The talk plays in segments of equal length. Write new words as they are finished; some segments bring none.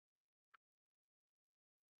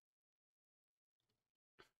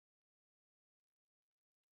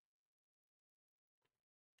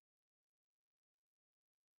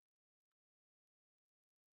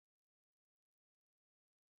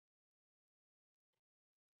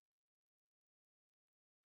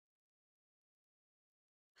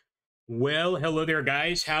Well, hello there,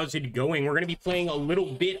 guys. How's it going? We're going to be playing a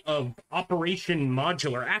little bit of Operation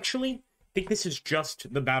Modular. Actually, I think this is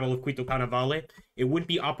just the Battle of Cuito Canavale. It would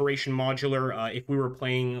be Operation Modular if we were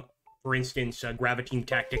playing, for instance, Graviteam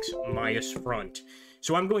Tactics Maya's Front.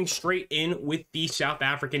 So I'm going straight in with the South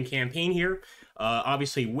African campaign here.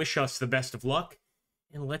 Obviously, wish us the best of luck.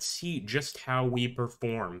 And let's see just how we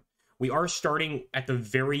perform. We are starting at the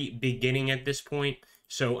very beginning at this point.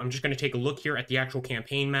 So I'm just going to take a look here at the actual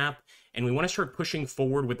campaign map. And we want to start pushing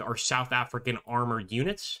forward with our South African armored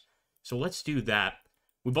units. So let's do that.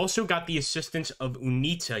 We've also got the assistance of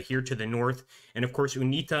UNITA here to the north. And of course,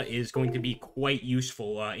 UNITA is going to be quite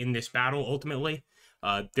useful in this battle, ultimately.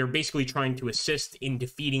 They're basically trying to assist in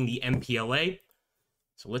defeating the MPLA.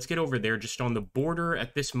 So let's get over there just on the border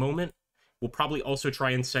at this moment. We'll probably also try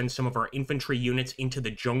and send some of our infantry units into the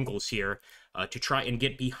jungles here to try and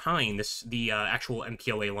get behind the actual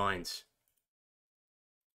MPLA lines.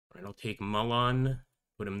 All right, I'll take Malan,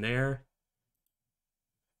 put him there.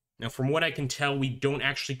 Now, from what I can tell, we don't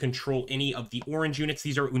actually control any of the orange units.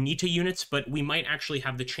 These are UNITA units, but we might actually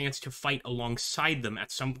have the chance to fight alongside them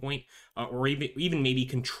at some point, or even maybe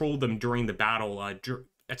control them during the battle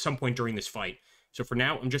at some point during this fight. So for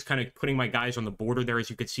now, I'm just kind of putting my guys on the border there, as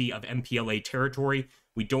you can see, of MPLA territory.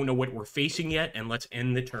 We don't know what we're facing yet, and let's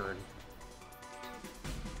end the turn.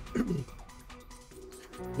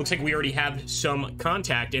 Looks like we already have some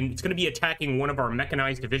contact, and it's going to be attacking one of our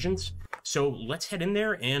mechanized divisions. So let's head in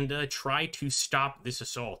there and try to stop this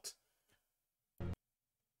assault.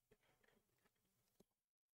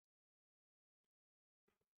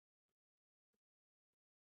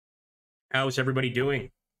 How's everybody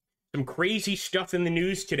doing? Some crazy stuff in the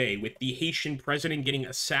news today with the Haitian president getting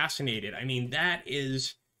assassinated. I mean, that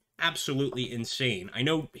is absolutely insane. I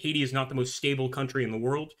know Haiti is not the most stable country in the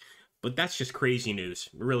world, but that's just crazy news.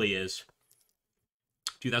 It really is.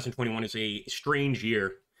 2021 is a strange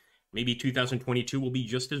year. Maybe 2022 will be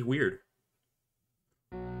just as weird.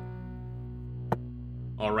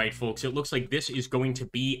 All right, folks, it looks like this is going to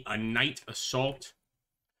be a night assault.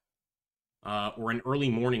 Or an early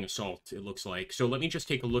morning assault, it looks like. So let me just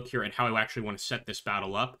take a look here at how I actually want to set this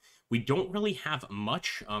battle up. We don't really have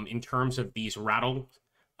much in terms of these rattle,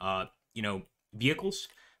 vehicles.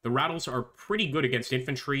 The rattles are pretty good against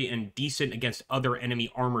infantry and decent against other enemy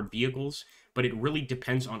armored vehicles, but it really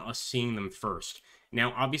depends on us seeing them first.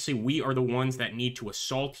 Now, obviously, we are the ones that need to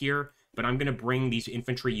assault here, but I'm going to bring these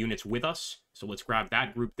infantry units with us. So let's grab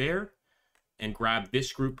that group there and grab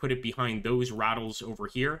this group, put it behind those rattles over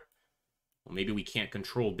here. Well, maybe we can't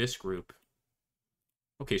control this group.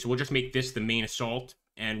 Okay, so we'll just make this the main assault,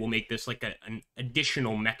 and we'll make this like an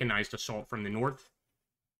additional mechanized assault from the north.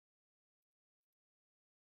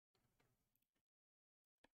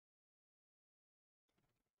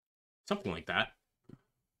 Something like that.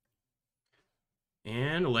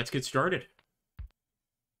 And let's get started.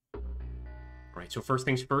 All right, so first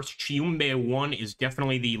things first, Chiumbe 1 is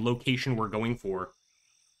definitely the location we're going for.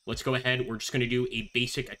 Let's go ahead. We're just going to do a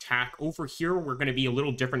basic attack. Over here, we're going to be a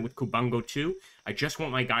little different with Kubango 2. I just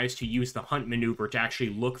want my guys to use the hunt maneuver to actually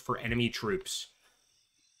look for enemy troops.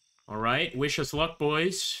 All right, wish us luck,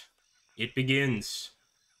 boys. It begins.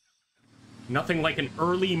 Nothing like an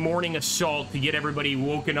early morning assault to get everybody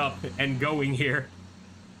woken up and going here.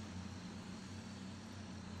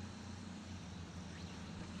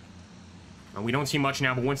 We don't see much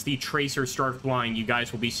now, but once the tracers start flying, you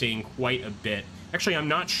guys will be seeing quite a bit. Actually, I'm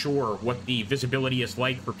not sure what the visibility is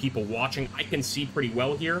like for people watching. I can see pretty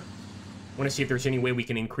well here. I want to see if there's any way we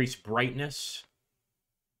can increase brightness.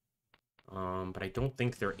 But I don't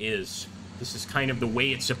think there is. This is kind of the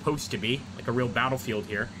way it's supposed to be, like a real battlefield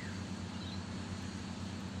here.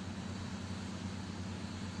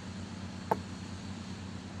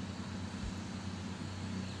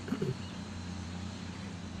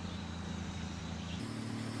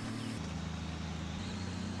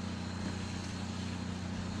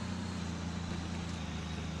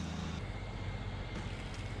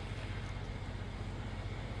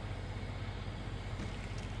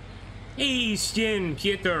 Hey, Stin,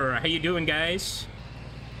 Pieter, how you doing, guys?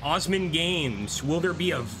 Osman Games, will there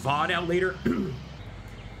be a VOD out later?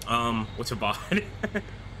 What's a VOD?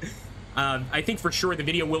 I think for sure the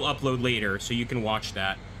video will upload later, so you can watch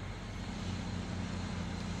that.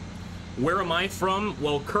 Where am I from?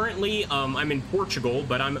 Well, currently, I'm in Portugal,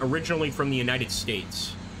 but I'm originally from the United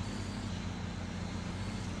States.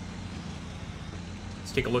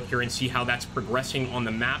 Let's take a look here and see how that's progressing on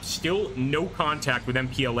the map. Still no contact with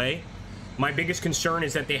MPLA. My biggest concern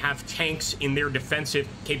is that they have tanks in their defensive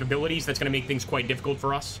capabilities. That's going to make things quite difficult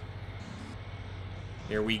for us.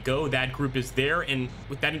 There we go. That group is there. And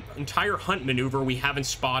with that entire hunt maneuver, we haven't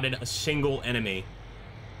spotted a single enemy.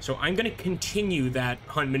 So I'm going to continue that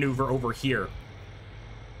hunt maneuver over here.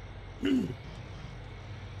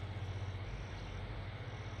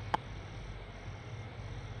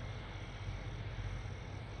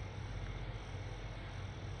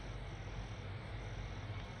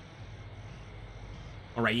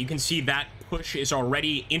 All right, you can see that push is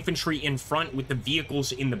already infantry in front with the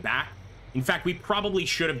vehicles in the back. In fact, we probably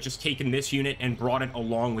should have just taken this unit and brought it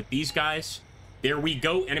along with these guys. There we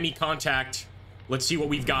go, enemy contact. Let's see what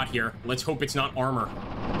we've got here. Let's hope it's not armor.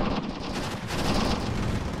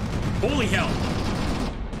 Holy hell.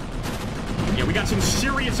 Yeah, we got some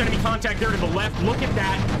serious enemy contact there to the left. Look at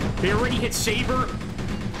that. They already hit Saber.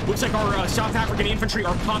 Looks like our South African infantry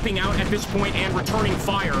are popping out at this point and returning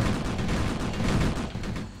fire.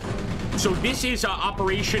 So this is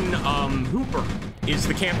Operation Hooper, is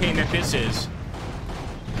the campaign that this is.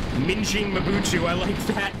 Minjing Mabutu, I like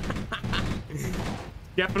that.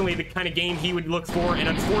 Definitely the kind of game he would look for, and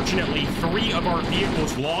unfortunately, 3 of our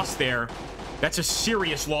vehicles lost there. That's a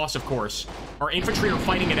serious loss, of course. Our infantry are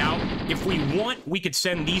fighting it out. If we want, we could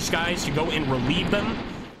send these guys to go and relieve them,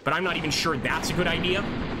 but I'm not even sure that's a good idea.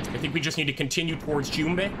 I think we just need to continue towards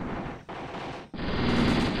Jumbe.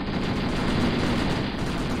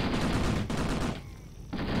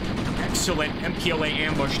 Excellent MPLA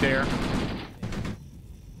ambush there.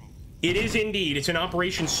 It is indeed. It's an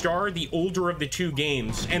Operation Star, the older of the 2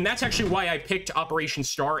 games. And that's actually why I picked Operation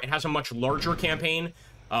Star. It has a much larger campaign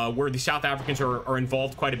where the South Africans are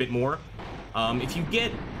involved quite a bit more. If you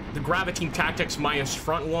get the Graviteam Tactics Maya's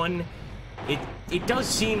front one, it does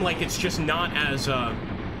seem like it's just not as, I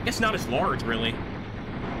guess not as large, really.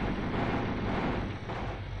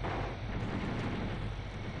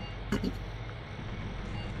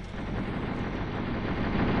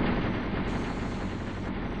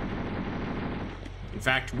 In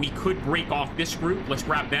fact, we could break off this group. Let's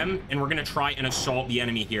grab them, and we're going to try and assault the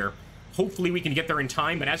enemy here. Hopefully, we can get there in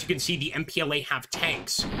time, but as you can see, the MPLA have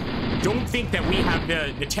tanks. Don't think that we have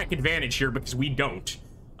the tech advantage here, because we don't.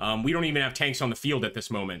 We don't even have tanks on the field at this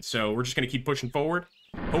moment, so we're just going to keep pushing forward,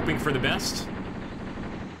 hoping for the best.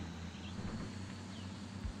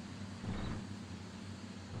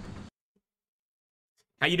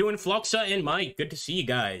 How you doing, Fluxa and Mike? Good to see you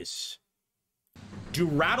guys. Do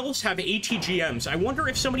rattles have ATGMs? I wonder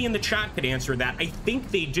if somebody in the chat could answer that. I think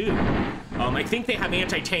they do. I think they have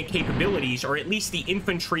anti-tank capabilities, or at least the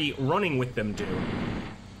infantry running with them do.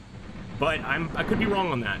 But I could be wrong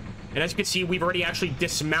on that. And as you can see, we've already actually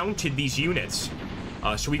dismounted these units.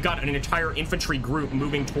 So we've got an entire infantry group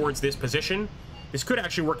moving towards this position. This could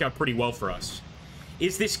actually work out pretty well for us.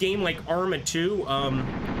 Is this game like Arma 2?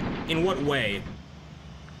 In what way?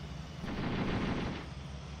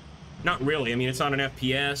 Not really. I mean, it's not an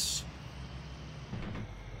FPS.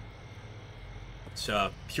 It's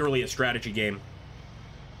purely a strategy game.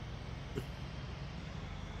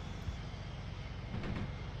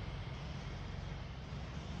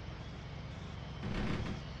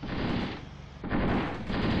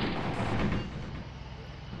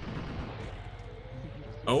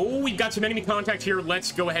 Oh, we've got some enemy contact here.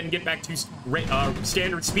 Let's go ahead and get back to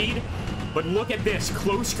standard speed. But look at this,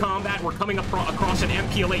 close combat. We're coming across an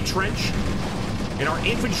MPLA trench, and our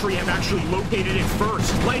infantry have actually located it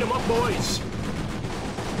first. Light them up, boys.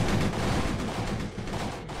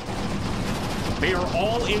 They are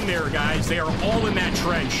all in there, guys. They are all in that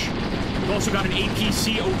trench. We've also got an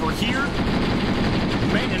APC over here.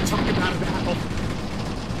 Man, talk about a battle.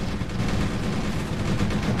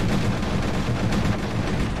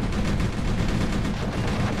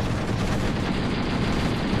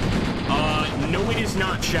 No, it is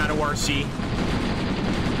not, Shadow RC.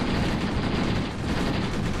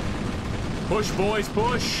 Push, boys,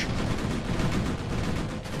 push.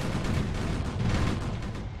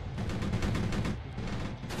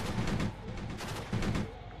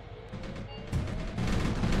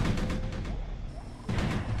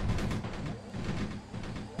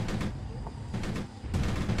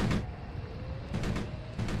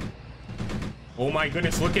 Oh my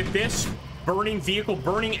goodness, look at this. Burning vehicle,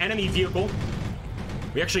 burning enemy vehicle.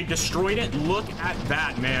 We actually destroyed it. Look at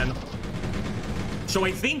that, man. So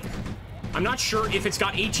I think, I'm not sure if it's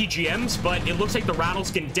got ATGMs, but it looks like the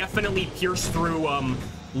rattles can definitely pierce through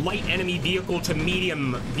light enemy vehicle to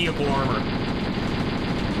medium vehicle armor.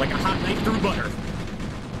 Like a hot knife through butter.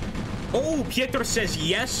 Oh, Pietro says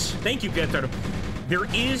yes. Thank you, Pietro.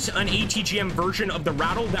 There is an ATGM version of the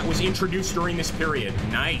rattle that was introduced during this period.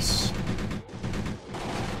 Nice.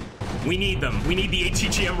 We need them. We need the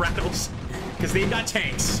ATGM rattles. Because they've got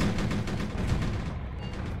tanks.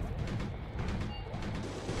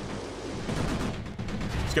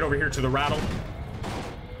 Let's get over here to the rattle.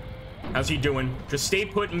 How's he doing? Just stay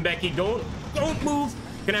put, and Becky, don't move.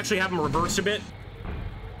 Can actually have him reverse a bit.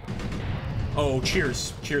 Oh,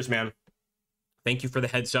 cheers. Cheers, man. Thank you for the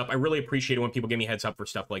heads up. I really appreciate it when people give me heads up for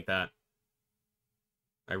stuff like that.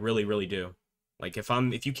 I really, really do. Like,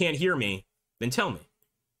 if you can't hear me, then tell me.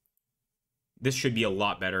 This should be a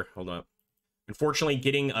lot better. Hold up. Unfortunately,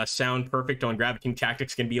 getting a sound perfect on Gravity King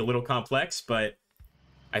Tactics can be a little complex, but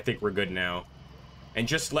I think we're good now. And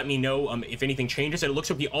just let me know if anything changes. And it looks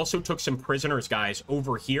like we also took some prisoners, guys,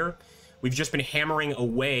 over here. We've just been hammering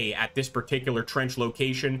away at this particular trench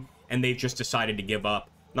location, and they've just decided to give up.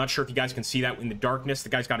 Not sure if you guys can see that in the darkness. The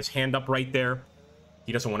guy's got his hand up right there.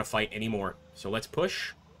 He doesn't want to fight anymore. So let's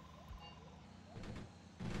push.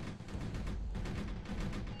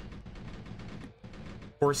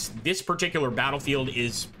 Of course, this particular battlefield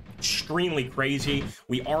is extremely crazy.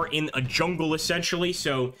 We are in a jungle, essentially,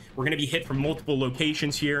 so we're going to be hit from multiple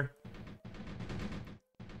locations here.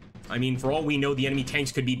 I mean, for all we know, the enemy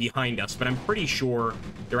tanks could be behind us, but I'm pretty sure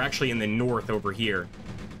they're actually in the north over here.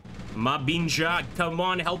 Mabinja, come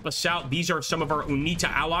on, help us out. These are some of our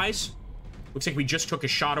UNITA allies. Looks like we just took a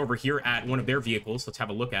shot over here at one of their vehicles. Let's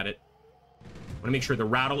have a look at it. I want to make sure the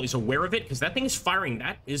rattle is aware of it, because that thing is firing.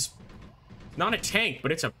 That is not a tank,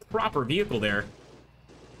 but it's a proper vehicle there.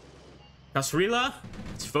 Casrila,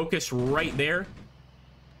 let's focus right there.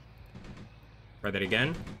 Try that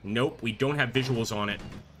again. Nope, we don't have visuals on it.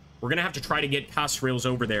 We're going to have to try to get Casrils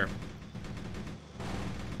over there.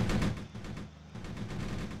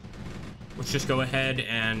 Let's just go ahead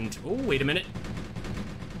and... Oh, wait a minute.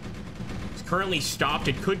 It's currently stopped.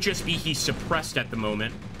 It could just be he's suppressed at the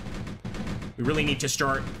moment. We really need to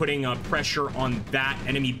start putting pressure on that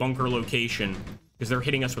enemy bunker location, because they're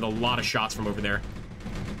hitting us with a lot of shots from over there.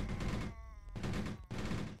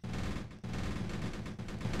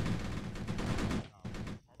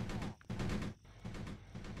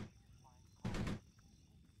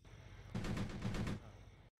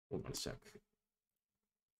 Hold on a sec.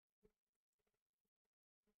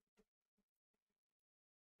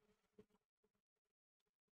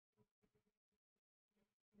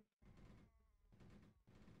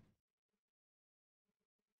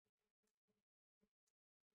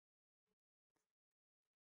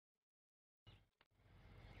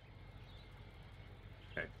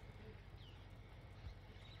 Okay.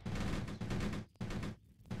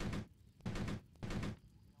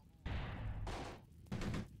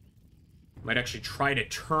 Might actually try to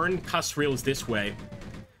turn Casrils this way.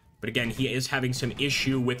 But again, he is having some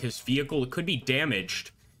issue with his vehicle. It could be damaged.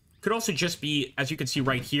 Could also just be, as you can see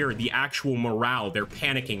right here, the actual morale. They're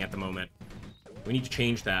panicking at the moment. We need to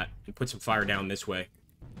change that and put some fire down this way.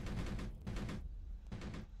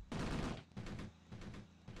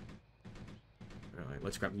 All right,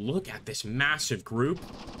 let's grab... Look at this massive group.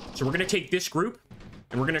 So we're going to take this group,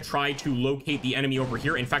 and we're going to try to locate the enemy over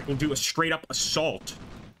here. In fact, we'll do a straight-up assault.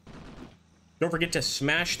 Don't forget to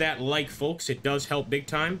smash that like, folks. It does help big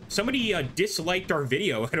time. Somebody disliked our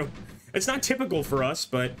video. It's not typical for us,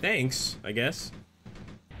 but thanks, I guess.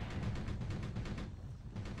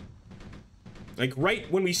 Like, right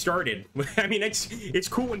when we started. I mean, it's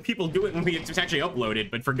cool when people do it when it's actually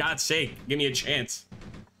uploaded, but for God's sake, give me a chance.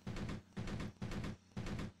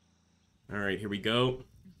 All right, here we go.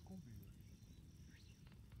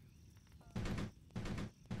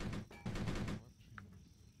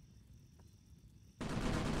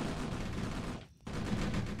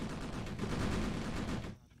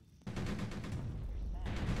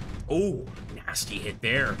 Oh, nasty hit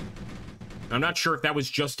there. I'm not sure if that was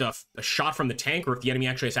just a shot from the tank or if the enemy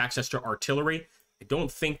actually has access to artillery. I don't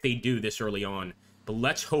think they do this early on. But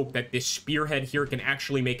let's hope that this spearhead here can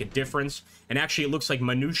actually make a difference. And actually, it looks like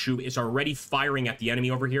Manushu is already firing at the enemy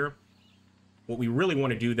over here. What we really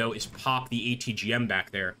want to do, though, is pop the ATGM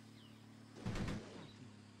back there.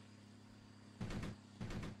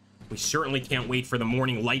 We certainly can't wait for the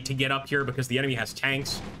morning light to get up here because the enemy has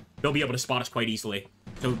tanks. They'll be able to spot us quite easily.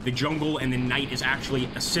 So the jungle and the night is actually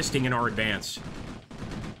assisting in our advance.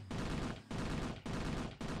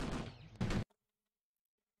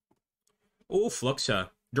 Oh, Fluxa.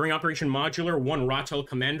 During Operation Modular, one Ratel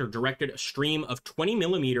commander directed a stream of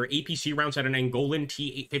 20mm APC rounds at an Angolan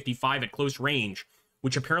T-855 at close range,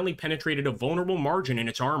 which apparently penetrated a vulnerable margin in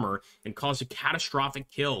its armor and caused a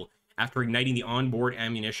catastrophic kill after igniting the onboard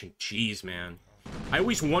ammunition. Jeez, man. I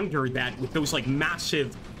always wondered that with those, like,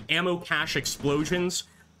 massive ammo cache explosions,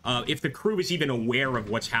 if the crew is even aware of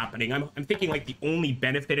what's happening. I'm thinking, like, the only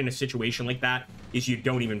benefit in a situation like that is you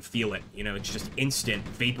don't even feel it. You know, it's just instant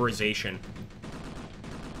vaporization.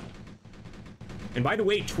 And by the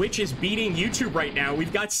way, Twitch is beating YouTube right now.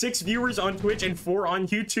 We've got 6 viewers on Twitch and 4 on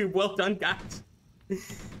YouTube. Well done, guys.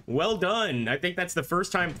 Well done. I think that's the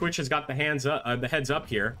first time Twitch has got the heads up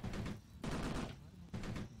here.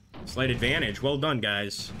 Slight advantage. Well done,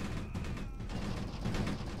 guys.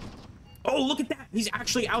 Oh, look at that. He's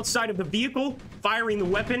actually outside of the vehicle, firing the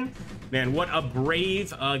weapon. Man, what a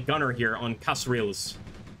brave gunner here on Casrills.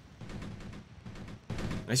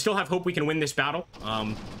 I still have hope we can win this battle.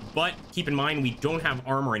 But keep in mind, we don't have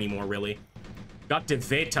armor anymore, really. Got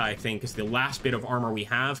Deveta, I think, is the last bit of armor we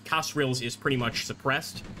have. Casrills is pretty much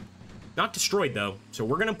suppressed. Not destroyed, though. So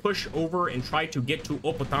we're going to push over and try to get to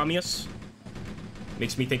Opotamius.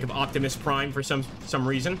 Makes me think of Optimus Prime for some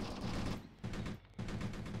reason.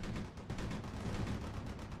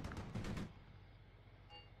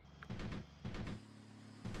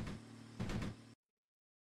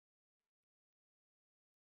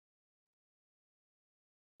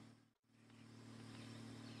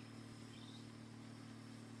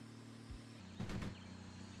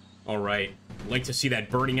 All right. Like to see that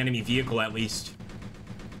burning enemy vehicle, at least.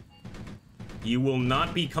 You will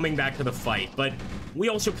not be coming back to the fight, but we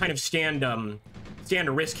also kind of stand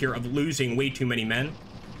a risk here of losing way too many men.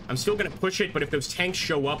 I'm still going to push it, but if those tanks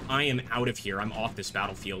show up, I am out of here. I'm off this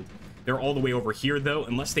battlefield. They're all the way over here, though.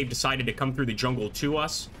 Unless they've decided to come through the jungle to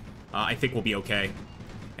us, I think we'll be okay.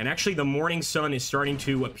 And actually, the morning sun is starting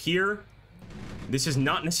to appear. This is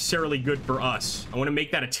not necessarily good for us. I want to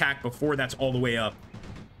make that attack before that's all the way up.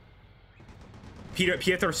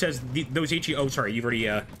 Pietro says those HE... Oh, sorry, you've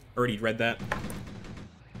already read that.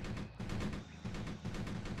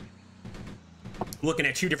 Looking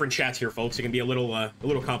at 2 different chats here, folks. It can be a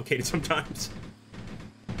little complicated sometimes.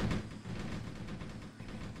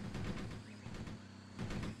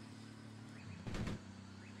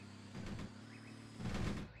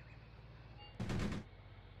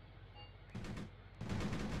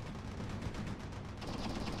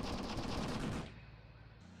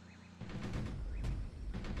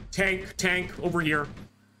 Tank, over here.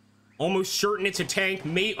 Almost certain it's a tank.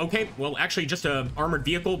 Okay, well, actually just a armored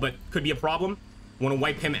vehicle, but could be a problem. Want to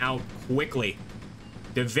wipe him out quickly.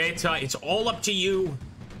 Deveta, it's all up to you.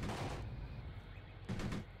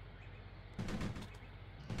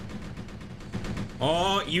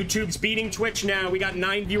 Oh, YouTube's beating Twitch now. We got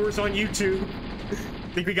 9 viewers on YouTube.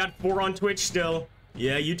 I think we got 4 on Twitch still.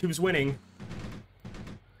 Yeah, YouTube's winning.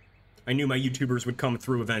 I knew my YouTubers would come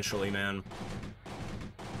through eventually, man.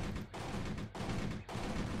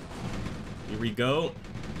 Here we go.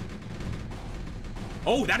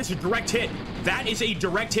 Oh, that is a direct hit. That is a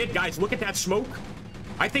direct hit, guys. Look at that smoke.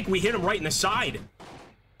 I think we hit him right in the side.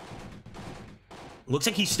 Looks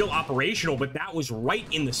like he's still operational, but that was right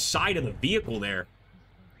in the side of the vehicle there.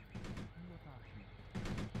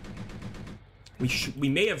 We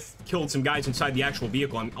may have killed some guys inside the actual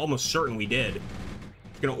vehicle. I'm almost certain we did.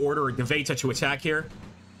 Gonna order a Deveta to attack here.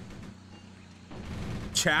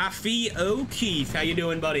 Chaffee O'Keefe, how you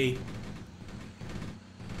doing, buddy?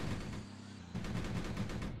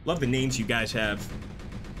 Love the names you guys have.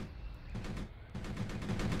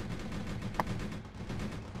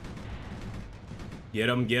 Get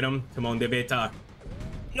him, get him. Come on, Deveta.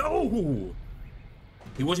 No!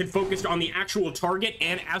 He wasn't focused on the actual target,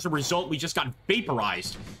 and as a result, we just got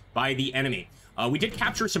vaporized by the enemy. We did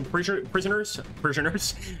capture some prisoners,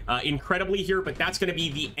 incredibly here, but that's going to be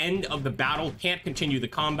the end of the battle. Can't continue the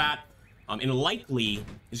combat, and likely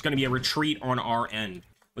is going to be a retreat on our end.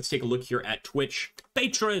 Let's take a look here at Twitch.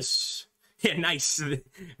 Petrus! Yeah, nice.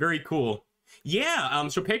 Very cool. Yeah,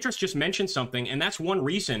 so Petrus just mentioned something, and that's one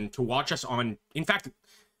reason to watch us on... In fact,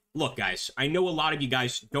 look, guys, I know a lot of you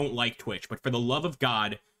guys don't like Twitch, but for the love of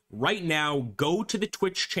God, right now, go to the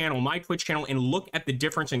Twitch channel, my Twitch channel, and look at the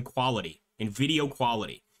difference in quality, in video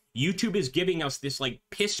quality. YouTube is giving us this, like,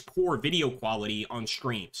 piss-poor video quality on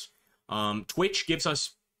streams. Twitch gives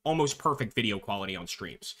us almost perfect video quality on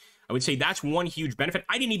streams. I would say that's one huge benefit.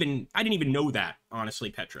 I didn't even know that, honestly,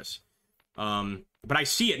 Petrus. But I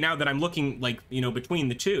see it now that I'm looking, like, you know, between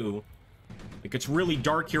the two. Like, it's really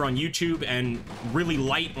dark here on YouTube and really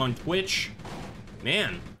light on Twitch.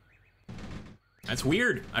 Man, that's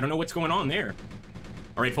weird. I don't know what's going on there.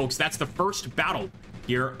 All right, folks, that's the first battle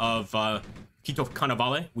here of Cuito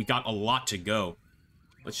Canavale. We got a lot to go.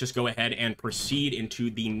 Let's just go ahead and proceed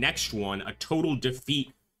into the next one. A total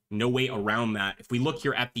defeat. No way around that. If we look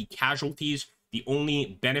here at the casualties, the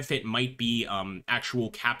only benefit might be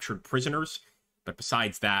actual captured prisoners. But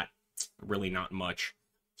besides that, really not much.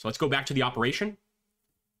 So let's go back to the operation.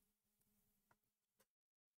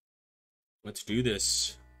 Let's do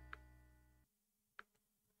this.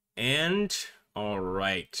 And, all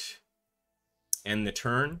right. End the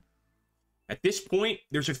turn. At this point,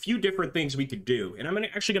 there's a few different things we could do, and I'm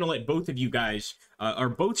actually going to let both of you guys, or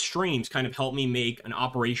both streams, kind of help me make an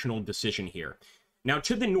operational decision here. Now,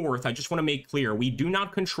 to the north, I just want to make clear, we do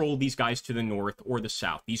not control these guys to the north or the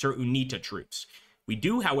south. These are UNITA troops. We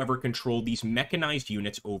do, however, control these mechanized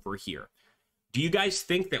units over here. Do you guys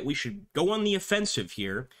think that we should go on the offensive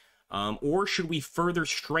here, or should we further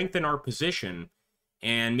strengthen our position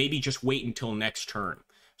and maybe just wait until next turn?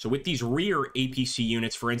 So with these rear APC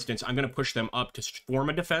units, for instance, I'm going to push them up to form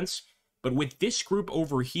a defense. But with this group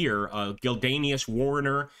over here, Gildanius,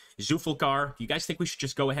 Warner, Zufalkar, do you guys think we should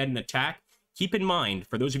just go ahead and attack? Keep in mind,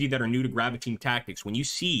 for those of you that are new to Graviteam Tactics, when you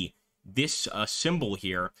see this symbol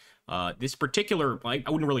here, this particular, I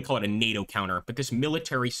wouldn't really call it a NATO counter, but this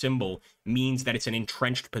military symbol means that it's an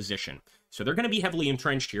entrenched position. So they're going to be heavily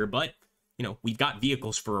entrenched here, but, you know, we've got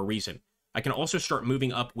vehicles for a reason. I can also start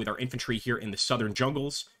moving up with our infantry here in the southern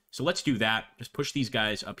jungles. So let's do that. Just push these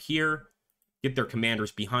guys up here, get their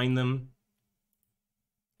commanders behind them.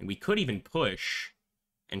 And we could even push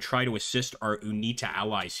and try to assist our UNITA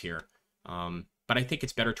allies here. But I think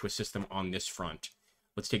it's better to assist them on this front.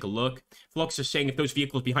 Let's take a look. Fluxa is saying if those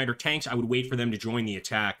vehicles behind are tanks, I would wait for them to join the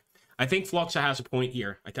attack. I think Fluxa has a point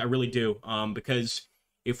here. I really do. Because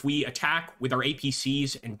if we attack with our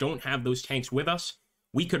APCs and don't have those tanks with us,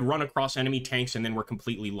 we could run across enemy tanks and then we're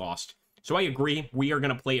completely lost. So I agree. We are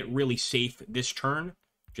going to play it really safe this turn.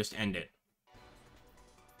 Just end it.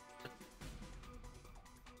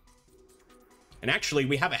 And actually,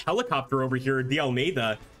 we have a helicopter over here at the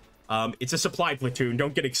Almeida. It's a supply platoon.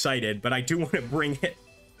 Don't get excited, but I do want to bring it.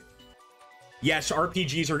 Yes,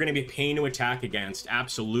 RPGs are going to be a pain to attack against.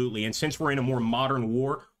 Absolutely. And since we're in a more modern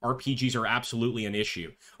war, RPGs are absolutely an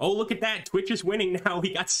issue. Oh, look at that. Twitch is winning now.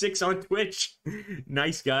 We got 6 on Twitch.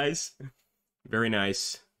 Nice, guys. Very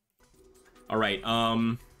nice. All right.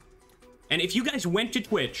 And if you guys went to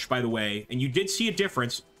Twitch, by the way, and you did see a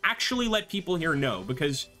difference, actually let people here know,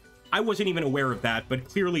 because I wasn't even aware of that, but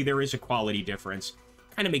clearly there is a quality difference.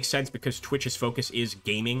 Kind of makes sense because Twitch's focus is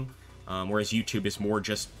gaming, whereas YouTube is more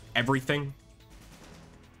just everything.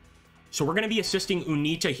 So we're going to be assisting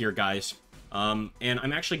UNITA here, guys. And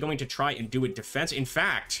I'm actually going to try and do a defense. In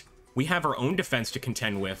fact, we have our own defense to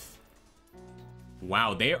contend with.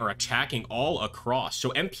 Wow, they are attacking all across. So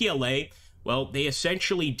MPLA, well, they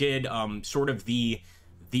essentially did sort of the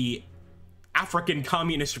African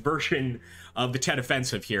communist version of the Tet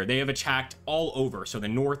Offensive here. They have attacked all over, so the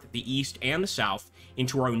north, the east, and the south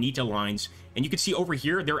into our UNITA lines. And you can see over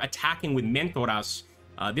here, they're attacking with Mentoras.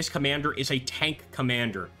 This commander is a tank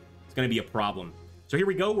commander. It's going to be a problem. So here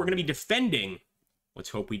we go. We're going to be defending. Let's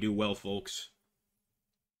hope we do well, folks.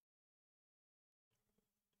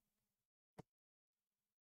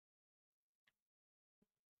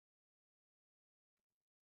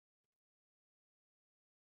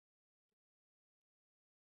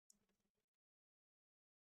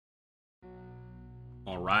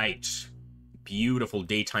 All right. Beautiful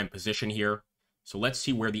daytime position here. So let's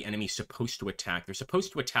see where the enemy's supposed to attack. They're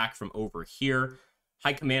supposed to attack from over here.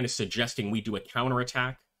 High Command is suggesting we do a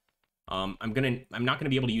counterattack. I'm not gonna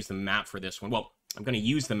be able to use the map for this one. Well, I'm gonna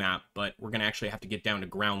use the map, but we're gonna actually have to get down to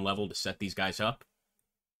ground level to set these guys up.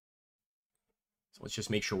 So let's just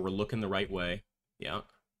make sure we're looking the right way. Yeah.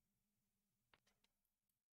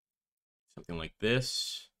 Something like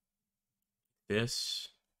this. This.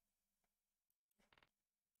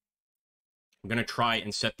 I'm going to try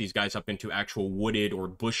and set these guys up into actual wooded or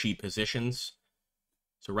bushy positions.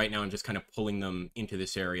 So right now I'm just kind of pulling them into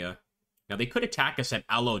this area. Now they could attack us at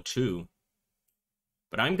Alo 2.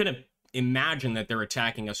 But I'm going to imagine that they're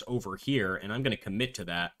attacking us over here. And I'm going to commit to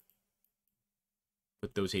that.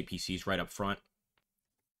 Put those APCs right up front.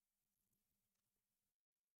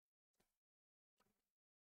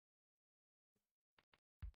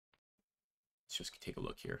 Let's just take a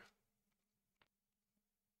look here.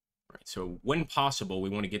 All right, so when possible, we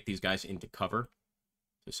want to get these guys into cover.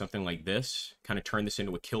 So something like this. Kind of turn this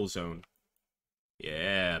into a kill zone.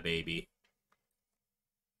 Yeah, baby.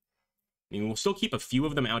 I mean, we'll still keep a few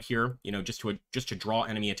of them out here, you know, just to draw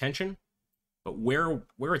enemy attention. But where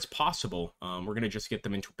it's possible, we're going to just get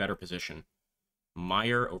them into better position.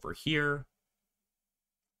 Meyer over here.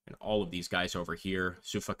 And all of these guys over here.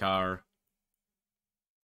 Sufakar.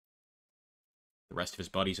 The rest of his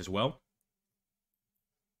buddies as well.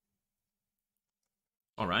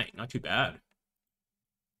 All right, not too bad. I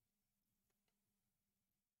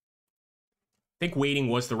think waiting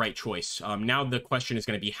was the right choice. Now the question is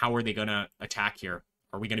going to be, how are they going to attack here?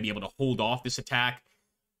 Are we going to be able to hold off this attack?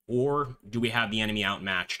 Or do we have the enemy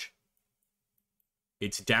outmatched?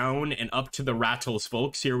 It's down and up to the rattles,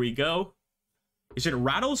 folks. Here we go. Is it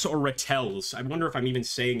rattles or rattles? I wonder if I'm even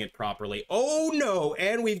saying it properly. Oh, no!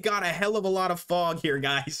 And we've got a hell of a lot of fog here,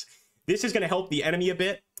 guys. This is going to help the enemy a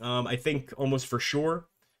bit, I think almost for sure.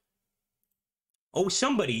 Oh,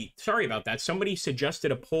 somebody, sorry about that. Somebody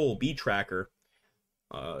suggested a poll, B-Tracker.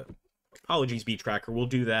 Apologies, B-Tracker. We'll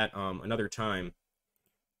do that another time.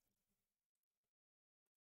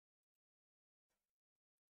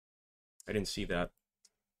 I didn't see that.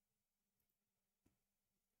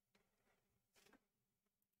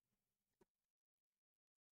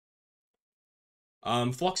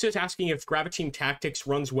 Flux is asking if Gravitating Tactics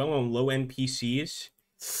runs well on low-end PCs.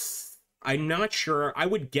 I'm not sure. I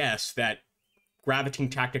would guess that Gravitating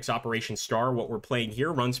Tactics Operation Star, what we're playing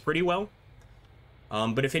here, runs pretty well.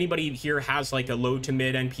 But if anybody here has like a low to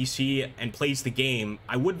mid end PC and plays the game,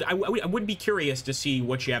 I would be curious to see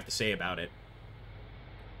what you have to say about it.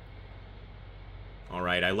 All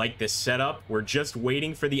right, I like this setup. We're just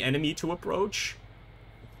waiting for the enemy to approach.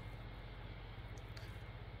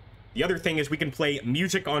 The other thing is we can play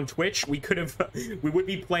music on Twitch. We would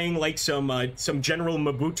be playing like some general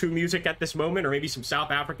Mobutu music at this moment, or maybe some South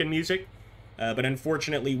African music. But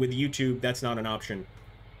unfortunately with YouTube, that's not an option.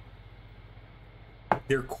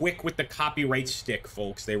 They're quick with the copyright stick,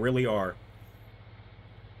 folks. They really are.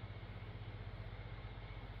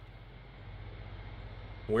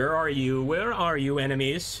 Where are you? Where are you,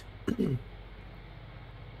 enemies?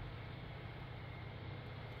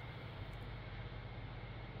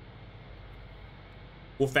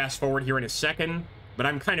 We'll fast forward here in a second, but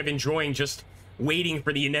I'm kind of enjoying just waiting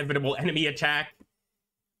for the inevitable enemy attack.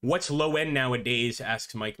 What's low end nowadays?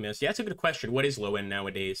 Asks Mike Miss. Yeah, that's a good question. What is low end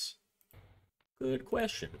nowadays? Good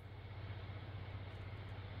question.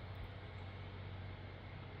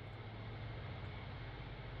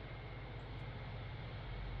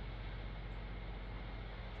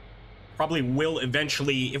 Probably will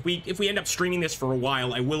eventually, if we end up streaming this for a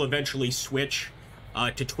while, I will eventually switch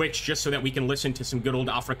to Twitch just so that we can listen to some good old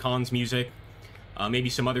Afrikaans music, maybe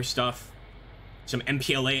some other stuff, some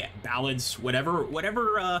MPLA ballads,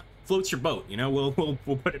 whatever floats your boat. You know, we'll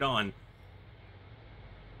put it on.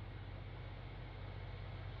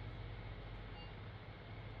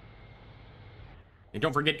 And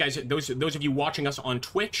don't forget, guys, those of you watching us on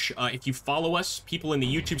Twitch, if you follow us, people in the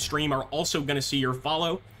YouTube stream are also going to see your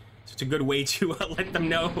follow. So it's a good way to let them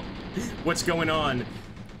know what's going on.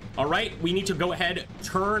 All right, we need to go ahead,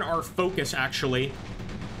 turn our focus, actually.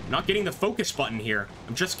 I'm not getting the focus button here.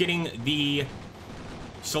 I'm just getting the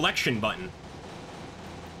selection button.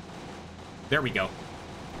 There we go.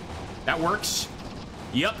 That works.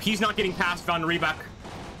 Yep, he's not getting past Van Riebeck.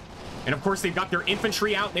 And of course, they've got their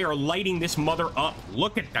infantry out. They are lighting this mother up.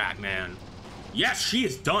 Look at that, man. Yes, she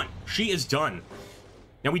is done. She is done.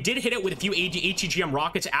 Now, we did hit it with a few ATGM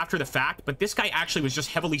rockets after the fact, but this guy actually was just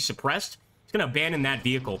heavily suppressed. He's going to abandon that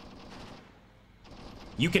vehicle.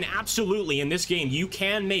 You can absolutely, in this game, you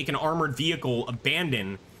can make an armored vehicle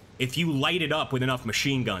abandon if you light it up with enough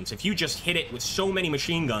machine guns. If you just hit it with so many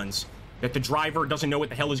machine guns that the driver doesn't know what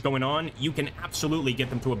the hell is going on, you can absolutely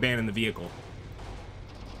get them to abandon the vehicle.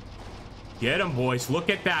 Get them, boys.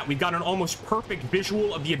 Look at that. We've got an almost perfect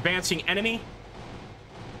visual of the advancing enemy.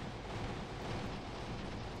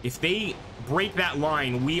 If they break that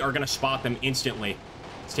line, we are going to spot them instantly.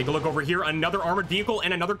 Let's take a look over here. Another armored vehicle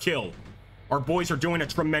and another kill. Our boys are doing a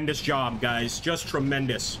tremendous job, guys. Just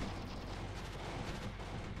tremendous.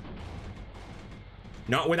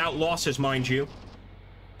 Not without losses, mind you.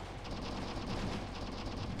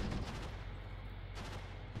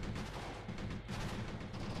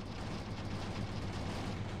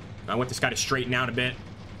 I want this guy to straighten out a bit.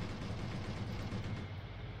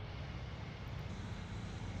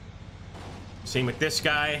 Same with this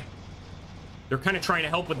guy. They're kind of trying to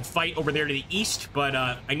help with the fight over there to the east, but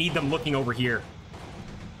I need them looking over here.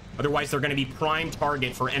 Otherwise, they're going to be prime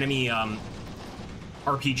target for enemy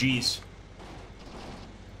RPGs.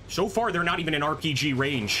 So far, they're not even in RPG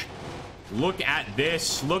range. Look at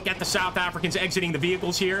this. Look at the South Africans exiting the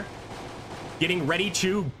vehicles here. Getting ready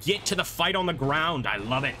to get to the fight on the ground. I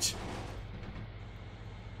love it.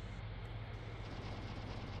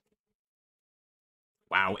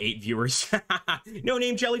 Wow, 8 viewers. No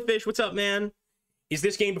Name Jellyfish, what's up, man? Is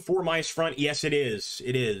this game before Maya's Front? Yes, it is.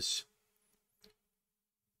 It is.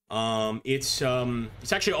 It's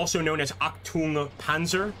actually also known as Achtung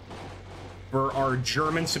Panzer for our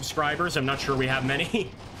German subscribers. I'm not sure we have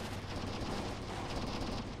many.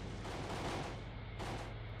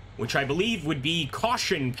 Which I believe would be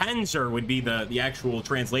Caution Panzer would be the actual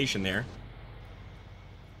translation there.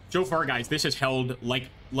 So far, guys, this has held like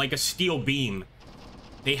a steel beam.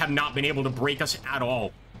 They have not been able to break us at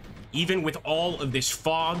all. Even with all of this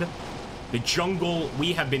fog, The jungle,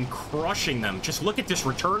 we have been crushing them. Just look at this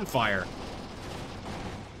return fire.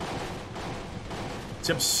 It's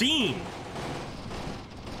obscene.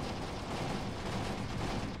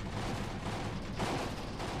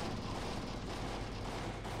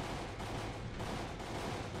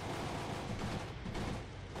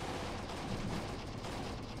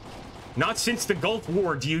 Not since the Gulf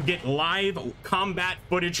War do you get live combat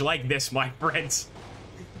footage like this, my friends.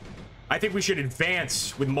 I think we should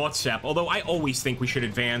advance with Motsep, although I always think we should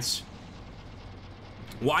advance.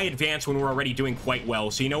 Why advance when we're already doing quite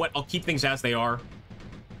well? So you know what? I'll keep things as they are.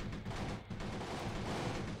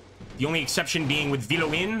 The only exception being with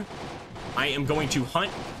Viloin, I am going to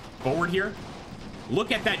hunt forward here.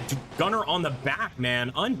 Look at that gunner on the back,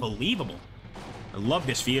 man. Unbelievable. I love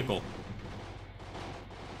this vehicle.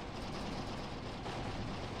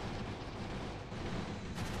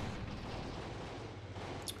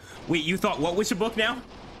 Wait, you thought what was the book now?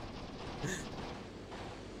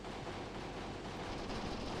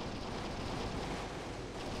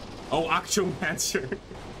 Oh, Octomancer.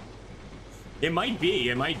 It might be,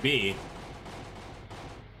 it might be.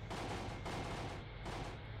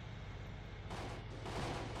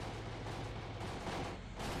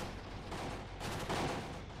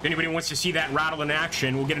 If anybody wants to see that rattle in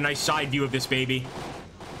action, we'll get a nice side view of this baby.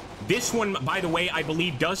 This one, by the way, I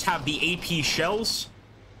believe does have the AP shells.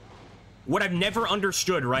 What I've never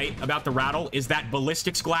understood, right, about the rattle is that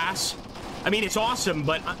ballistics glass. I mean, it's awesome,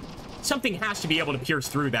 but something has to be able to pierce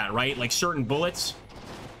through that, right? Like certain bullets.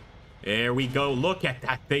 There we go. Look at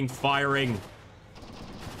that thing firing.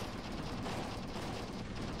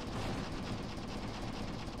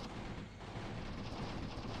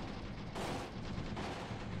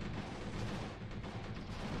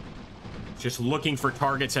 Just looking for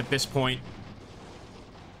targets at this point.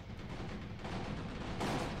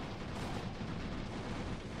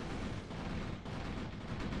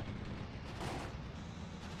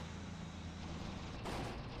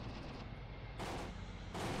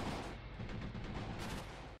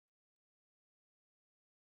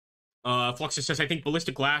 Fluxus says, I think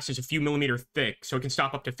ballistic glass is a few millimeter thick, so it can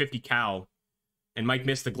stop up to 50 cal. And Mike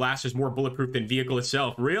missed the glass is more bulletproof than vehicle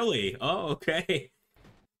itself. Really? Oh, okay.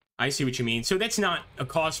 I see what you mean. So that's not a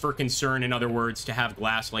cause for concern, in other words, to have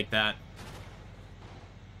glass like that.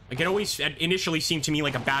 Like, it always initially seemed to me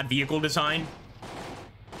like a bad vehicle design.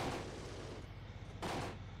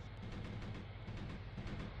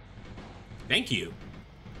 Thank you.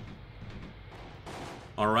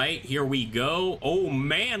 All right, here we go. Oh,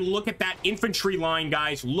 man, look at that infantry line,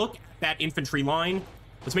 guys. Look at that infantry line.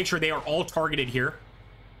 Let's make sure they are all targeted here.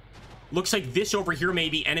 Looks like this over here may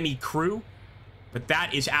be enemy crew, but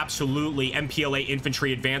that is absolutely MPLA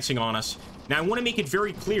infantry advancing on us. Now, I want to make it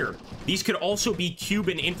very clear. These could also be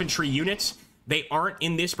Cuban infantry units. They aren't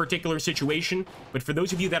in this particular situation, but for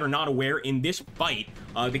those of you that are not aware, in this fight,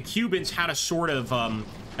 the Cubans had a sort of,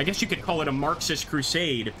 I guess you could call it a Marxist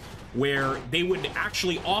crusade, where they would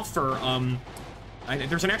actually offer,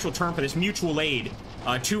 there's an actual term for this, mutual aid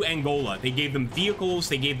to Angola. They gave them vehicles,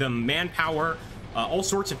 they gave them manpower, all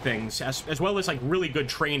sorts of things, as well as like really good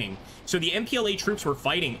training. So the MPLA troops we're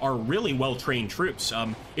fighting are really well-trained troops.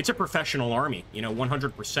 It's a professional army, you know,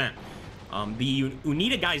 100%. The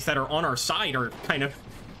UNITA guys that are on our side are kind of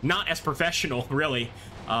not as professional, really.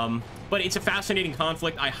 But it's a fascinating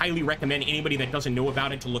conflict. I highly recommend anybody that doesn't know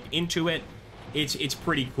about it to look into it. It's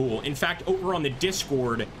pretty cool. In fact, over on the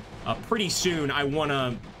Discord, pretty soon I want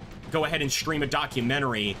to go ahead and stream a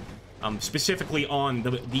documentary specifically on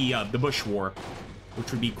the Bush War, which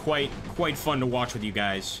would be quite fun to watch with you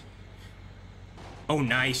guys. Oh,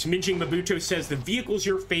 nice. Minjing Mabuto says the vehicles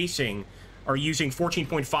you're facing are using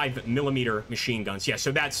 14.5 millimeter machine guns. Yeah,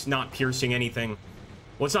 so that's not piercing anything.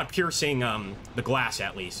 Well, it's not piercing the glass,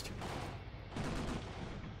 at least.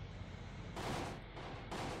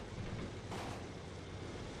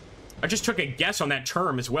 I just took a guess on that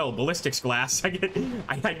term as well, ballistics glass. I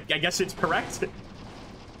guess it's correct.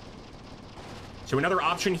 So another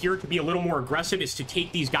option here to be a little more aggressive is to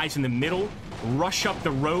take these guys in the middle, rush up the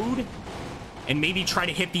road, and maybe try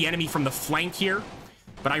to hit the enemy from the flank here.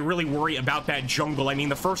 But I really worry about that jungle. I mean,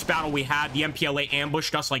 the first battle we had, the MPLA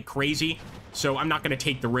ambushed us like crazy, so I'm not going to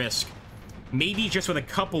take the risk. Maybe just with a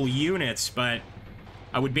couple units, but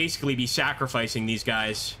I would basically be sacrificing these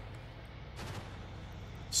guys.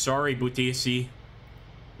 Sorry, Butisi.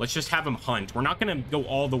 Let's just have him hunt. We're not going to go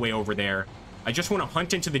all the way over there. I just want to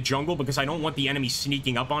hunt into the jungle because I don't want the enemy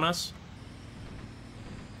sneaking up on us.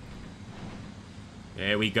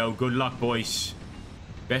 There we go. Good luck, boys.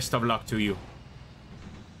 Best of luck to you.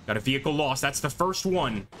 Got a vehicle lost. That's the first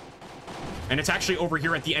one. And it's actually over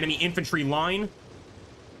here at the enemy infantry line.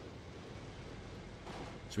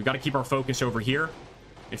 So we got to keep our focus over here.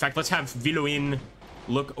 In fact, let's have Viloin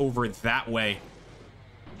look over that way.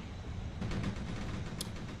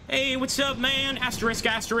 Hey, what's up, man? Asterisk,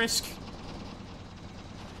 asterisk.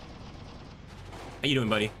 How you doing,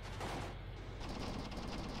 buddy?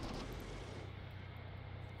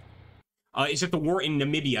 Is it the war in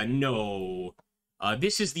Namibia? No.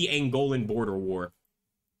 This is the Angolan border war.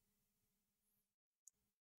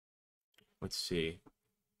 Let's see.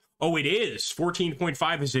 Oh, it is.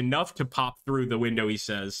 14.5 is enough to pop through the window, he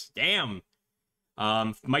says. Damn.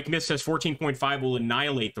 Mike Miss says 14.5 will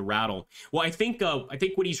annihilate the rattle. Well, I think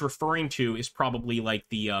what he's referring to is probably like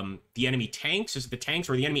the enemy tanks. Is it the tanks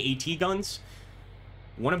or the enemy AT guns?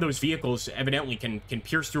 One of those vehicles evidently can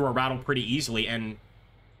pierce through a rattle pretty easily, and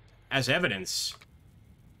as evidence,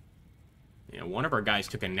 you know, one of our guys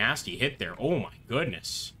took a nasty hit there. Oh my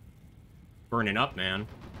goodness. Burning up, man.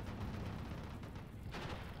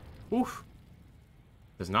 Oof.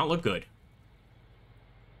 Does not look good.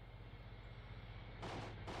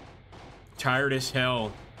 Tired as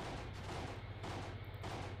hell.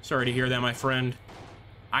 Sorry to hear that, my friend.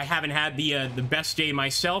 I haven't had the best day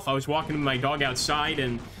myself. I was walking with my dog outside,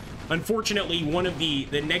 and unfortunately, one of the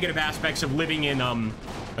negative aspects of living in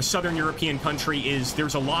a southern European country is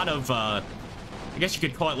there's a lot of, I guess you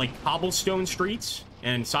could call it like cobblestone streets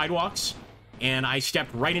and sidewalks. And I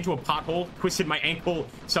stepped right into a pothole, twisted my ankle,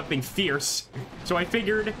 something fierce. So I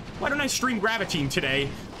figured, why don't I stream Gravitine today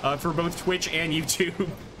for both Twitch and YouTube?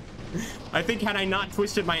 I think had I not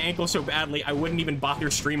twisted my ankle so badly, I wouldn't even bother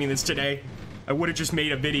streaming this today. I would have just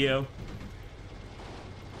made a video.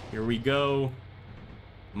 Here we go.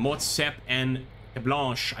 Motsep and De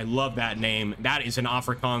Blanche. I love that name. That is an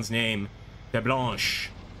Afrikaans name. De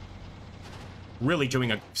Blanche. Really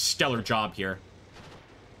doing a stellar job here.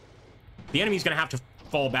 The enemy's going to have to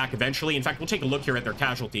fall back eventually. In fact, we'll take a look here at their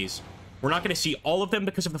casualties. We're not going to see all of them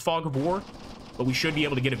because of the fog of war, but we should be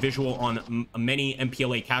able to get a visual on many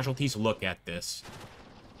MPLA casualties. Look at this.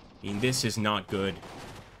 I mean, this is not good.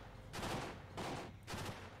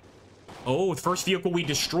 Oh, the first vehicle we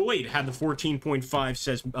destroyed had the 14.5,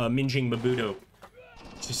 says Minjing Mabuto.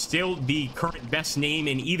 Which is still the current best name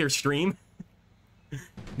in either stream.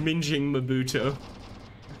 Minjing Mabuto.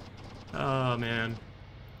 Oh, man.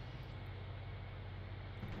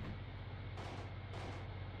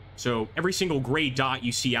 So every single gray dot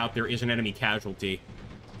you see out there is an enemy casualty.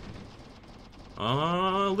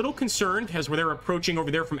 A little concerned as they're approaching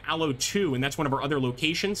over there from Allo 2, and that's one of our other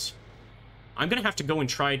locations. I'm going to have to go and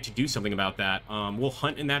try to do something about that. We'll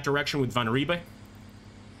hunt in that direction with Van Riebeck.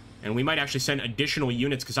 And we might actually send additional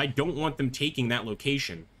units, because I don't want them taking that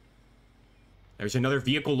location. There's another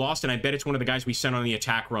vehicle lost, and I bet it's one of the guys we sent on the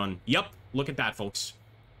attack run. Yep, look at that, folks.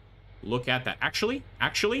 Look at that. Actually?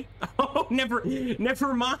 Oh, never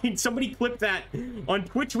mind. Somebody clip that. On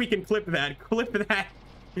Twitch, we can clip that. Clip that.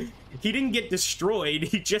 He didn't get destroyed.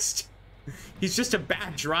 He's just a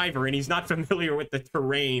bad driver, and he's not familiar with the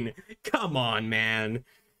terrain. Come on, man.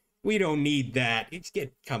 We don't need that.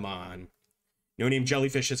 Come on. No Name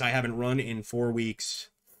Jellyfish says, I haven't run in 4 weeks.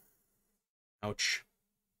 Ouch.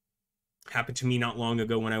 Happened to me not long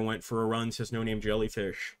ago when I went for a run, says No Name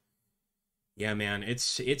Jellyfish. Yeah, man, it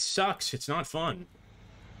sucks. It's not fun.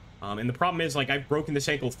 And the problem is, like, I've broken this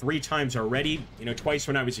ankle 3 times already. You know, twice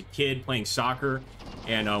when I was a kid playing soccer,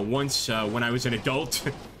 and once when I was an adult,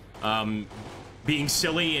 being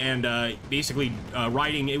silly and basically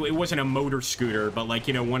riding. It wasn't a motor scooter, but like,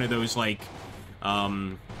 you know, one of those like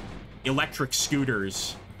electric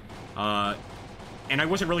scooters. And I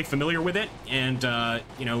wasn't really familiar with it, and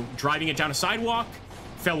you know, driving it down a sidewalk.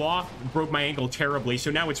 Fell off, broke my ankle terribly,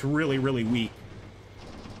 so now it's really, really weak.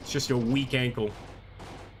 It's just a weak ankle.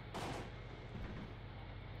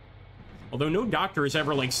 Although no doctor has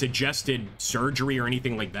ever, like, suggested surgery or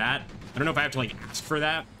anything like that. I don't know if I have to, like, ask for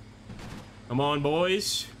that. Come on,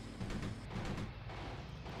 boys.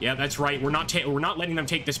 Yeah, that's right. We're not letting them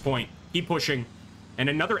take this point. Keep pushing. And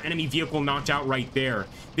another enemy vehicle knocked out right there.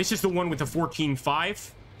 This is the one with the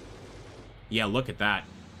 14.5. Yeah, look at that.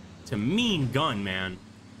 It's a mean gun, man.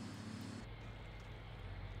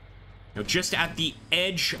 Now, just at the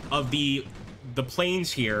edge of the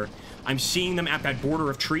plains here, I'm seeing them at that border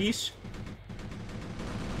of trees.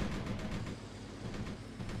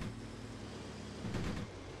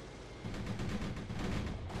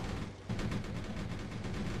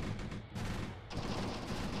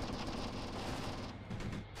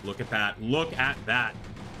 Look at that. Look at that.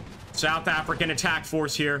 South African attack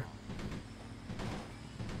force here.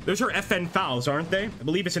 Those are FN fouls, aren't they? I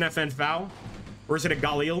believe it's an FN foul. Or is it a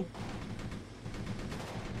Galil?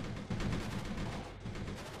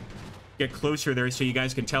 Get closer there so you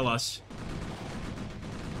guys can tell us.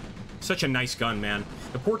 such a nice gun, man.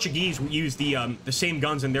 The Portuguese used the same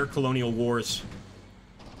guns in their colonial wars.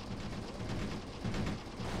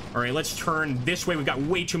 All right, let's turn this way. We've got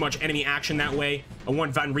way too much enemy action that way. I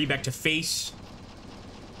want Van Riebeck to face.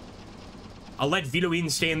 I'll let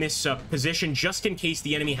Villuin stay in this position just in case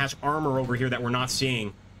the enemy has armor over here that we're not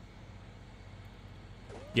seeing.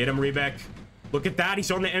 Get him, Riebeck. Look at that.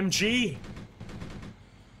 He's on the MG.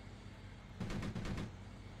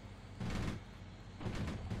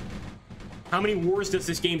 How many wars does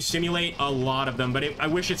this game simulate? A lot of them, but I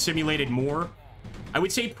wish it simulated more. I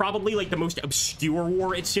would say probably like the most obscure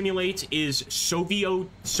war it simulates is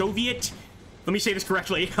Soviet, let me say this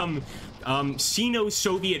correctly,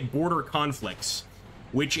 Sino-Soviet border conflicts,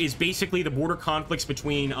 which is basically the border conflicts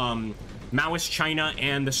between Maoist China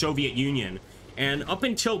and the Soviet Union. And up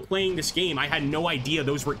until playing this game, I had no idea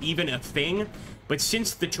those were even a thing. But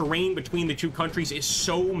since the terrain between the two countries is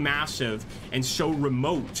so massive and so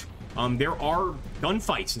remote, there are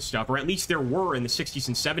gunfights and stuff, or at least there were in the 60s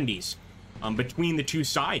and 70s, between the two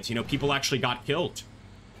sides. You know, people actually got killed.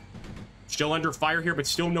 Still under fire here, but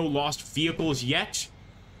still no lost vehicles yet.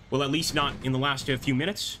 Well, at least not in the last few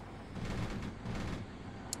minutes.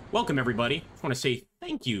 Welcome, everybody. Just want to say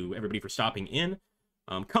thank you, everybody, for stopping in.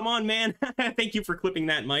 Come on, man. Thank you for clipping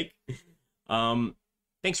that, Mike.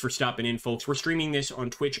 Thanks for stopping in, folks. We're streaming this on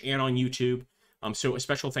Twitch and on YouTube. So a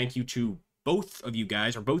special thank you to both of you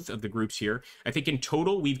guys, or both of the groups here. I think in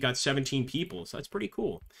total, we've got 17 people, so that's pretty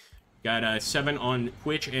cool. Got 7 on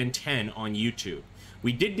Twitch and 10 on YouTube.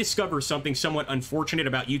 We did discover something somewhat unfortunate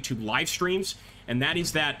about YouTube live streams, and that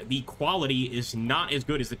is that the quality is not as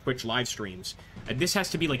good as the Twitch live streams. This has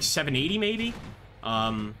to be like 780 maybe.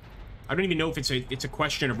 I don't even know if it's a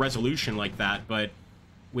question of resolution like that, but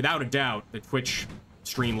without a doubt, the Twitch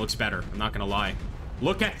stream looks better. I'm not gonna lie.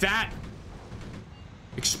 Look at that!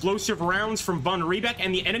 Explosive rounds from Von Riebeck,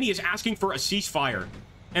 and the enemy is asking for a ceasefire.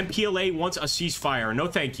 MPLA wants a ceasefire. No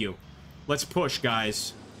thank you. Let's push,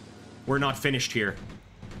 guys. We're not finished here.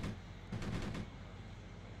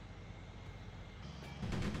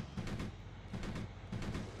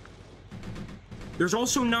 There's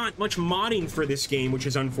also not much modding for this game, which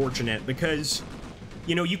is unfortunate, because,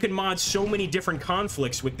 you know, you can mod so many different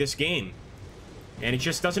conflicts with this game. And it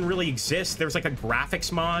just doesn't really exist. There's like a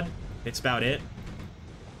graphics mod. That's about it.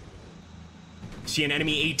 See an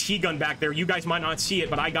enemy AT gun back there. You guys might not see it,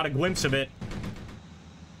 but I got a glimpse of it.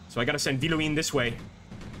 So I gotta send Villuin this way.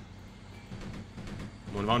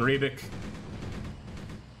 Come on, Von Riebeck.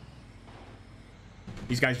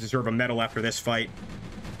 These guys deserve a medal after this fight.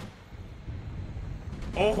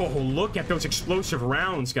 Oh, look at those explosive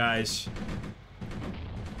rounds, guys.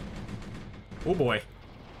 Oh boy.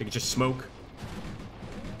 They could just smoke.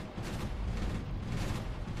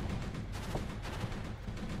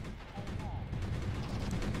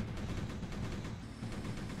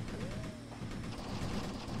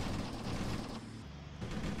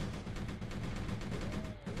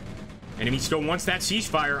 Enemy still wants that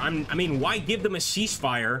ceasefire. I mean, why give them a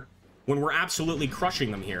ceasefire when we're absolutely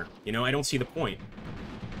crushing them here? You know, I don't see the point.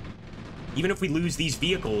 Even if we lose these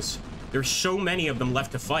vehicles, there's so many of them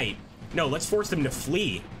left to fight. No, let's force them to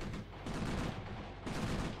flee.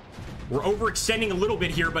 We're overextending a little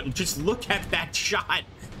bit here, but just look at that shot.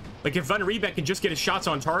 Like, if Van Riebeck can just get his shots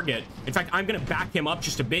on target. In fact, I'm going to back him up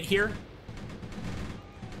just a bit here.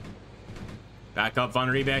 Back up, Van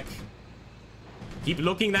Riebeck. Keep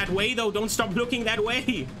looking that way, though. Don't stop looking that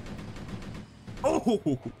way.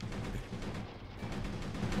 Oh!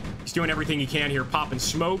 He's doing everything he can here. Popping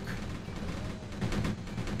smoke.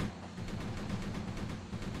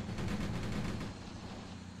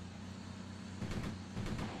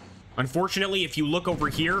 Unfortunately, if you look over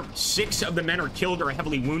here, 6 of the men are killed or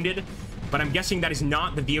heavily wounded, but I'm guessing that is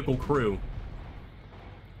not the vehicle crew.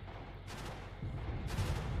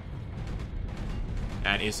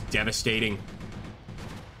 That is devastating.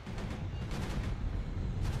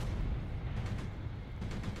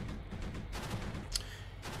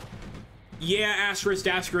 Yeah,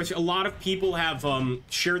 Asterisk, a lot of people have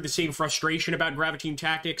shared the same frustration about Graviteam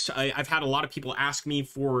Tactics. I've had a lot of people ask me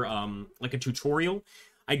for like a tutorial.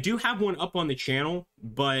 I do have one up on the channel,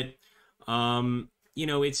 but you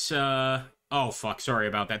know, it's oh fuck, sorry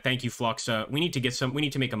about that. Thank you, Flux. We need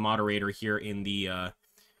to make a moderator here in the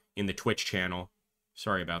Twitch channel.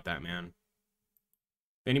 Sorry about that, man.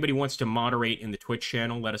 If anybody wants to moderate in the Twitch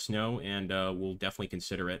channel, let us know, and we'll definitely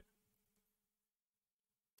consider it.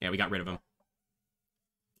 Yeah, we got rid of him.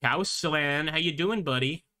 Cowslan, how you doing,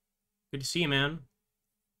 buddy? Good to see you, man.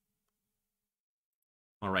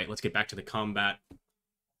 All right, let's get back to the combat.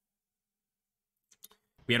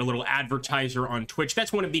 We had a little advertiser on Twitch.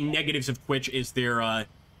 That's one of the negatives of Twitch, is their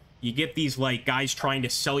you get these, like, guys trying to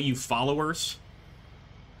sell you followers.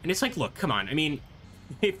 And it's like, look, come on. I mean,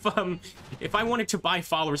 if I wanted to buy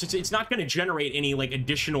followers, it's not going to generate any, like,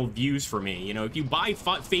 additional views for me. You know, if you buy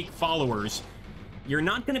fake followers, you're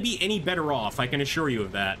not going to be any better off. I can assure you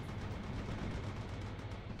of that.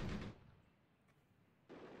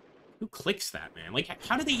 Who clicks that, man? Like,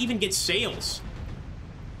 how do they even get sales?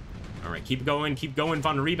 All right, keep going, keep going.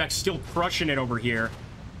 Von Riebeck's still crushing it over here.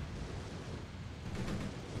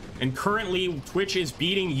 And currently, Twitch is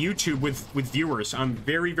beating YouTube with viewers. I'm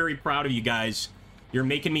very, very proud of you guys. You're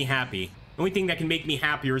making me happy. The only thing that can make me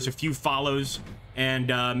happier is a few follows and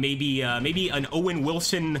maybe an Owen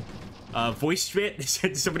Wilson voice fit.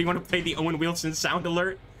 Does somebody want to play the Owen Wilson sound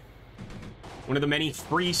alert? One of the many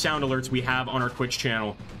free sound alerts we have on our Twitch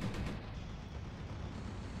channel.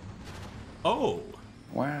 Oh.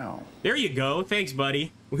 Wow. There you go. Thanks,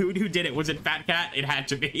 buddy. Who did it? Was it Fat Cat? It had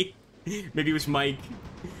to be. Maybe it was Mike.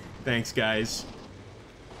 Thanks, guys.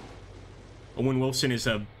 Owen Wilson is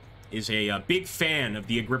a big fan of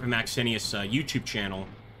the Agrippa Maxenius YouTube channel.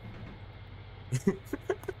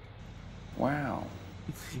 Wow.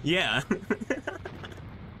 Yeah.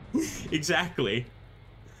 Exactly.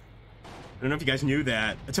 I don't know if you guys knew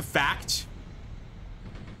that. It's a fact.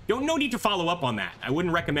 No need to follow up on that. I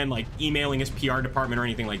wouldn't recommend, like, emailing his PR department or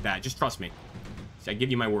anything like that. Just trust me. So I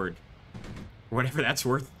give you my word. Or whatever that's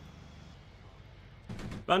worth.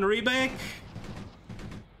 Van Riebeck.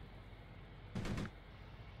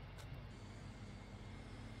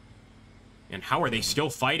 And how are they still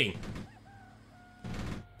fighting?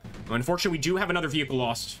 Well, unfortunately, we do have another vehicle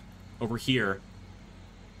lost over here.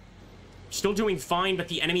 Still doing fine, but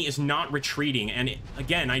the enemy is not retreating. And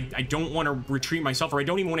again, I don't want to retreat myself, or I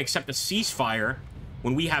don't even want to accept a ceasefire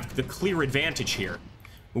when we have the clear advantage here.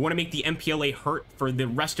 We want to make the MPLA hurt for the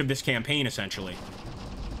rest of this campaign, essentially.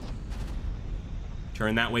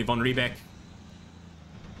 Turn that way, Von Riebeck.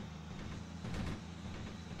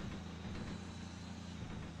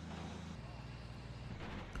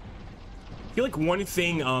 I feel like one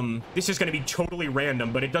thing, this is going to be totally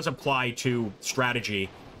random, but it does apply to strategy.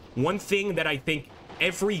 One thing that I think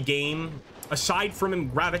every game, aside from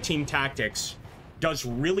Gravity Tactics, does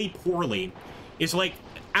really poorly is, like,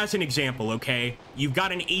 as an example, okay? You've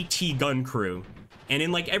got an AT gun crew, and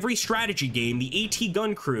in, like, every strategy game, the AT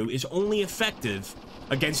gun crew is only effective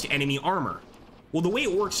against enemy armor. Well, the way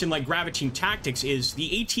it works in, like, Gravity Tactics is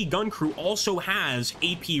the AT gun crew also has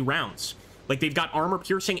AP rounds. Like, they've got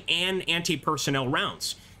armor-piercing and anti-personnel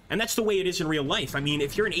rounds. And that's the way it is in real life. I mean,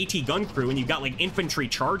 if you're an AT gun crew and you've got, like, infantry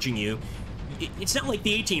charging you, it's not like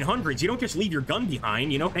the 1800s. You don't just leave your gun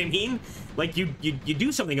behind, you know what I mean? Like, you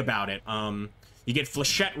do something about it. You get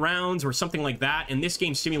flechette rounds or something like that, and this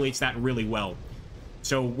game simulates that really well.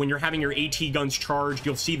 So when you're having your AT guns charged,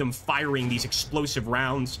 you'll see them firing these explosive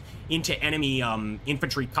rounds into enemy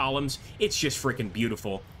infantry columns. It's just freaking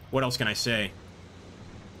beautiful. What else can I say?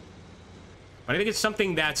 But I think it's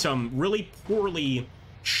something that's really poorly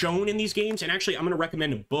shown in these games. And actually, I'm going to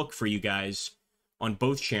recommend a book for you guys on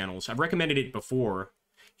both channels. I've recommended it before.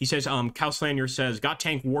 He says, Cowslander says, got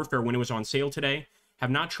Tank Warfare when it was on sale today.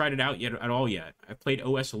 Have not tried it out yet at all yet. I've played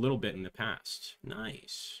OS a little bit in the past.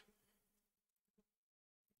 Nice.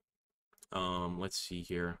 Let's see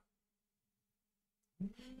here.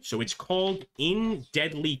 So it's called In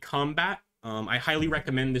Deadly Combat. I highly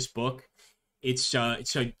recommend this book. It's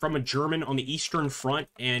from a German on the Eastern Front,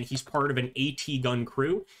 and he's part of an AT gun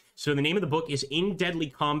crew. So the name of the book is In Deadly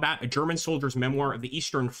Combat, a German soldier's memoir of the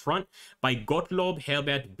Eastern Front by Gottlob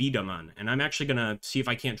Herbert Biedermann. And I'm actually going to see if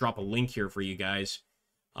I can't drop a link here for you guys.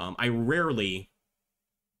 I rarely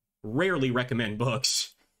recommend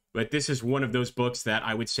books, but this is one of those books that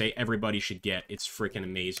I would say everybody should get. It's freaking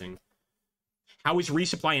amazing. How is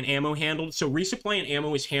resupply and ammo handled? So resupply and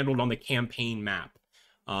ammo is handled on the campaign map.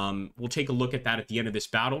 We'll take a look at that at the end of this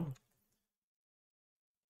battle.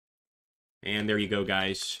 And there you go,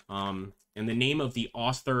 guys. And the name of the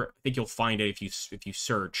author, I think you'll find it if you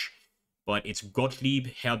search, but it's Gottlieb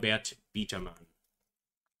Herbert Biedermann.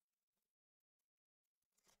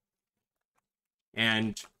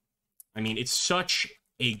 And I mean, it's such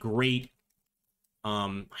a great,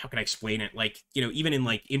 how can I explain it? Like, you know, even in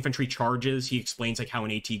like infantry charges, he explains like how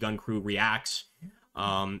an AT gun crew reacts.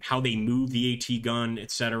 How they move the AT gun,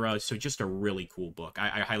 etc. So just a really cool book.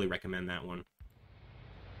 I highly recommend that one.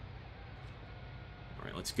 All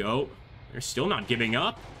right, let's go. They're still not giving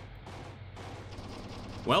up.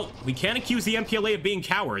 Well, we can't accuse the MPLA of being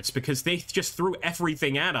cowards because they just threw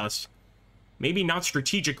everything at us. Maybe not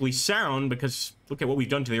strategically sound because look at what we've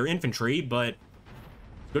done to their infantry, but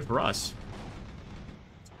good for us.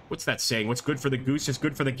 What's that saying? What's good for the goose is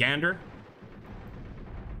good for the gander?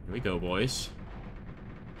 Here we go, boys.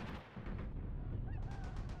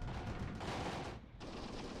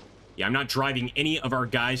 Yeah, I'm not driving any of our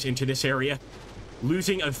guys into this area.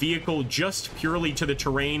 Losing a vehicle just purely to the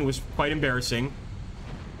terrain was quite embarrassing.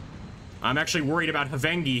 I'm actually worried about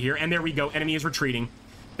Havengi here. And there we go. Enemy is retreating.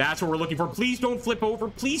 That's what we're looking for. Please don't flip over.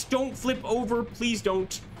 Please don't flip over. Please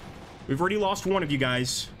don't. We've already lost one of you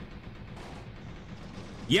guys.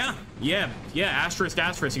 Yeah. Asterisk,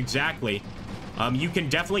 exactly. You can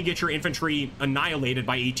definitely get your infantry annihilated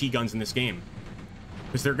by AT guns in this game.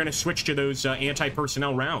 Because they're going to switch to those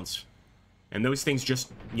anti-personnel rounds. And those things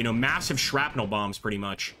just, you know, massive shrapnel bombs, pretty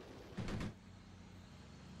much.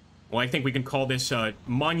 Well, I think we can call this a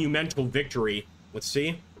monumental victory. Let's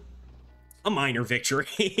see. A minor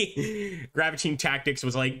victory. Gravity Tactics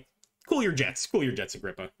was like, cool your jets,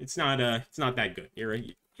 Agrippa. It's not that good.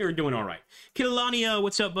 You're doing all right. Kilania,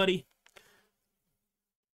 what's up, buddy?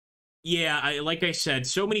 Yeah, like I said,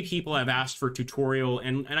 so many people have asked for a tutorial,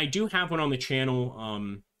 and I do have one on the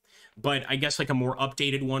channel, but I guess like a more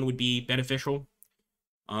updated one would be beneficial.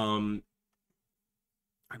 I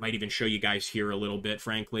might even show you guys here a little bit,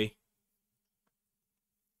 frankly.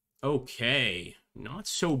 Okay, not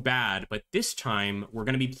so bad, but this time we're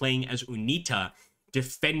going to be playing as UNITA,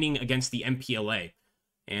 defending against the MPLA.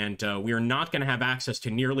 And we are not going to have access to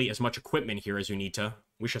nearly as much equipment here as UNITA.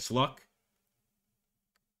 Wish us luck.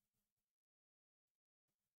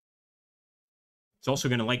 It's also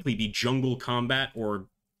going to likely be jungle combat, or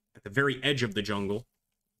at the very edge of the jungle.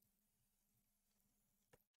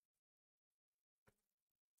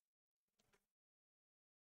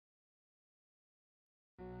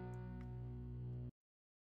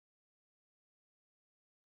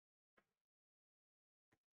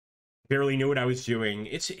 Barely knew what I was doing.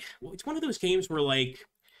 It's one of those games where, like,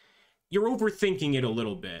 you're overthinking it a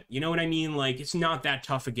little bit. You know what I mean? Like, it's not that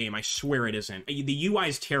tough a game. I swear it isn't. The UI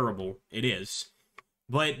is terrible. It is.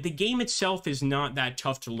 But the game itself is not that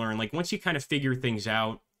tough to learn. Like, once you kind of figure things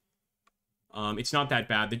out, it's not that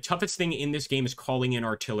bad. The toughest thing in this game is calling in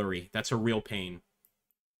artillery. That's a real pain.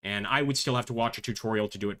 And I would still have to watch a tutorial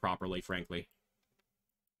to do it properly, frankly.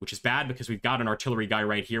 Which is bad, because we've got an artillery guy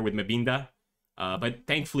right here with Mabinda. But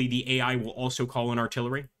thankfully, the AI will also call in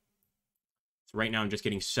artillery. So right now, I'm just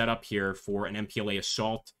getting set up here for an MPLA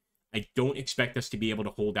assault. I don't expect us to be able to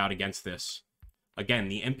hold out against this. Again,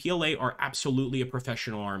 the MPLA are absolutely a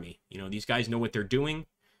professional army. You know, these guys know what they're doing.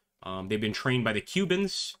 They've been trained by the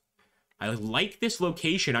Cubans. I like this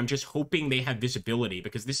location. I'm just hoping they have visibility,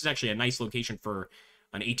 because this is actually a nice location for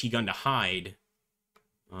an AT gun to hide.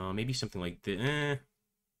 Maybe something like this.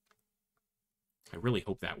 I really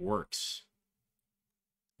hope that works.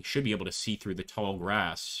 You should be able to see through the tall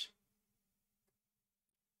grass.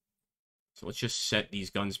 So let's just set these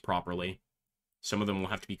guns properly. Some of them will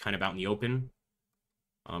have to be kind of out in the open,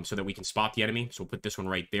 so that we can spot the enemy. So we'll put this one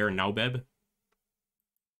right there, Naubeb. You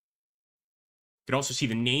can also see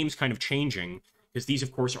the names kind of changing, because these,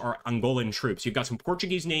 of course, are Angolan troops. You've got some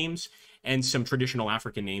Portuguese names and some traditional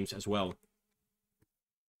African names as well.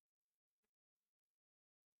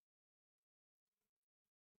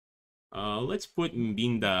 Let's put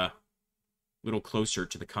Mbinda a little closer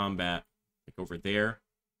to the combat, like over there.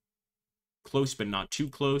 Close, but not too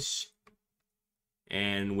close.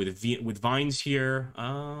 And with vines here,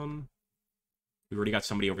 we've already got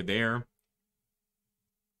somebody over there.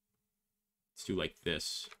 Let's do like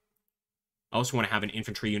this. I also want to have an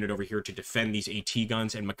infantry unit over here to defend these AT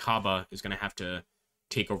guns, and Makaba is going to have to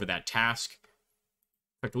take over that task. In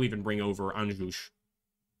fact, we'll even bring over Anjoush.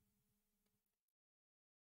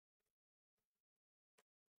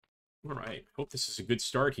 All right, hope this is a good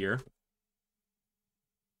start here.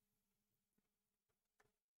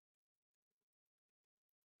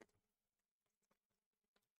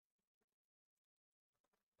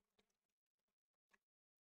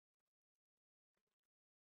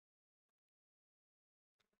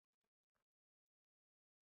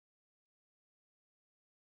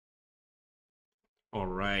 All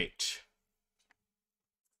right.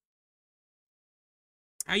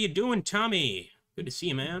 How you doing, Tommy? Good to see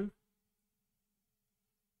you, man.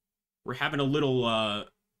 We're having a little, I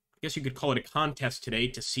guess you could call it a contest today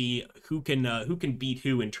to see who can beat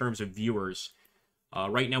who in terms of viewers.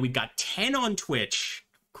 Right now we've got 10 on Twitch,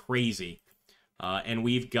 crazy, and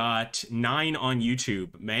we've got 9 on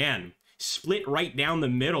YouTube. Man, split right down the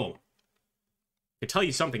middle. To tell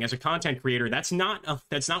you something, as a content creator, that's not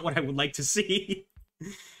what I would like to see.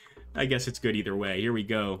 I guess it's good either way. Here we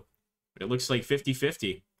go. But it looks like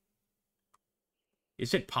 50-50.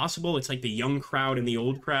 Is it possible it's like the young crowd and the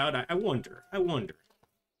old crowd? I wonder. I wonder.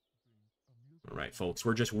 All right, folks.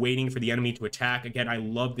 We're just waiting for the enemy to attack. Again, I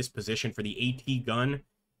love this position for the AT gun.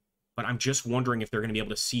 but I'm just wondering if they're going to be able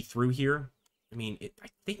to see through here. I mean, I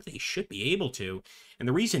think they should be able to. And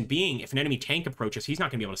the reason being, if an enemy tank approaches, he's not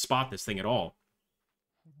going to be able to spot this thing at all.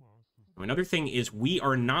 Another thing is we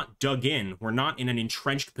are not dug in. We're not in an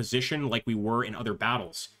entrenched position like we were in other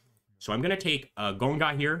battles. So I'm going to take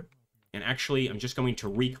Gonga here. And actually, I'm just going to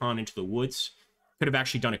recon into the woods. Could have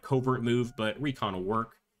actually done a covert move, but recon will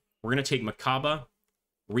work. We're going to take Makaba,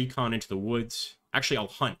 recon into the woods. Actually, I'll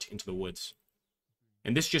hunt into the woods.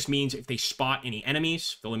 And this just means if they spot any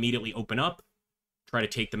enemies, they'll immediately open up, try to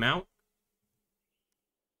take them out.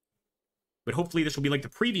 But hopefully this will be like the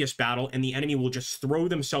previous battle, and the enemy will just throw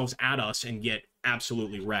themselves at us and get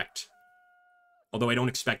absolutely wrecked. Although I don't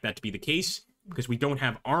expect that to be the case, because we don't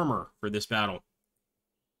have armor for this battle.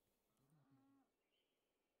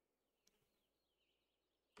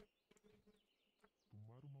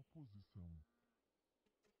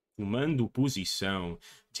 Tomando posição.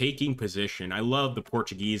 Taking position. I love the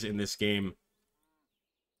Portuguese in this game.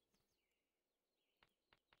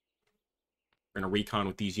 We're going to recon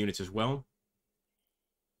with these units as well.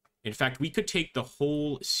 In fact, we could take the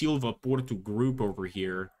whole Silva Porto group over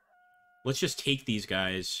here. Let's just take these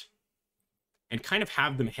guys and kind of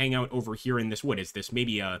have them hang out over here in this. What is this?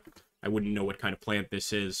 Maybe a... I wouldn't know what kind of plant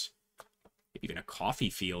this is. Maybe even a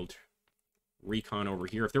coffee field. Recon over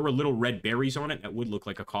here. If there were little red berries on it, that would look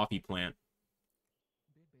like a coffee plant.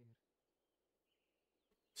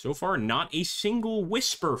 So far, not a single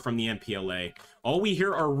whisper from the MPLA. All we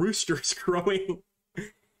hear are roosters crowing.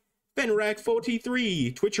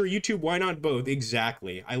 Fenrac43, Twitch or YouTube, why not both?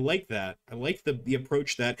 Exactly. I like that. I like the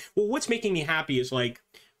approach that... Well, what's making me happy is, like,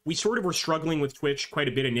 we sort of were struggling with Twitch quite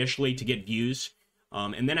a bit initially to get views.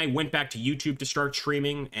 And then I went back to YouTube to start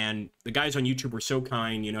streaming, and the guys on YouTube were so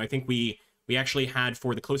kind. You know, I think we actually had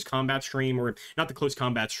for the close combat stream, or not the close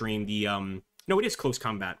combat stream, the... No, it is close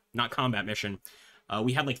combat, not combat mission.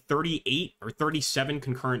 We had like 38 or 37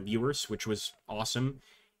 concurrent viewers, which was awesome.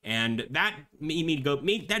 And that made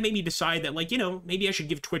me decide that, like, you know, maybe I should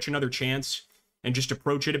give Twitch another chance and just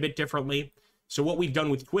approach it a bit differently. So what we've done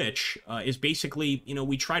with Twitch is basically, you know,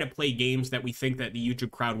 we try to play games that we think that the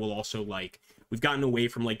YouTube crowd will also like. We've gotten away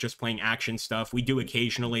from, like, just playing action stuff. We do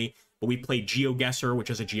occasionally, but we played GeoGuessr, which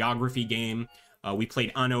is a geography game. We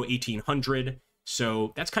played Anno 1800.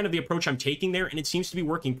 So that's kind of the approach I'm taking there, and it seems to be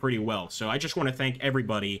working pretty well. So I just want to thank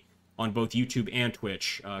everybody on both YouTube and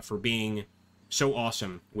Twitch for being so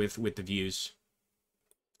awesome with the views.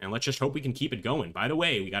 And let's just hope we can keep it going. By the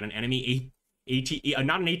way, we got an enemy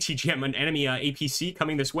not an ATGM, an enemy APC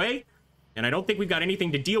coming this way. And I don't think we've got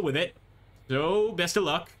anything to deal with it. So, best of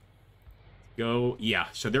luck. Go, yeah,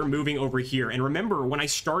 so they're moving over here. And remember, when I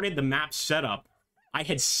started the map setup, I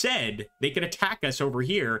had said they could attack us over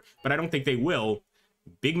here, but I don't think they will.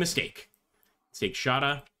 Big mistake. Let's take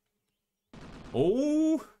Shada.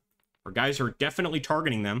 Oh, our guys are definitely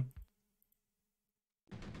targeting them.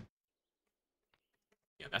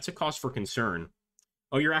 Yeah, that's a cause for concern.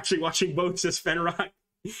 Oh, you're actually watching both, says Fenrock.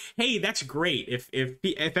 Hey, that's great.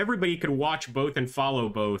 If everybody could watch both and follow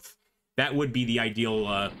both, that would be the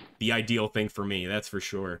ideal thing for me. That's for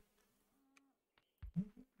sure.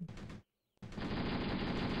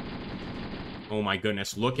 Oh my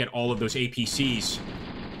goodness! Look at all of those APCs.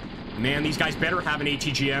 Man, these guys better have an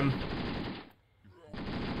ATGM.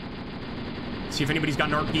 See if anybody's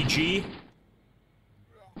got an RPG.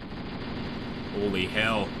 Holy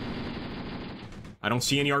hell. I don't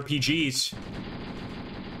see any RPGs.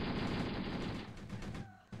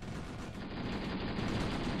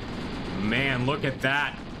 Man, look at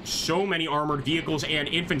that. So many armored vehicles and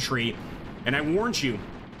infantry. And I warned you,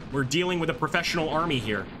 we're dealing with a professional army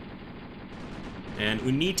here. And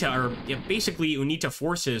UNITA, or yeah, basically UNITA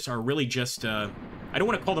forces are really just, I don't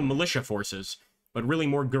want to call them militia forces, but really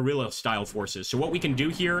more guerrilla-style forces. So what we can do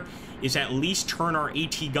here is at least turn our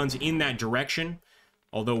AT guns in that direction.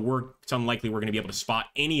 Although it's unlikely we're going to be able to spot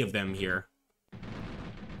any of them here.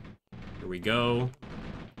 Here we go.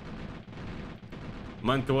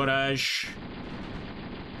 Mantoraj.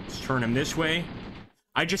 Let's turn him this way.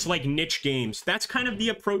 I just like niche games. That's kind of the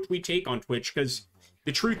approach we take on Twitch, because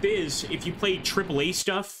the truth is, if you play AAA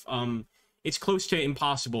stuff, it's close to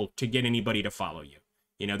impossible to get anybody to follow you.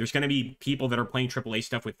 You know, there's going to be people that are playing AAA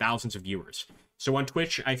stuff with thousands of viewers. So on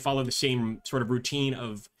Twitch, I follow the same sort of routine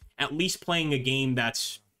of at least playing a game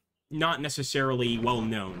that's not necessarily well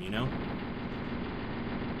known, you know?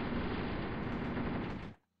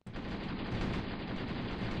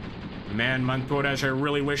 Man, Mantoraj, I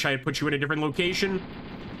really wish I had put you in a different location.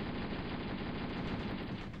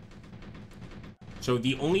 So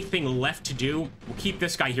the only thing left to do, we'll keep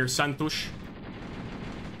this guy here, Santos,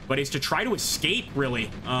 but is to try to escape,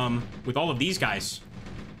 really, with all of these guys.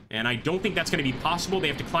 And I don't think that's going to be possible. They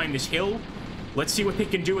have to climb this hill. Let's see what they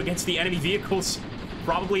can do against the enemy vehicles.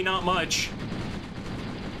 Probably not much.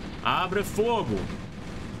 Abre fogo.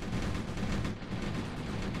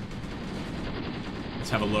 Let's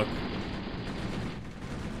have a look.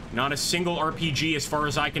 Not a single RPG as far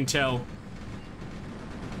as I can tell.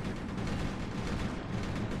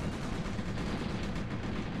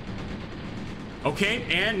 Okay,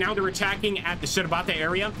 and now they're attacking at the Serbata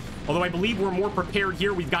area. Although I believe we're more prepared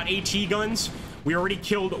here. We've got AT guns. We already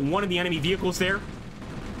killed one of the enemy vehicles there.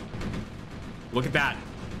 Look at that.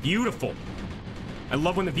 Beautiful. I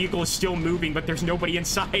love when the vehicle is still moving, but there's nobody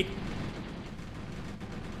inside.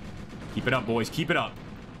 Keep it up, boys. Keep it up.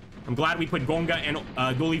 I'm glad we put Gonga and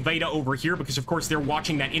Oliveira over here because, of course, they're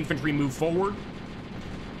watching that infantry move forward.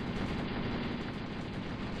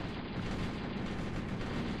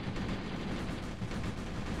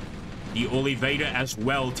 The Oliveira as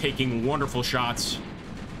well, taking wonderful shots.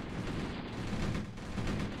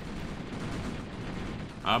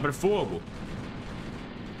 Abre fogo.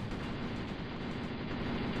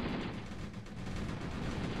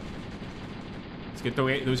 Let's get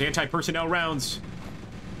those anti-personnel rounds.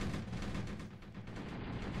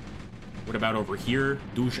 What about over here?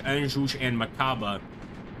 Dos Anjos and Macaba.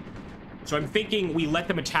 So I'm thinking we let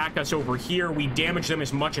them attack us over here, we damage them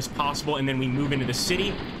as much as possible, and then we move into the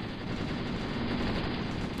city.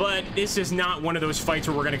 But this is not one of those fights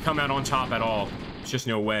where we're going to come out on top at all. There's just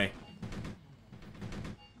no way.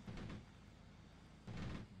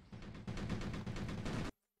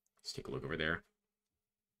 Let's take a look over there.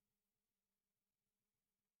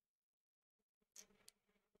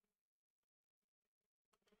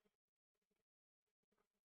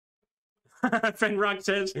 Fenrock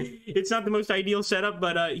says, it's not the most ideal setup,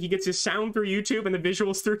 but he gets his sound through YouTube and the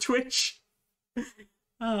visuals through Twitch.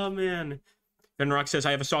 Oh, man. Fenrock says,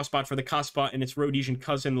 I have a soft spot for the Kaspot and its Rhodesian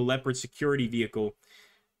cousin, the Leopard security vehicle.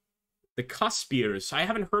 The Cuspiers. I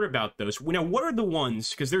haven't heard about those. Now, what are the ones?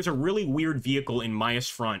 Because there's a really weird vehicle in Maya's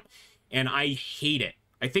front, and I hate it.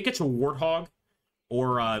 I think it's a Warthog,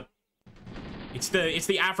 or, it's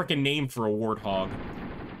the African name for a Warthog.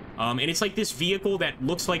 And it's like this vehicle that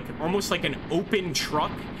looks like almost like an open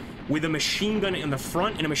truck with a machine gun in the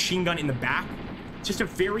front and a machine gun in the back. It's just a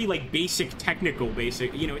very, like, basic,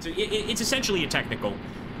 you know, it's essentially a technical.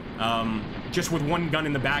 Just with one gun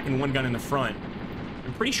in the back and one gun in the front.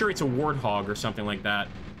 I'm pretty sure it's a Warthog or something like that.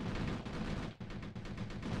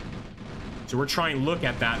 So we're trying to look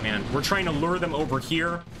at that, man. We're trying to lure them over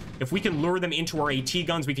here. If we can lure them into our AT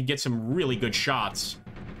guns, we could get some really good shots.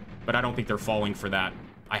 But I don't think they're falling for that.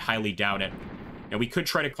 I highly doubt it. Now, we could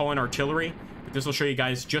try to call in artillery, but this will show you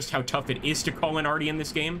guys just how tough it is to call in arty in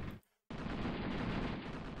this game.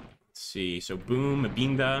 Let's see. So, boom,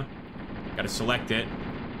 Mabinda. Gotta select it.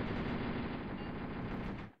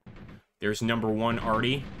 There's number 1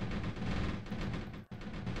 arty.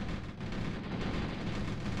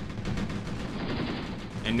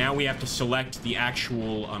 And now we have to select the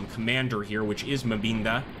actual commander here, which is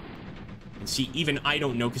Mabinda. And see, even I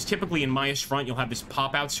don't know, because typically in Maya's front, you'll have this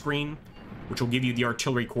pop-out screen, which will give you the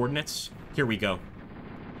artillery coordinates. Here we go.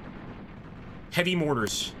 Heavy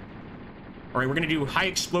mortars. All right, we're going to do high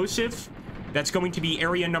explosive. That's going to be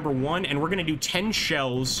area number 1, and we're going to do 10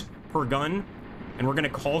 shells per gun, and we're going to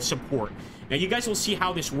call support. Now, you guys will see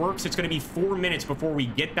how this works. It's going to be 4 minutes before we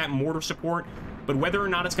get that mortar support, but whether or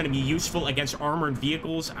not it's going to be useful against armored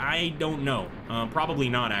vehicles, I don't know. Probably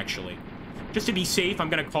not, actually. Just to be safe, I'm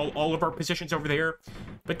going to call all of our positions over there.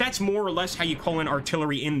 But that's more or less how you call in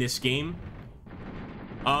artillery in this game.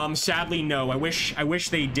 Sadly, no. I wish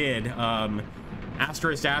they did.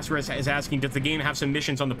 Asterisk is asking, does the game have some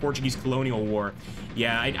missions on the Portuguese Colonial War?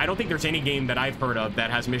 Yeah, I don't think there's any game that I've heard of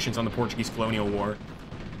that has missions on the Portuguese Colonial War.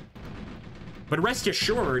 But rest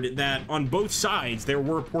assured that on both sides, there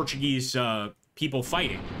were Portuguese people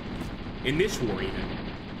fighting. In this war, even.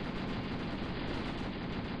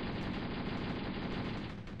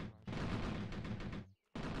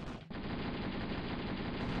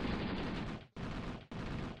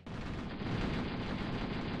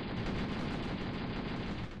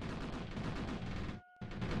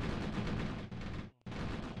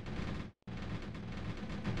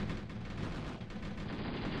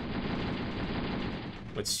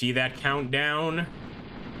 Let's see that countdown.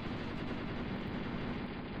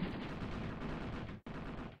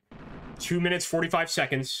 Two minutes, 45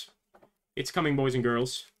 seconds. It's coming, boys and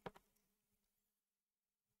girls.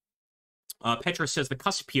 Petra says the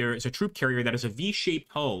Cuspier is a troop carrier that has a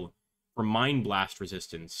V-shaped hull for mine blast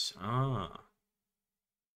resistance. Ah.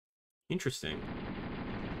 Interesting.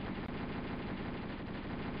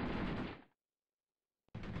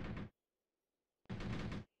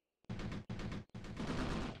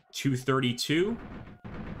 232.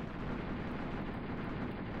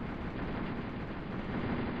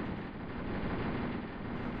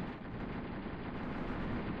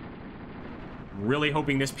 Really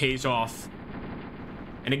hoping this pays off.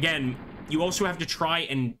 And again, you also have to try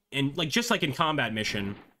and like, just like in combat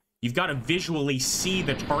mission, you've got to visually see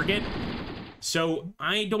the target. So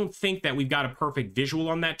I don't think that we've got a perfect visual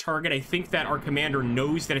on that target. I think that our commander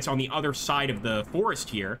knows that it's on the other side of the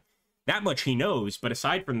forest here. That much he knows, but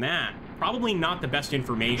aside from that, probably not the best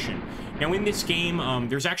information. Now, in this game,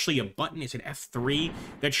 there's actually a button, is it F3,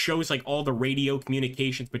 that shows, like, all the radio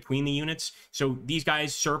communications between the units. So these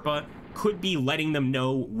guys, Serpa, could be letting them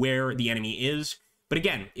know where the enemy is. But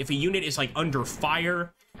again, if a unit is, like, under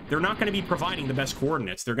fire, they're not going to be providing the best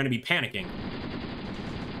coordinates. They're going to be panicking.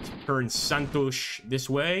 Let's turn Santos this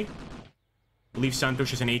way. I believe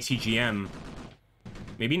Santos is an ATGM.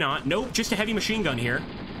 Maybe not. Nope, just a heavy machine gun here.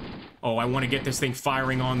 Oh, I want to get this thing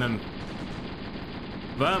firing on them.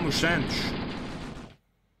 Vamos, Santos.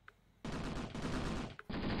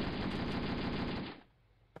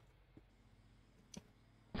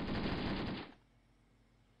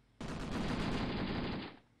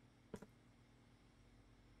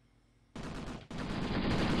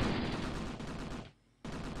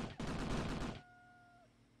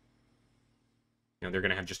 Now they're going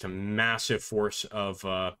to have just a massive force of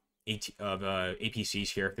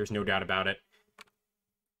APCs here. There's no doubt about it.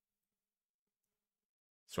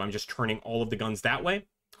 So I'm just turning all of the guns that way,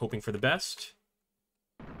 hoping for the best.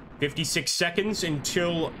 56 seconds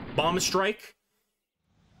until bomb strike.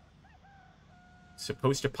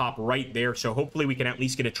 Supposed to pop right there, so hopefully we can at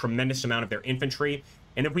least get a tremendous amount of their infantry.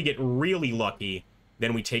 And if we get really lucky,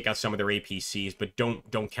 then we take out some of their APCs, but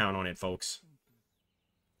don't count on it, folks.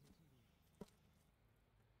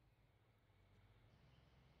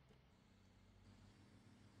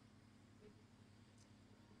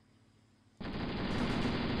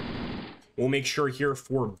 We'll make sure here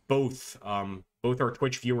for both our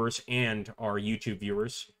Twitch viewers and our YouTube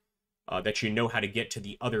viewers that you know how to get to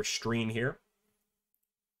the other stream here.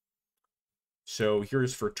 So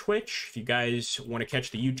here's for Twitch, if you guys want to catch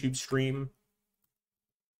the YouTube stream.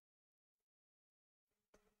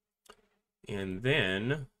 And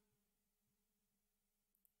then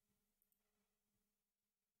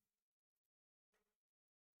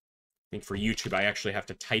I think for YouTube, I actually have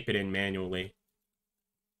to type it in manually.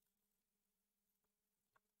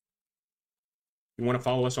 You want to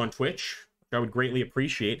follow us on Twitch, which I would greatly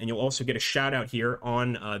appreciate, and you'll also get a shout out here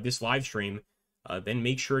on this live stream, then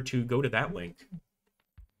make sure to go to that link.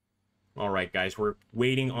 All right, guys, we're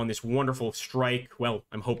waiting on this wonderful strike. Well,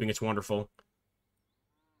 I'm hoping it's wonderful.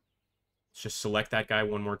 Let's just select that guy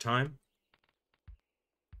one more time.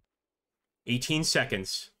 18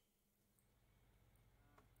 seconds.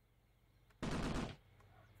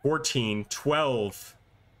 14, 12,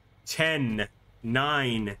 10,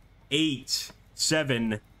 9, 8,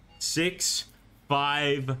 7, 6,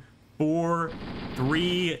 5, 4,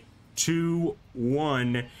 3, 2,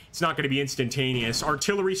 1. It's not going to be instantaneous.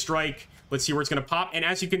 Artillery strike. Let's see where it's going to pop. And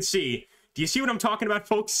as you can see, do you see what I'm talking about,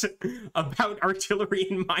 folks? About artillery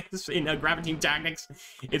in mines in gravity tactics?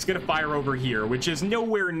 It's going to fire over here, which is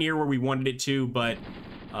nowhere near where we wanted it to. But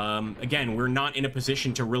again, we're not in a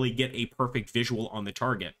position to really get a perfect visual on the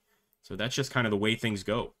target. So that's just kind of the way things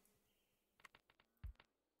go.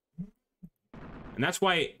 And that's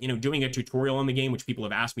why, you know, doing a tutorial on the game, which people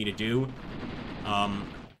have asked me to do,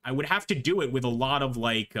 I would have to do it with a lot of,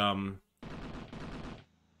 like, you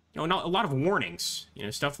know, not a lot of warnings. You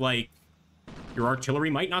know, stuff like your artillery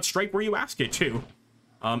might not strike where you ask it to.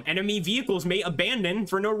 Enemy vehicles may abandon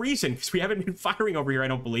for no reason, because we haven't been firing over here, I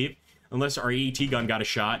don't believe, unless our AET gun got a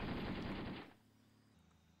shot.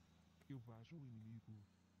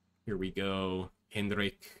 Here we go,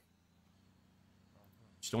 Hendrik.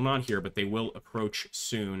 Still not here, but they will approach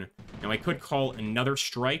soon. Now, I could call another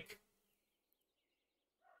strike.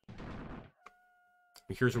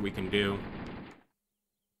 Here's what we can do.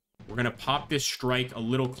 We're going to pop this strike a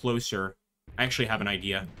little closer. I actually have an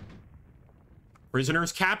idea.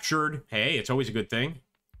 Prisoners captured. Hey, it's always a good thing.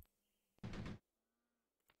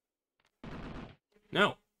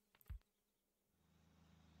 No.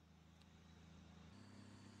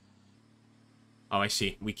 Oh, I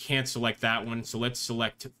see. We can't select that one, so let's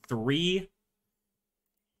select 3.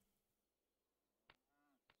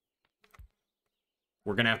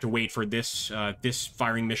 We're going to have to wait for this this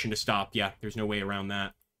firing mission to stop. Yeah, there's no way around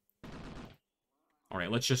that. All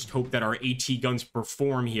right, let's just hope that our AT guns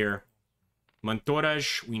perform here.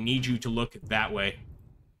 Montoraj, we need you to look that way.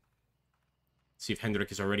 See if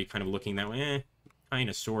Hendrik is already kind of looking that way. Kind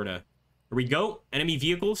of, sort of. Here we go. Enemy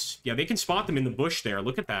vehicles. Yeah, they can spot them in the bush there.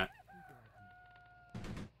 Look at that.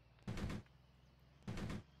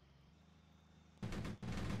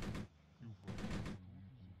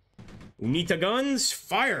 Unita guns,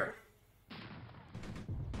 fire.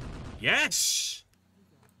 Yes.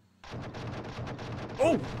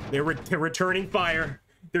 Oh, they're returning fire.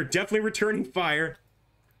 They're definitely returning fire.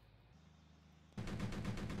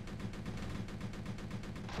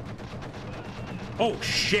 Oh,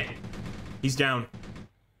 shit. He's down.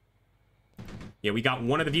 Yeah, we got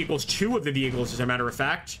one of the vehicles, two of the vehicles, as a matter of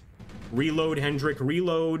fact. Reload, Hendrik,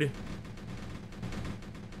 reload.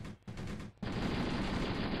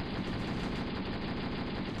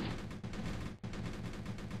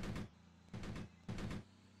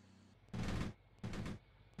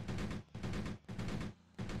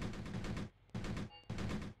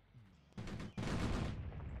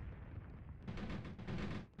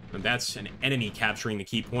 And that's an enemy capturing the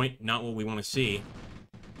key point, not what we want to see.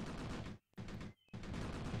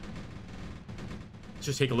 Let's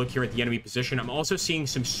just take a look here at the enemy position. I'm also seeing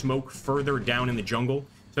some smoke further down in the jungle.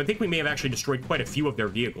 So I think we may have actually destroyed quite a few of their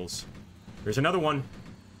vehicles. There's another one.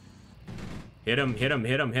 Hit him, hit him,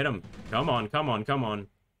 hit him, hit him. Come on, come on, come on.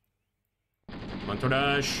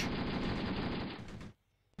 Montourage.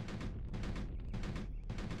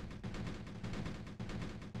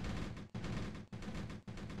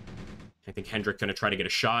 I think Hendrik's going to try to get a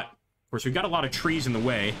shot. Of course, we've got a lot of trees in the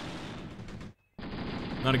way.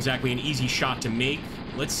 Not exactly an easy shot to make.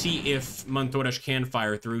 Let's see if Montourage can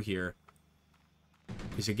fire through here.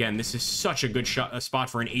 Because, again, this is such a good spot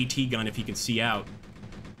for an AT gun if he can see out.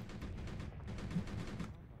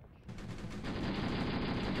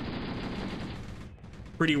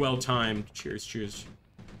 Pretty well timed. Cheers, cheers.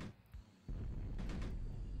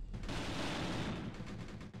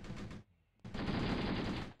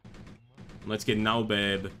 Let's get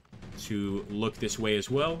Nalbeb to look this way as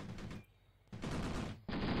well.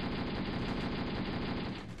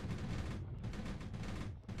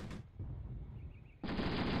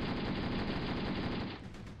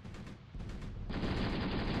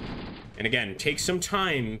 And again, takes some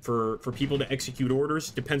time for people to execute orders.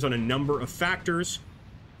 Depends on a number of factors.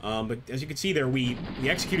 But as you can see there, we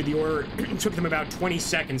executed the order. It took them about 20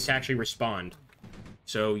 seconds to actually respond.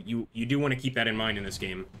 So you do want to keep that in mind in this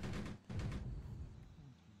game.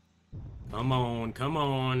 Come on, come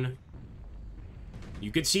on.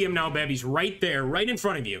 You can see him now, Beb. He's right there, right in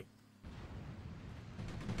front of you.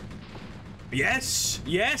 Yes,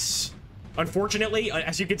 yes. Unfortunately,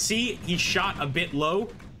 as you can see, he shot a bit low.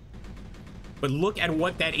 But look at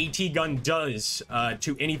what that AT gun does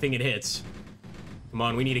to anything it hits. Come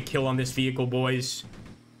on, we need a kill on this vehicle, boys.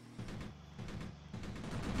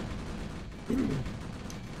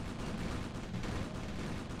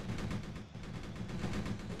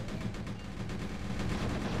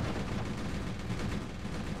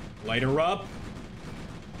 Light her up.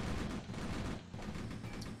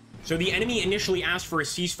 So the enemy initially asked for a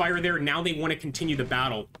ceasefire there. Now they want to continue the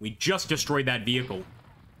battle. We just destroyed that vehicle.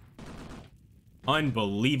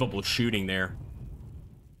 Unbelievable shooting there.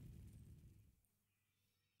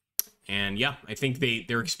 And yeah, I think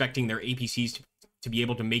they're expecting their APCs to be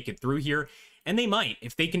able to make it through here. And they might.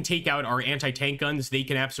 If they can take out our anti-tank guns, they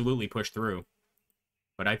can absolutely push through.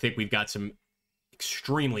 But I think we've got some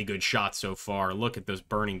extremely good shots so far. Look at those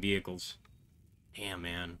burning vehicles. Damn,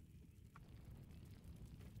 man.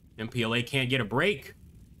 MPLA can't get a break.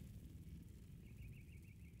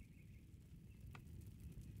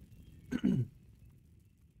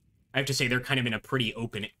 I have to say, they're kind of in a pretty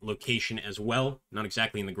open location as well. Not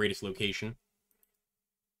exactly in the greatest location.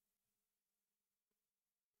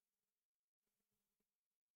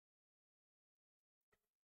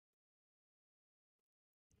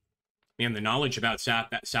 Man, the knowledge about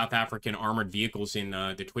South African armored vehicles in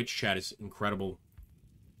the Twitch chat is incredible.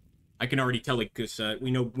 I can already tell it because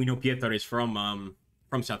we know Pieter is from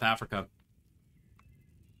South Africa.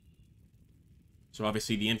 So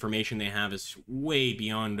obviously the information they have is way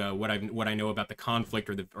beyond what I know about the conflict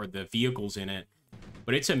or the vehicles in it.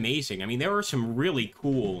 But it's amazing. I mean, there are some really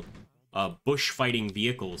cool bush fighting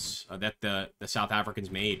vehicles that the South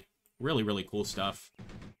Africans made. Really, really cool stuff.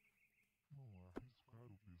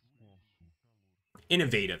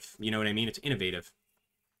 Innovative, you know what I mean? It's innovative.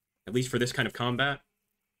 At least for this kind of combat.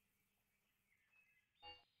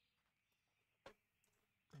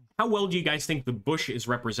 How well do you guys think the bush is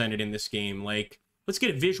represented in this game? Like, let's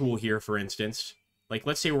get a visual here, for instance. Like,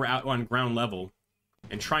 let's say we're out on ground level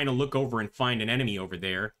and trying to look over and find an enemy over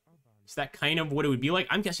there. Is that kind of what it would be like?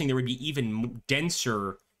 I'm guessing there would be even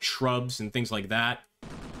denser shrubs and things like that.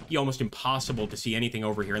 It'd be almost impossible to see anything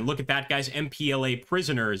over here. And look at that, guys. MPLA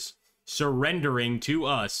prisoners surrendering to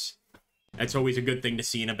us. That's always a good thing to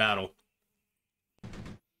see in a battle.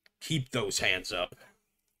 Keep those hands up.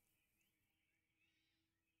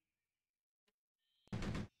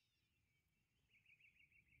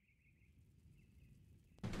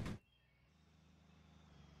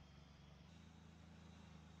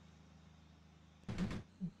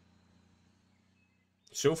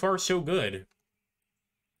 So far, so good.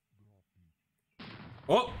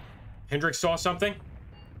 Oh! Hendrik saw something.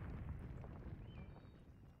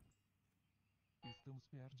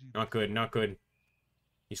 Not good, not good.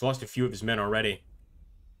 He's lost a few of his men already.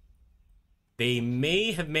 They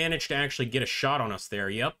may have managed to actually get a shot on us there,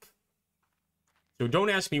 yep. So don't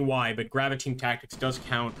ask me why, but Graviteam Tactics does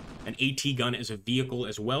count an AT gun as a vehicle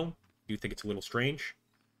as well. I do think it's a little strange.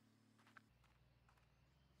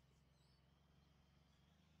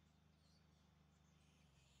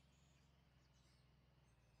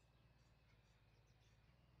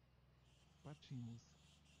 Partimos.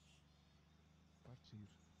 Partir.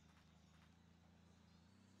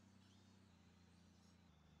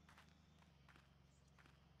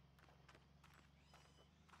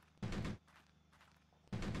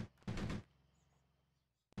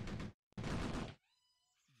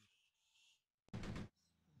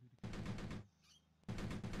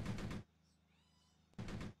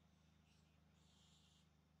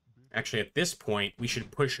 Actually, at this point, we should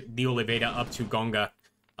push the Oliveira up to Gonga.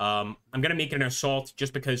 I'm going to make it an assault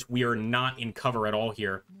just because we are not in cover at all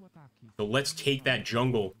here. No ataque. So let's take that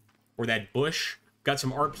jungle or that bush. Got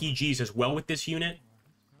some RPGs as well with this unit.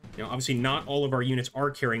 You know, obviously not all of our units are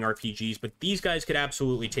carrying RPGs, but these guys could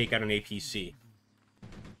absolutely take out an APC.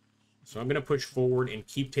 So I'm going to push forward and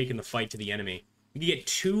keep taking the fight to the enemy. If we get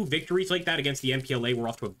 2 victories like that against the MPLA, we're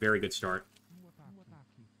off to a very good start. No ataque. No ataque.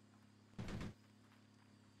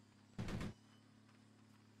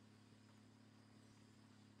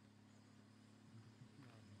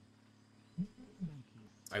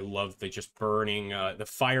 I love the just burning, the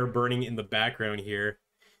fire burning in the background here.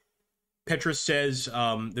 Petrus says,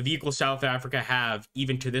 the vehicles South Africa have,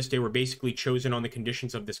 even to this day, were basically chosen on the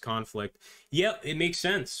conditions of this conflict. Yeah, it makes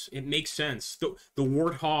sense. It makes sense. The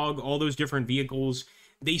Warthog, all those different vehicles,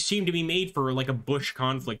 they seem to be made for like a bush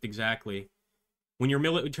conflict exactly. When your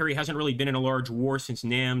military hasn't really been in a large war since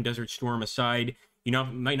Nam, Desert Storm aside, you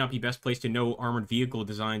might not be best placed to know armored vehicle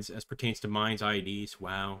designs as pertains to mines, IEDs.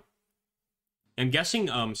 Wow. I'm guessing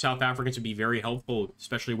South Africans would be very helpful,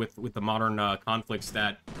 especially with the modern conflicts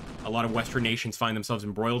that a lot of Western nations find themselves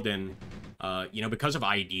embroiled in, you know, because of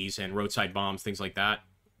IEDs and roadside bombs, things like that.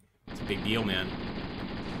 It's a big deal, man.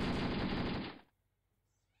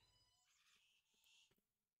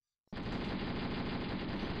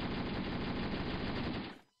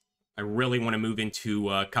 I really want to move into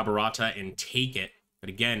Cabarata and take it. But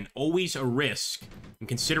again, always a risk. And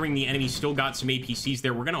considering the enemy still got some APCs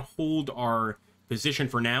there, we're going to hold our position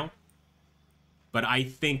for now. But I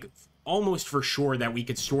think almost for sure that we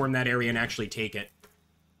could storm that area and actually take it.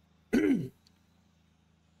 I'm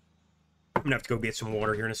going to have to go get some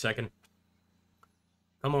water here in a second.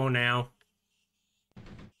 Come on now.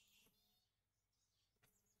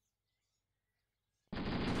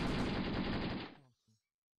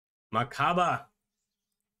 Makaba.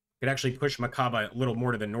 Could actually push Makaba a little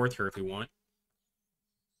more to the north here if we want.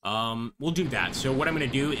 We'll do that. So what I'm going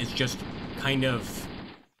to do is just kind of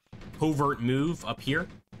covert move up here.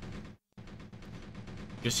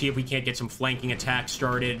 Just see if we can't get some flanking attacks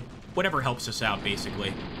started. Whatever helps us out,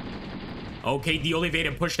 basically. Okay, the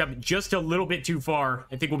Oliveira pushed up just a little bit too far.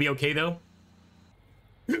 I think we'll be okay, though.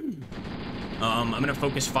 I'm going to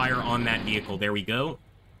focus fire on that vehicle. There we go.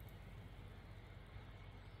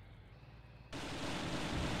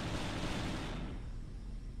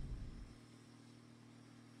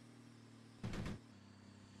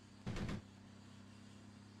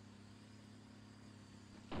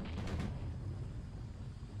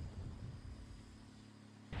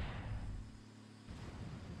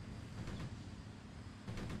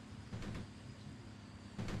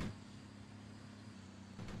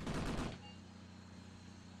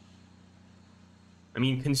 I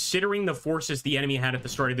mean, considering the forces the enemy had at the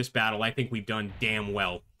start of this battle, I think we've done damn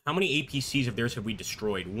well. How many APCs of theirs have we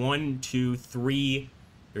destroyed? 1, 2, 3.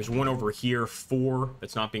 There's one over here. 4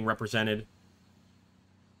 that's not being represented.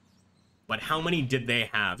 But how many did they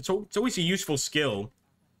have? So it's always a useful skill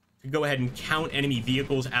to go ahead and count enemy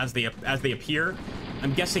vehicles as they appear.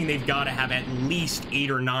 I'm guessing they've got to have at least 8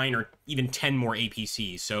 or 9 or even 10 more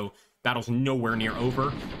APCs. So battle's nowhere near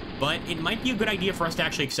over. But it might be a good idea for us to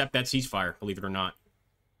actually accept that ceasefire, believe it or not.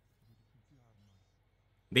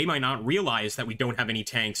 They might not realize that we don't have any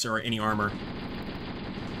tanks or any armor.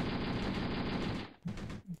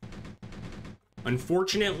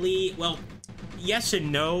 Unfortunately, well, yes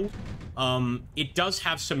and no. It does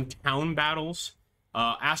have some town battles.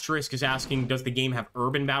 Asterisk is asking, does the game have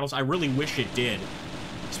urban battles? I really wish it did,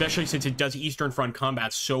 especially since it does Eastern Front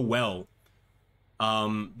combat so well.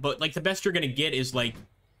 But like the best you're gonna get is like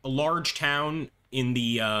a large town in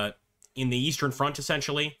the Eastern Front,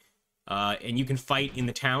 essentially, and you can fight in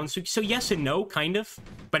the town. So yes and no, kind of,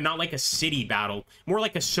 but not like a city battle. More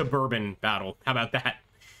like a suburban battle. How about that?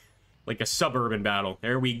 Like a suburban battle.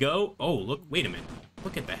 There we go. Oh, look, wait a minute.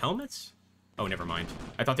 Look at the helmets. Oh, never mind.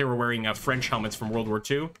 I thought they were wearing French helmets from World War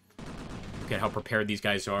II. Look at how prepared these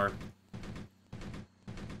guys are.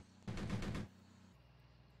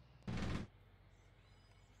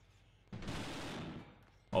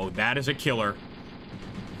 Oh, that is a killer.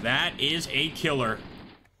 That is a killer.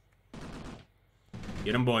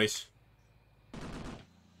 Get him, boys.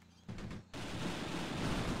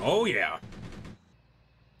 Oh, yeah.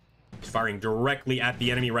 He's firing directly at the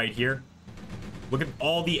enemy right here. Look at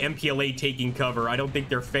all the MPLA taking cover. I don't think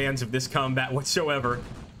they're fans of this combat whatsoever.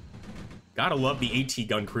 Gotta love the AT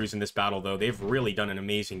gun crews in this battle, though. They've really done an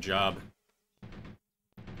amazing job.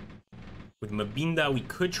 With Mabinda, we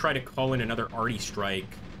could try to call in another arty strike.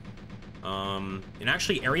 And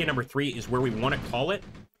actually, area number 3 is where we want to call it.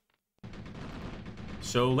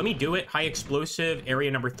 So let me do it. High explosive,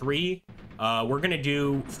 area number 3. We're going to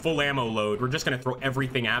do full ammo load. We're just going to throw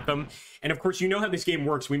everything at them. And of course, you know how this game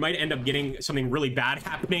works. We might end up getting something really bad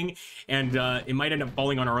happening, and it might end up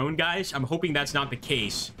falling on our own guys. I'm hoping that's not the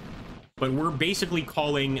case. But we're basically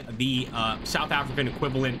calling the South African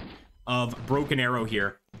equivalent of Broken Arrow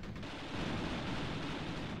here.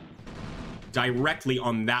 Directly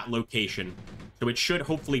on that location. So it should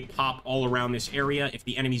hopefully pop all around this area. If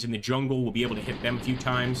the enemy's in the jungle, we'll be able to hit them a few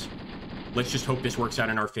times. Let's just hope this works out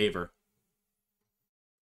in our favor.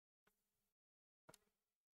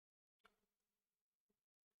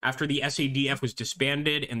 After the SADF was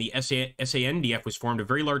disbanded and the SANDF was formed, a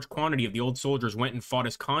very large quantity of the old soldiers went and fought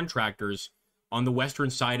as contractors on the western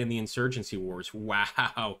side in the insurgency wars.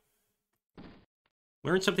 Wow.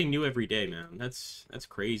 Learn something new every day, man. That's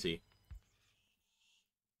crazy.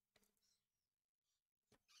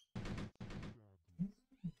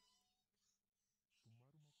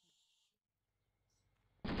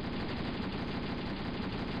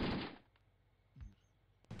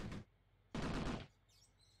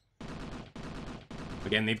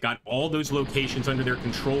 Again, they've got all those locations under their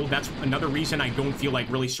control. That's another reason I don't feel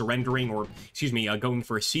like really surrendering or, excuse me, going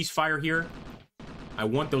for a ceasefire here. I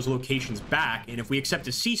want those locations back, and if we accept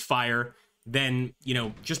a ceasefire, then, you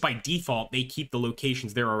know, just by default, they keep the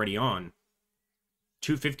locations they're already on.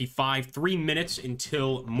 2:55, 3 minutes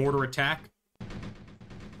until mortar attack,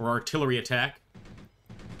 or artillery attack.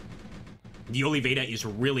 The Oliveira is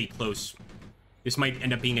really close. This might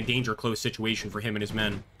end up being a danger close situation for him and his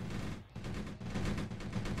men.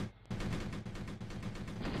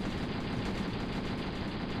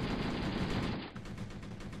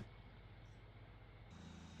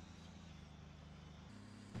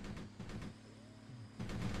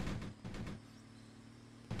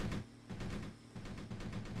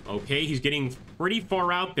 Okay, he's getting pretty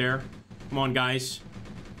far out there. Come on, guys.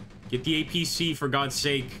 Get the APC, for God's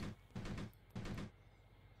sake.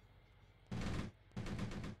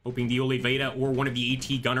 Hoping the Oliveira or one of the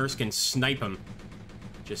AT gunners can snipe him.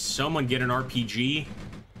 Just someone get an RPG.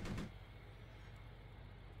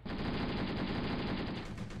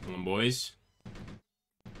 Come on, boys.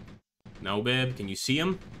 No, babe. Can you see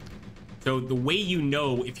him? So the way you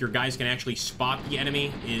know if your guys can actually spot the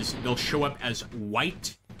enemy is they'll show up as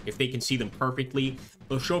white if they can see them perfectly.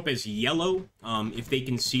 They'll show up as yellow if they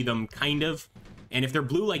can see them kind of. And if they're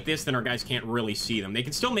blue like this, then our guys can't really see them. They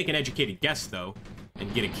can still make an educated guess, though,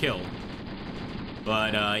 and get a kill.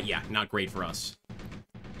 But, yeah, not great for us.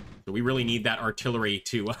 So we really need that artillery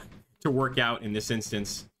to work out in this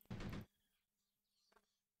instance.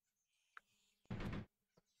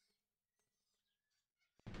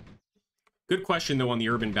 Good question, though, on the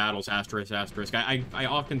urban battles, asterisk, asterisk. I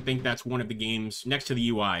often think that's one of the game's, next to the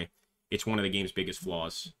UI, it's one of the game's biggest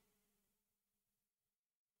flaws.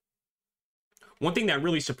 One thing that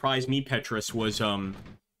really surprised me, Petrus, was,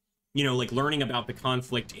 you know, like learning about the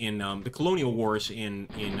conflict in the colonial wars in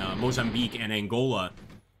Mozambique and Angola.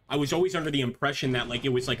 I was always under the impression that, like, it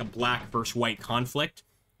was like a black versus white conflict,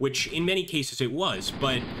 which in many cases it was.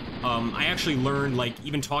 But I actually learned, like,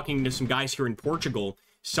 even talking to some guys here in Portugal,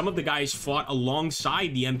 some of the guys fought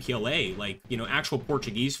alongside the MPLA, like, you know, actual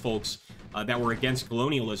Portuguese folks that were against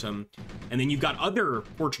colonialism. And then you've got other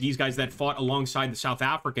Portuguese guys that fought alongside the South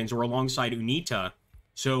Africans or alongside UNITA.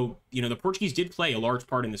 So, you know, the Portuguese did play a large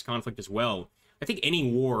part in this conflict as well. I think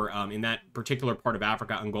any war in that particular part of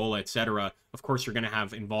Africa, Angola, etc., of course, you're going to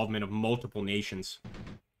have involvement of multiple nations. I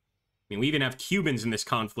mean, we even have Cubans in this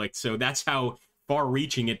conflict, so that's how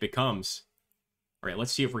far-reaching it becomes. All right,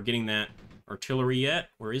 let's see if we're getting that artillery yet.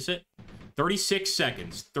 Where is it? 36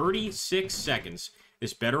 seconds. 36 seconds.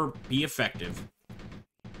 This better be effective.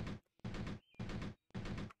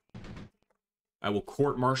 I will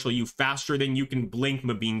court-martial you faster than you can blink,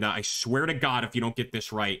 Mabinda. I swear to God if you don't get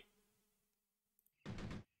this right.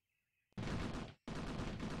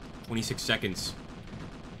 26 seconds.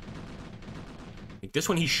 I think this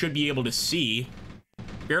one he should be able to see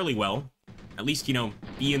fairly well. At least, you know,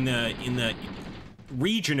 be in the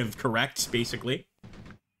region of correct, basically.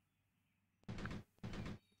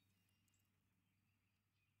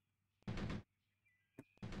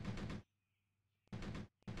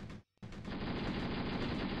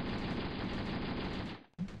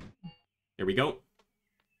 There we go.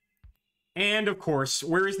 And, of course,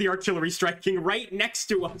 where is the artillery striking? Right next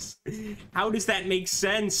to us. How does that make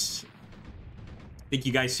sense? I think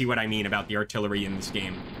you guys see what I mean about the artillery in this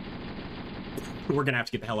game. We're going to have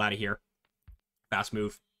to get the hell out of here. Fast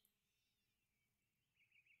move.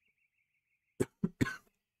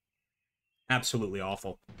 Absolutely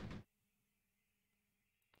awful.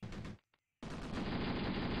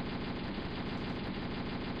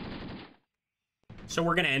 So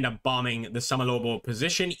we're going to end up bombing the Samalobo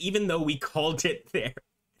position, even though we called it there.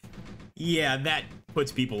 Yeah, that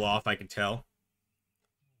puts people off, I can tell.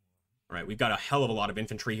 All right, we've got a hell of a lot of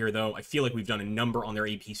infantry here, though. I feel like we've done a number on their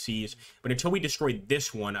APCs. But until we destroy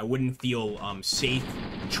this one, I wouldn't feel safe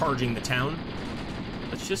charging the town.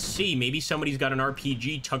 Let's just see. Maybe somebody's got an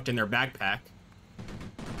RPG tucked in their backpack.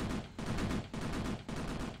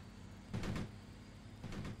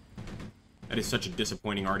 That is such a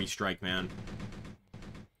disappointing arty strike, man.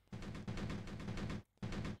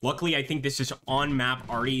 Luckily, I think this is on-map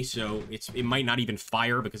arty, so it might not even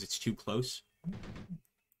fire because it's too close.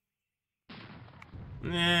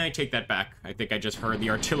 I take that back. I think I just heard the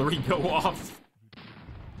artillery go off.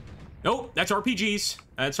 Nope, that's RPGs.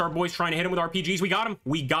 That's our boys trying to hit him with RPGs. We got him.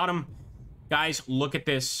 We got him. Guys, look at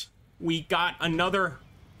this. We got another.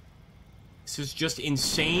 This is just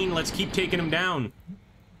insane. Let's keep taking him down.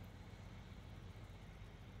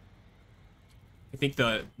 I think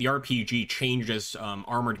the RPG changes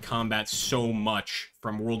armored combat so much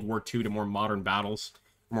from World War II to more modern battles.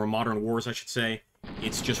 More modern wars, I should say.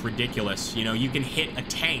 It's just ridiculous. You know, you can hit a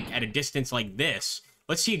tank at a distance like this.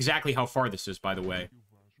 Let's see exactly how far this is, by the way.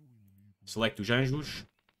 Select Ujanjush.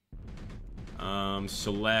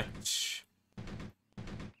 Select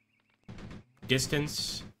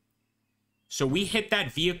distance. So we hit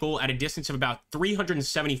that vehicle at a distance of about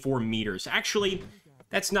 374 meters. Actually,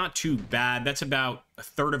 that's not too bad. That's about a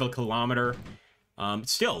third of a kilometer.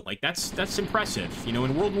 Still, like, that's impressive. You know,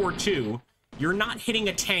 in World War II, you're not hitting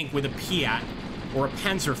a tank with a Piat or a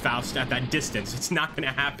Panzerfaust at that distance. It's not going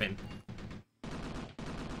to happen.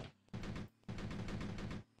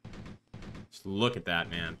 Just look at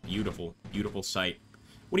that, man. Beautiful, beautiful sight.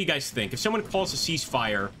 What do you guys think? If someone calls a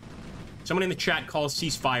ceasefire, someone in the chat calls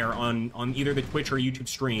ceasefire on either the Twitch or YouTube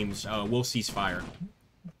streams, we'll ceasefire.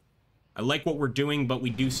 I like what we're doing, but we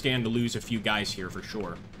do stand to lose a few guys here for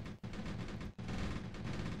sure.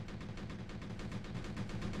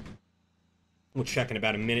 We'll check in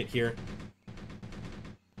about a minute here.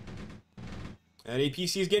 That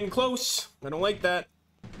APC is getting close. I don't like that.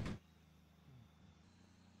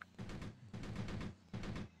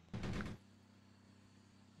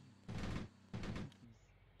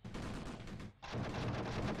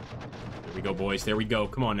 There we go, boys. There we go.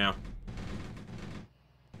 Come on now.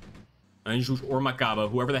 Anjush or Makaba,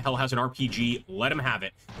 whoever the hell has an RPG, let him have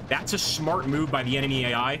it. That's a smart move by the enemy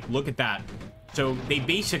AI. Look at that. So they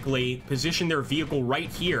basically position their vehicle right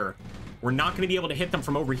here. We're not going to be able to hit them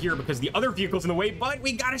from over here because the other vehicle's in the way, but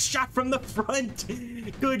we got a shot from the front.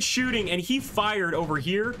 Good shooting. And he fired over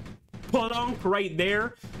here. Plonk right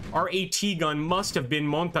there. Our AT gun must have been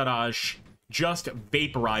Montaraj. Just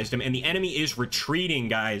vaporized him. And the enemy is retreating,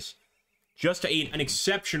 guys. Just an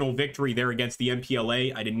exceptional victory there against the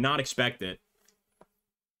MPLA. I did not expect it.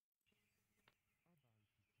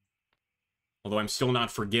 Although I'm still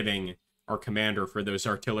not forgiving our commander for those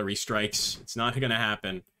artillery strikes. It's not going to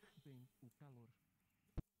happen.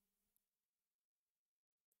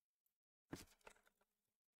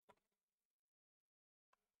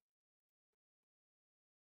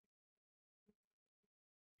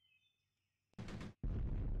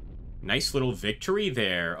 Nice little victory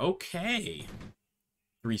there. Okay.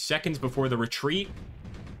 3 seconds before the retreat.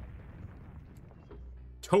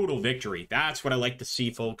 Total victory. That's what I like to see,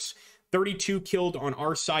 folks. 32 killed on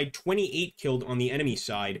our side, 28 killed on the enemy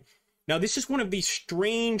side. Now, this is one of these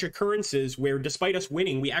strange occurrences where, despite us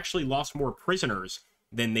winning, we actually lost more prisoners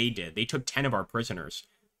than they did. They took 10 of our prisoners.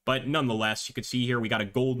 But nonetheless, you can see here we got a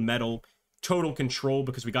gold medal, total control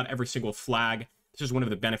because we got every single flag. This is one of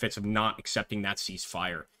the benefits of not accepting that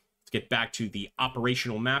ceasefire. Let's get back to the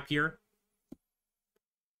operational map here.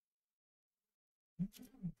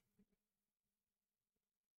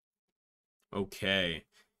 Okay.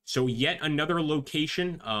 So yet another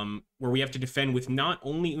location where we have to defend with not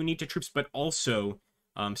only UNITA troops, but also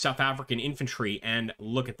South African infantry. And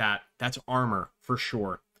look at that. That's armor for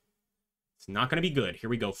sure. It's not going to be good. Here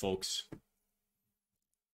we go, folks.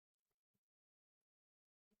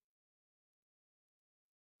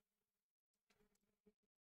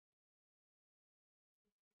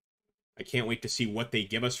 I can't wait to see what they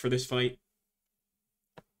give us for this fight.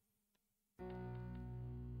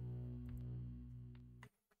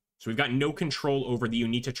 So we've got no control over the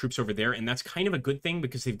UNITA troops over there, and that's kind of a good thing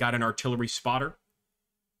because they've got an artillery spotter.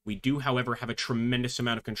 We do, however, have a tremendous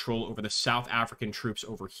amount of control over the South African troops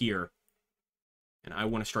over here. And I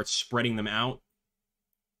want to start spreading them out.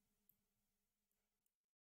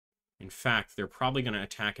 In fact, they're probably going to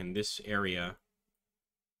attack in this area.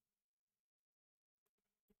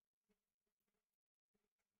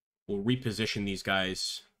 We'll reposition these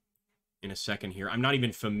guys in a second here. I'm not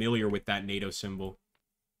even familiar with that NATO symbol.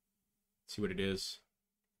 Let's see what it is.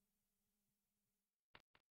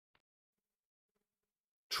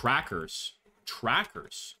 Trackers.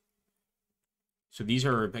 Trackers. So these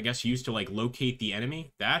are, I guess, used to, like, locate the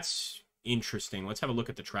enemy. That's interesting. Let's have a look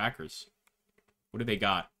at the trackers. What do they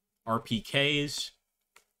got? RPKs.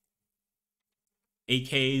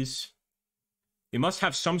 AKs. They must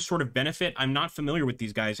have some sort of benefit. I'm not familiar with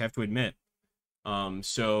these guys, I have to admit.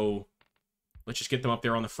 So let's just get them up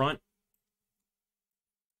there on the front.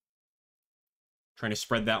 Trying to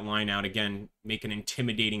spread that line out again. Make an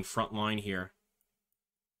intimidating front line here.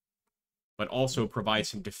 But also provide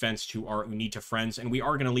some defense to our UNITA friends. And we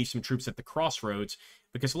are going to leave some troops at the crossroads,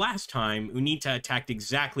 because last time, UNITA attacked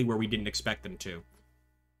exactly where we didn't expect them to.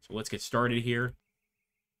 So let's get started here.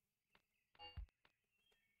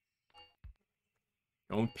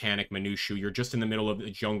 Don't panic, Manushu. You're just in the middle of the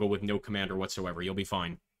jungle with no commander whatsoever. You'll be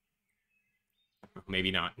fine.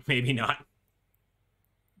 Maybe not. Maybe not.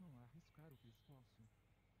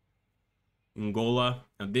 Angola.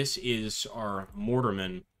 Now this is our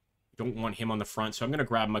mortarman. Don't want him on the front, so I'm going to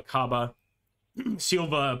grab Macaba,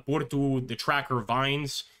 Silva, Porto, the tracker,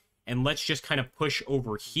 Vines, and let's just kind of push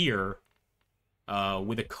over here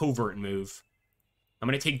with a covert move. I'm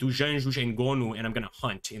going to take Dujanjuj and Gonu, and I'm going to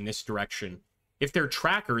hunt in this direction. If they're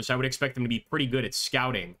trackers, I would expect them to be pretty good at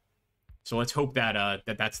scouting. So let's hope that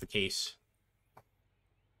that's the case.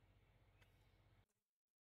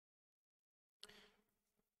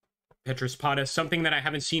 Petrospada, something that I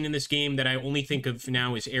haven't seen in this game that I only think of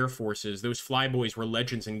now is air forces. Those flyboys were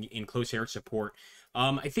legends in close air support.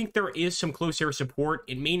 I think there is some close air support.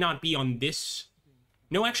 It may not be on this.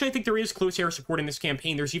 No, actually, I think there is close air support in this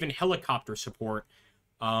campaign. There's even helicopter support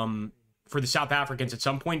for the South Africans at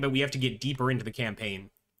some point, but we have to get deeper into the campaign.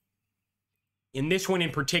 In this one in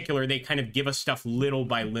particular, they kind of give us stuff little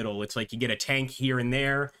by little. It's like you get a tank here and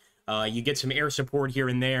there. You get some air support here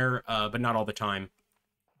and there, but not all the time.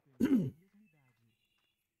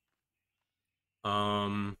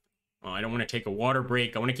 Well, I don't want to take a water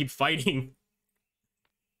break. I want to keep fighting.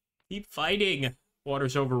 Keep fighting.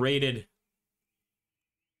 Water's overrated.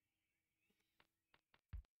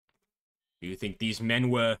 Do you think these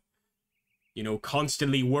men were, you know,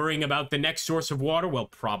 constantly worrying about the next source of water? Well,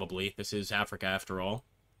 probably. This is Africa after all.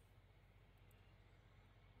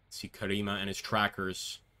 Let's see Karima and his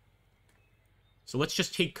trackers. So let's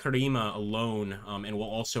just take Karima alone, and we'll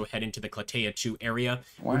also head into the Klatea 2 area.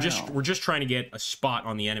 Wow. We're just trying to get a spot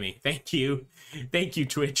on the enemy. Thank you. Thank you,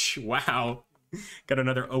 Twitch. Wow. Got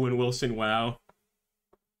another Owen Wilson, wow.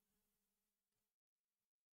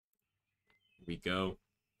 Here we go.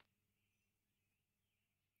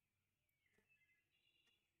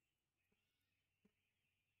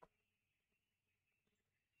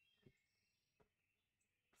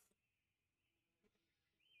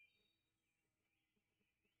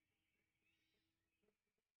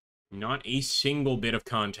 Not a single bit of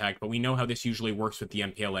contact, but we know how this usually works with the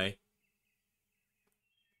MPLA.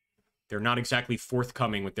 They're not exactly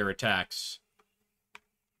forthcoming with their attacks.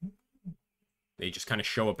 They just kind of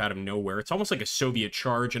show up out of nowhere. It's almost like a Soviet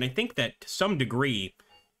charge, and I think that to some degree,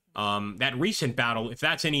 that recent battle, if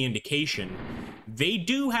that's any indication, they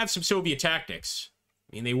do have some Soviet tactics.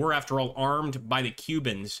 I mean, they were, after all, armed by the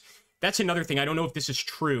Cubans. That's another thing. I don't know if this is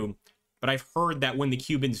true. but I've heard that when the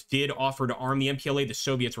Cubans did offer to arm the MPLA, the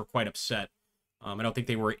Soviets were quite upset. I don't think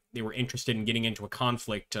they were interested in getting into a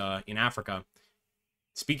conflict in Africa.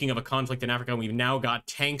 Speaking of a conflict in Africa, we've now got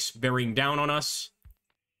tanks bearing down on us.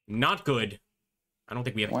 Not good. I don't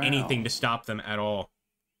think we have anything to stop them at all.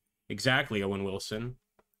 Exactly, Owen Wilson.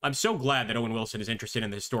 I'm so glad that Owen Wilson is interested in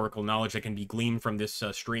the historical knowledge that can be gleaned from this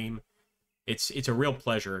stream. It's a real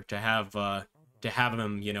pleasure to have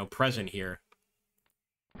him, you know, present here.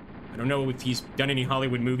 I don't know if he's done any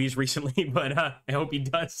Hollywood movies recently, but I hope he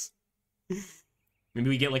does. Maybe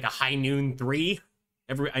we get like a High Noon 3.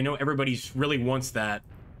 I know everybody's really wants that.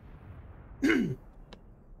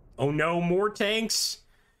 Oh no, more tanks.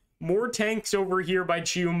 More tanks over here by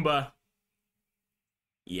Chiumba.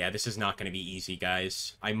 Yeah, this is not going to be easy,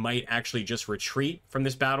 guys. I might actually just retreat from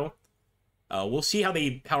this battle. We'll see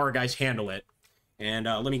how our guys handle it. And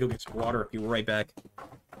let me go get some water. I'll be right back.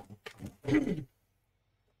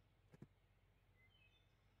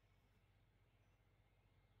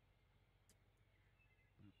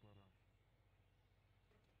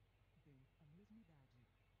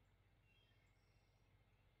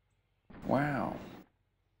 Wow.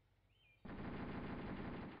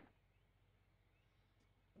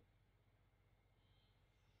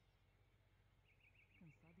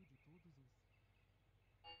 Cansado de todos os...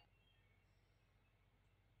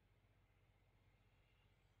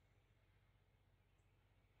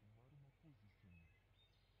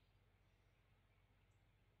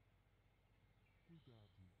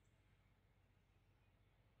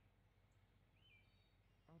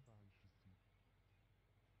 Tomar uma posição. Cuidado. Abaixe-se.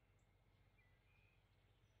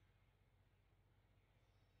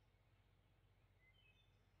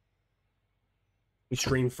 We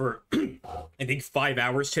streamed for, I think, 5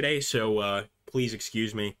 hours today, so please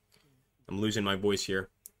excuse me. I'm losing my voice here.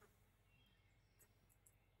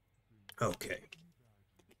 Okay.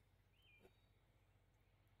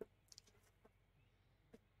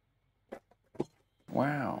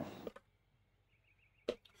 Wow.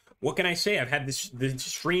 What can I say? I've had the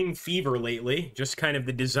stream fever lately. Just kind of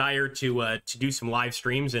the desire to do some live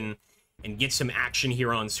streams and get some action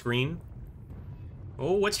here on screen.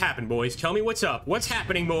 Oh, what's happened, boys? Tell me what's up. What's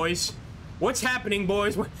happening, boys? What's happening,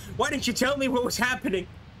 boys? Why didn't you tell me what was happening?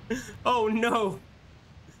 Oh, no.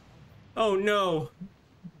 Oh, no.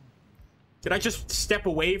 Did I just step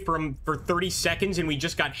away for 30 seconds and we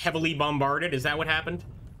just got heavily bombarded? Is that what happened?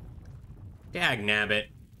 Dagnabbit.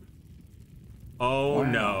 Oh,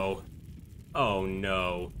 wow. no. Oh,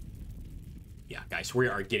 no. Yeah, guys, we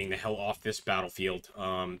are getting the hell off this battlefield.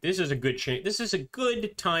 This is a good This is a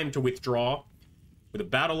good time to withdraw. With a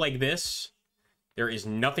battle like this, there is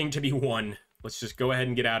nothing to be won. Let's just go ahead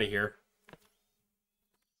and get out of here.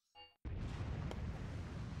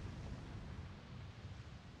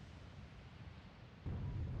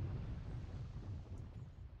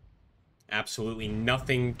 Absolutely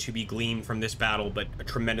nothing to be gleaned from this battle, but a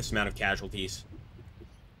tremendous amount of casualties.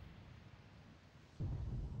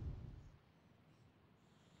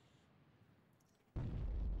 Let's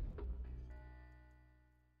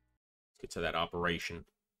get to that operation.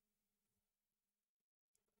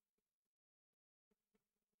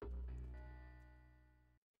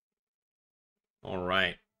 All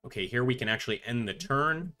right. Okay, here we can actually end the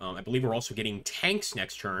turn. I believe we're also getting tanks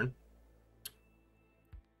next turn.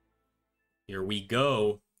 Here we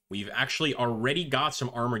go. We've actually already got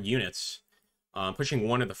some armored units. Pushing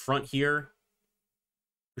one at the front here.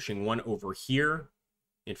 Pushing one over here.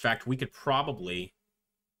 In fact, we could probably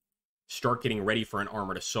start getting ready for an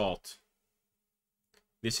armored assault.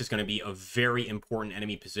 This is going to be a very important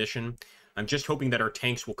enemy position. I'm just hoping that our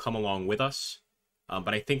tanks will come along with us.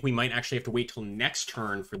 But I think we might actually have to wait till next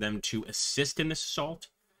turn for them to assist in this assault.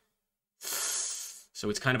 So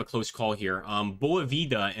it's kind of a close call here. Boa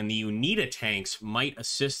Vida and the UNITA tanks might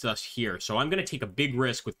assist us here. So I'm going to take a big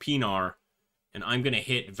risk with Pinar. And I'm going to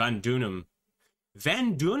hit Van Dunham.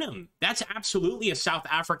 Van Dunham! That's absolutely a South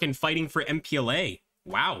African fighting for MPLA.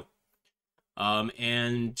 Wow.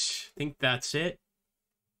 And I think that's it.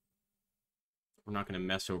 We're not going to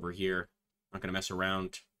mess over here. Not going to mess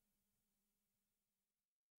around.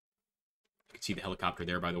 You can see the helicopter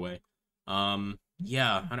there, by the way.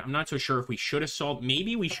 Yeah, I'm not so sure if we should assault.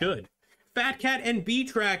 Maybe we should. Fat Cat and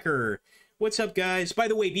B-Tracker. What's up, guys? By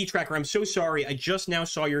the way, B-Tracker, I'm so sorry. I just now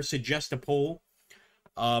saw your suggest a poll.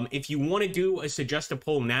 If you want to do a suggest a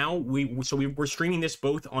poll now, we're streaming this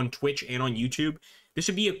both on Twitch and on YouTube. This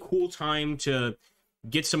would be a cool time to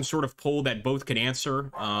get some sort of poll that both could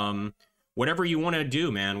answer. Whatever you want to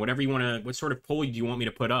do, man. Whatever you want to. What sort of poll do you want me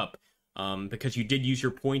to put up? Because you did use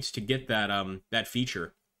your points to get that that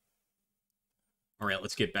feature. All right,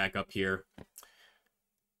 let's get back up here.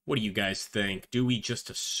 What do you guys think? Do we just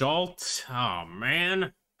assault? Oh,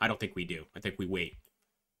 man. I don't think we do. I think we wait.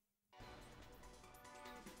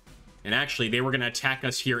 And actually, they were going to attack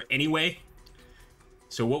us here anyway.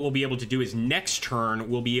 So what we'll be able to do is next turn,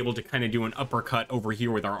 we'll be able to kind of do an uppercut over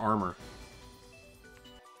here with our armor.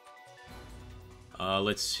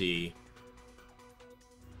 Let's see.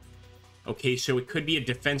 Okay, so it could be a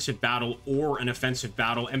defensive battle or an offensive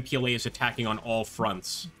battle. MPLA is attacking on all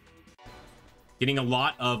fronts. Getting a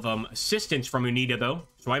lot of assistance from UNITA, though.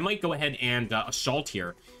 So I might go ahead and assault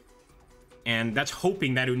here. And that's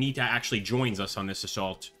hoping that UNITA actually joins us on this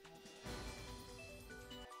assault.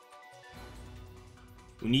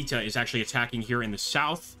 UNITA is actually attacking here in the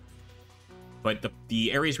south. But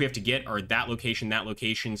the areas we have to get are that location,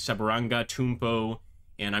 Saburanga, Tumpo,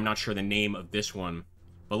 and I'm not sure the name of this one.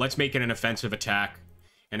 But let's make it an offensive attack.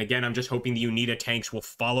 And again, I'm just hoping the UNITA tanks will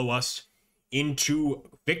follow us into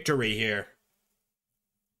victory here.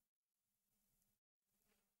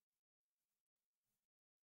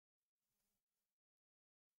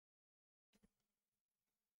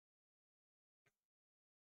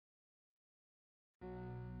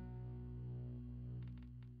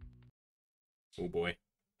 Oh boy.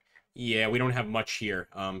 Yeah, we don't have much here.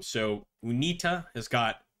 So UNITA has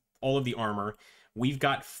got all of the armor. We've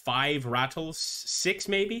got 5 rattles, 6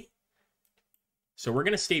 maybe? So we're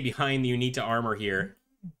going to stay behind the UNITA armor here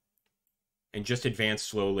and just advance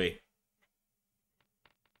slowly.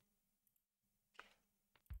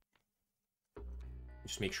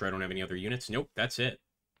 Just make sure I don't have any other units. Nope, that's it.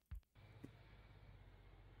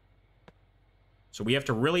 So we have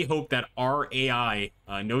to really hope that our AI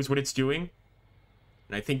knows what it's doing.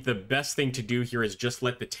 And I think the best thing to do here is just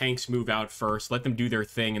let the tanks move out first. Let them do their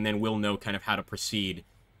thing, and then we'll know kind of how to proceed.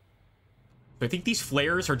 So I think these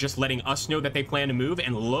flares are just letting us know that they plan to move,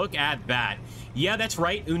 and look at that. Yeah, that's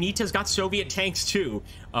right. UNITA's got Soviet tanks, too.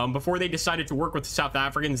 Before they decided to work with the South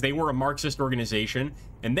Africans, they were a Marxist organization.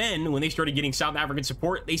 And then, when they started getting South African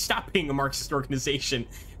support, they stopped being a Marxist organization.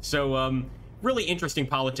 So, really interesting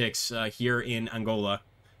politics here in Angola.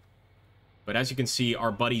 But as you can see,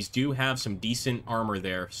 our buddies do have some decent armor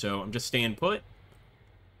there. So I'm just staying put.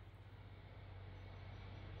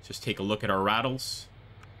 Just take a look at our rattles.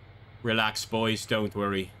 Relax, boys. Don't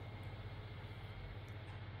worry.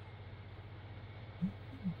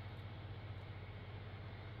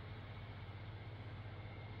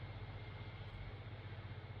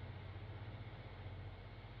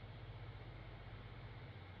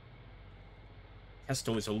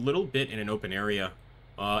 Pestle is a little bit in an open area.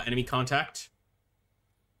 Enemy contact.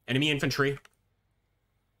 Enemy infantry.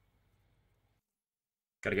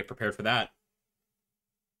 Gotta get prepared for that.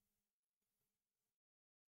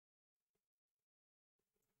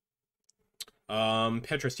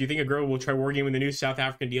 Petrus, do you think a girl will try Wargame with the new South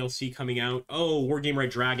African DLC coming out? Oh, Wargame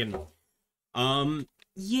Red Dragon.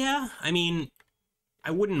 Yeah, I mean,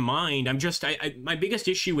 I wouldn't mind. I'm just, my biggest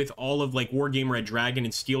issue with all of, like, Wargame Red Dragon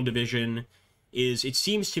and Steel Division is it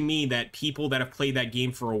seems to me that people that have played that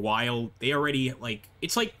game for a while, they already, like,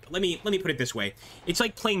 it's like, let me put it this way. It's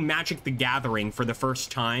like playing Magic the Gathering for the first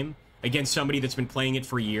time against somebody that's been playing it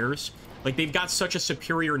for years. Like, they've got such a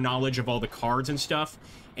superior knowledge of all the cards and stuff,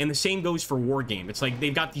 and the same goes for Wargame. It's like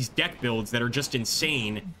they've got these deck builds that are just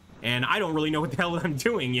insane, and I don't really know what the hell I'm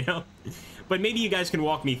doing, you know? But maybe you guys can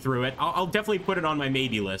walk me through it. I'll definitely put it on my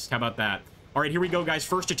maybe list. How about that? All right, here we go, guys.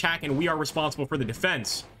 First attack, and we are responsible for the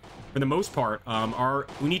defense. For the most part, our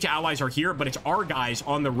UNITA allies are here, but it's our guys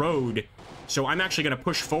on the road. So I'm actually going to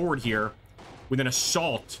push forward here with an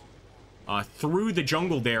assault through the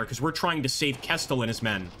jungle there, because we're trying to save Kestel and his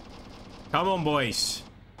men. Come on, boys.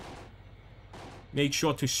 Make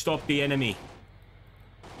sure to stop the enemy.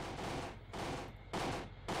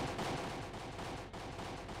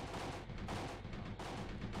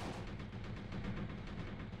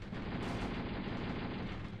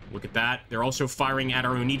 Look at that. They're also firing at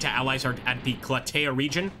our UNITA allies at the Klatea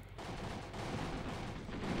region.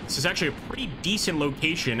 This is actually a pretty decent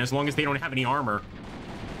location, as long as they don't have any armor.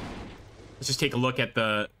 Let's just take a look at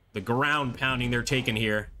the ground pounding they're taking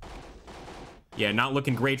here. Yeah, not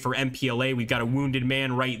looking great for MPLA. We've got a wounded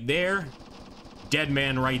man right there. Dead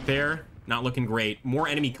man right there. Not looking great. More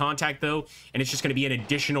enemy contact, though, and it's just going to be an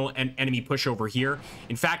additional enemy push over here.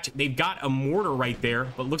 In fact, they've got a mortar right there,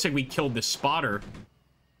 but it looks like we killed the spotter.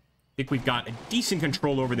 I think we've got a decent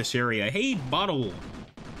control over this area. Hey, Bottle.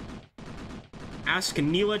 Ask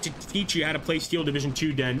Neela to teach you how to play Steel Division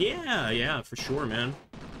 2, Den. Yeah, for sure, man.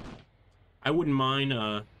 I wouldn't mind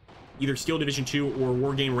either Steel Division 2 or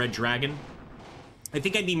Wargame Red Dragon. I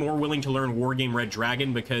think I'd be more willing to learn Wargame Red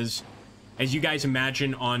Dragon because, as you guys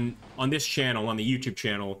imagine, on this channel, on the YouTube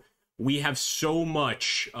channel, we have so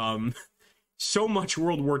much, so much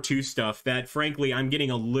World War II stuff that, frankly, I'm getting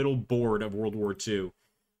a little bored of World War II.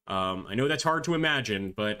 I know that's hard to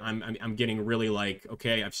imagine, but I'm getting really like,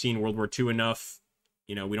 okay, I've seen World War II enough.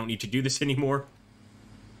 You know, we don't need to do this anymore.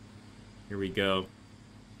 Here we go.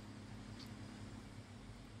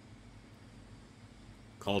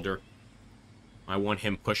 Calder. I want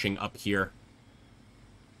him pushing up here.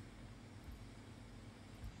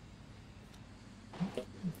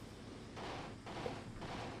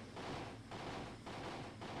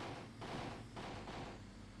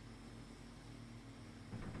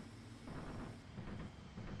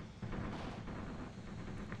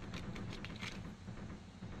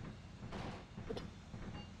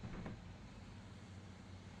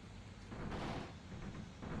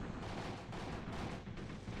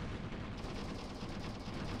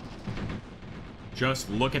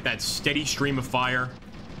 Just look at that steady stream of fire.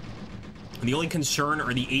 The only concern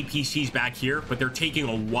are the APCs back here, but they're taking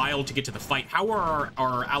a while to get to the fight. How are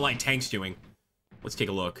our allied tanks doing? Let's take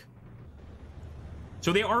a look.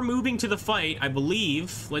 So they are moving to the fight, I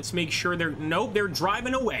believe. Let's make sure they're... Nope, they're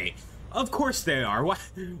driving away. Of course they are.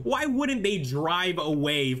 Why wouldn't they drive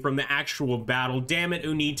away from the actual battle? Damn it,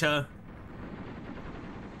 Unita.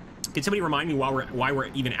 Can somebody remind me why we're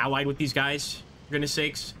even allied with these guys? For goodness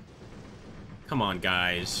sakes. Come on,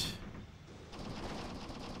 guys.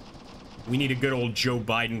 We need a good old Joe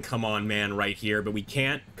Biden come on man right here, but we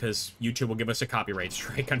can't because YouTube will give us a copyright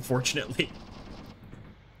strike, unfortunately.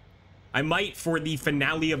 I might, for the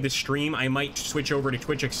finale of the stream, I might switch over to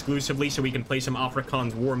Twitch exclusively so we can play some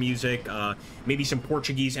Afrikaans war music, maybe some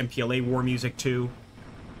Portuguese MPLA war music too.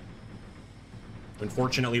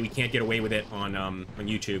 Unfortunately, we can't get away with it on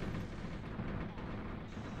YouTube.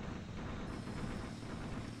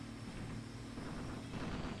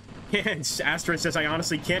 And Astra says, I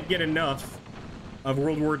honestly can't get enough of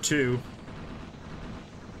World War II.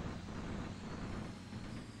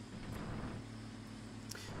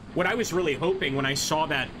 What I was really hoping when I saw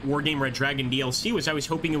that Wargame Red Dragon DLC was I was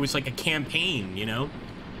hoping it was like a campaign, you know?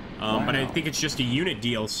 Wow. But I think it's just a unit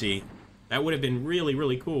DLC. That would have been really,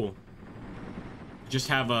 really cool. Just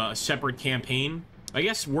have a separate campaign. I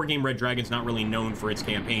guess Wargame Red Dragon's not really known for its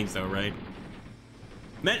campaigns, though, right?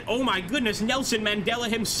 Oh my goodness, Nelson Mandela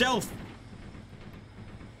himself!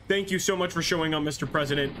 Thank you so much for showing up, Mr.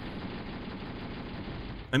 President.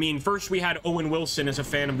 I mean, first we had Owen Wilson as a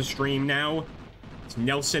fan of the stream, now it's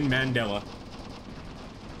Nelson Mandela.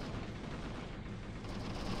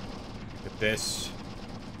 Look at this.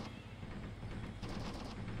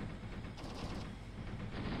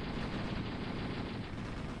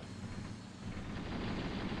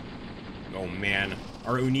 Oh man.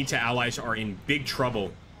 Our UNITA allies are in big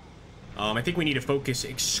trouble. I think we need to focus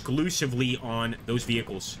exclusively on those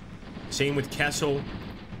vehicles. Same with Kessel.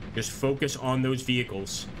 Just focus on those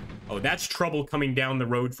vehicles. Oh, that's trouble coming down the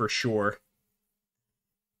road for sure.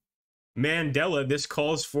 Mandela, this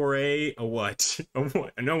calls for a what? A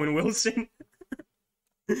what? An Owen Wilson?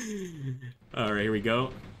 All right, here we go.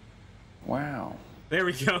 Wow. There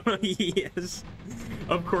we go. Yes.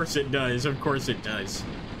 Of course it does. Of course it does.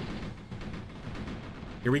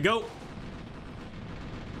 Here we go.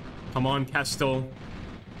 Come on, Kestel.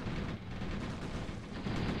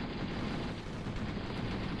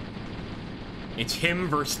 It's him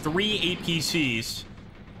versus 3 APCs.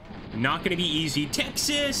 Not gonna be easy.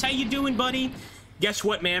 Texas, how you doing, buddy? Guess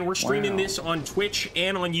what, man? We're streaming this on Twitch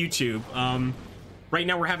and on YouTube. Right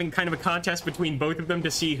now we're having kind of a contest between both of them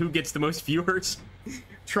to see who gets the most viewers.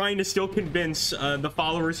 Trying to still convince the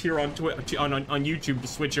followers here on YouTube to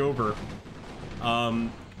switch over.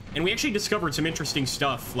 And we actually discovered some interesting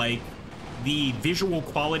stuff, like the visual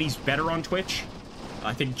quality's better on Twitch.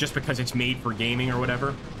 I think just because it's made for gaming or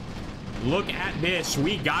whatever. Look at this.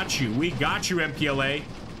 We got you. We got you, MPLA.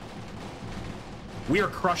 We are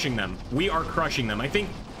crushing them. We are crushing them. I think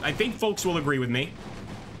folks will agree with me.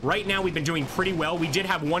 Right now, we've been doing pretty well. We did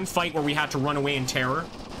have one fight where we had to run away in terror.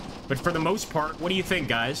 But for the most part, what do you think,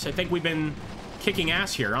 guys? I think we've been kicking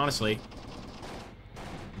ass here, honestly.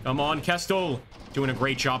 Come on, Kestel. Doing a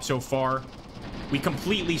great job so far. We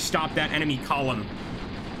completely stopped that enemy column.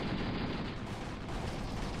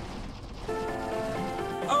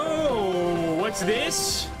 Oh, what's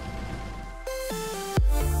this?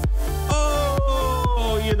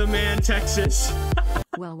 Oh, you're the man, Texas.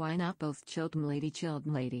 Well, why not both? Children lady.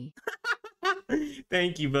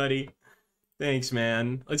 Thank you, buddy. Thanks,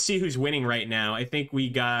 man. Let's see who's winning right now. I think we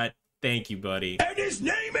got... Thank you, buddy. And his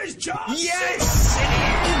name is John Yes, it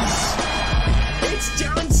is! It's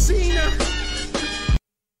John Cena!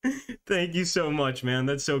 Thank you so much, man.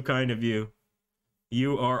 That's so kind of you.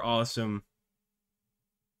 You are awesome.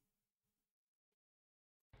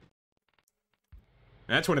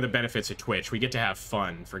 That's one of the benefits of Twitch. We get to have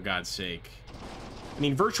fun, for God's sake. I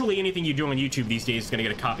mean, virtually anything you do on YouTube these days is going to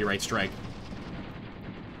get a copyright strike.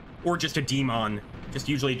 Or just a demon.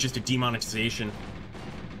 Usually just a demonetization.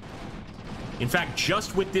 In fact,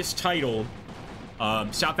 just with this title,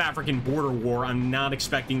 South African border war, I'm not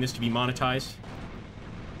expecting this to be monetized.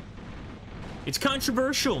 It's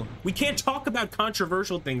controversial. We can't talk about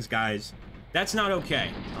controversial things, guys. That's not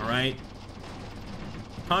okay, all right?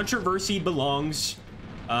 Controversy belongs,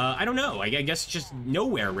 I don't know, I guess just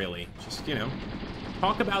nowhere, really. Just, you know,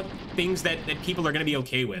 talk about things that people are going to be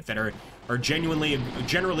okay with, that are generally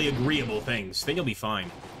agreeable things. Then you'll be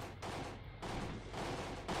fine.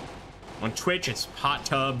 On Twitch, it's hot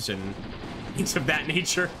tubs and things of that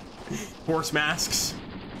nature. Horse masks.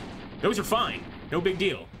 Those are fine. No big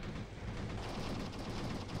deal.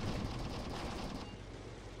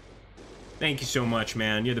 Thank you so much,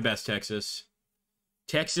 man. You're the best, Texas.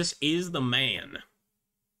 Texas is the man.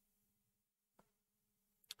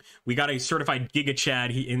 We got a certified Giga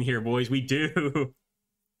Chad in here, boys. We do.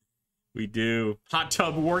 We do. Hot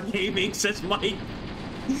tub wargaming, says Mike.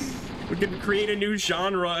 We can create a new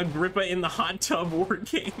genre, Agrippa in the hot tub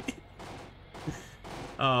wargaming.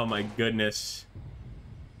 Oh my goodness.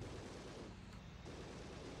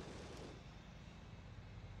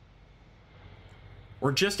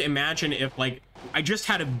 Or just imagine if, like, I just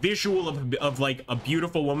had a visual of like, a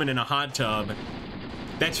beautiful woman in a hot tub.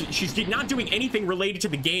 She's not doing anything related to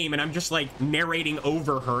the game, and I'm just, like, narrating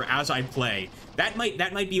over her as I play. That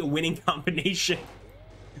might be a winning combination.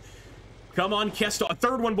 Come on, Kesto. A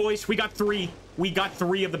third one, boys. We got three. We got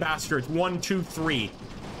three of the bastards. 1, 2, 3.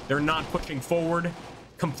 They're not pushing forward.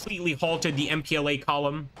 Completely halted the MPLA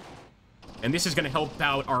column. And this is going to help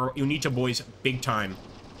out our UNITA boys big time.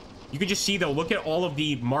 You can just see, though, look at all of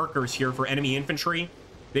the markers here for enemy infantry.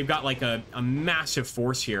 They've got, like, a massive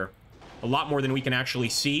force here. A lot more than we can actually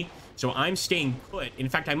see. So I'm staying put. In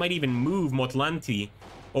fact, I might even move Motlanti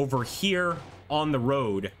over here on the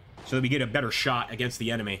road so that we get a better shot against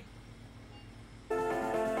the enemy.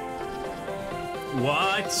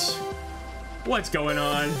 What? What's going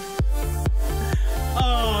on?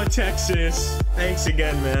 Oh, Texas. Thanks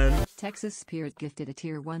again, man. Texas Spirit gifted a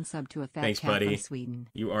tier 1 sub to a fat Thanks, cat buddy. from Sweden.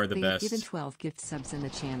 You are the They best. have given 12 gift subs in the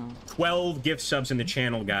channel. 12 gift subs in the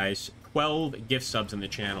channel, guys. 12 gift subs in the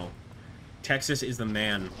channel. Texas is the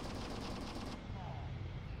man.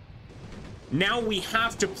 Now we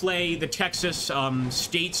have to play the Texas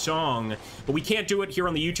state song, but we can't do it here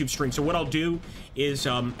on the YouTube stream. So what I'll do is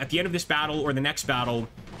at the end of this battle or the next battle,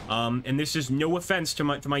 and this is no offense to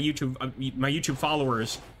my YouTube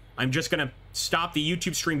followers, I'm just gonna stop the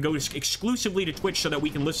YouTube stream, go exclusively to Twitch so that we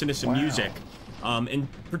can listen to some music. And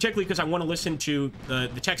particularly because I want to listen to the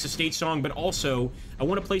Texas state song, but also I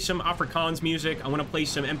want to play some Afrikaans music. I want to play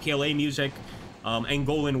some MPLA music,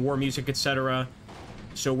 Angolan war music, etc.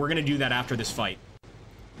 So we're going to do that after this fight.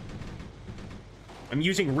 I'm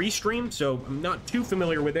using Restream, so I'm not too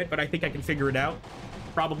familiar with it, but I think I can figure it out.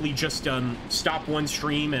 Probably just stop one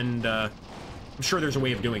stream, and I'm sure there's a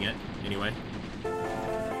way of doing it. Anyway.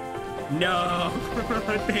 No!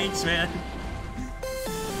 Thanks, man.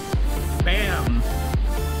 Bam!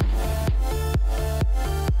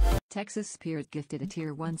 Texas Spirit gifted a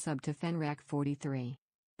tier 1 sub to Fenrak43.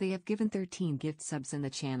 They have given 13 gift subs in the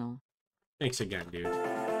channel. Thanks again, dude.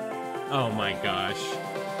 Oh my gosh.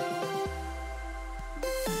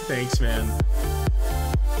 Thanks, man.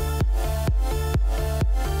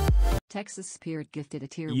 Texas Spirit gifted a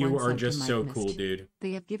tier 1 sub to You are just so Mike cool, Mist. dude.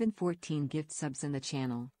 They have given 14 gift subs in the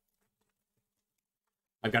channel.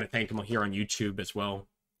 I've got to thank him here on YouTube as well.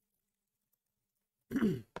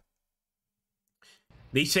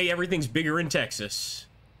 They say everything's bigger in Texas,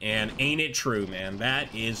 and ain't it true, man?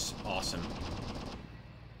 That is awesome.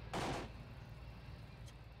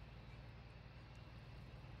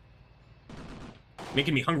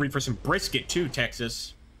 Making me hungry for some brisket too,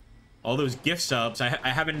 Texas. All those gift subs. I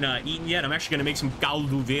haven't eaten yet. I'm actually going to make some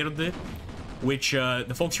caldo verde, which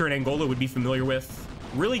the folks here in Angola would be familiar with.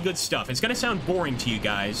 Really good stuff. It's going to sound boring to you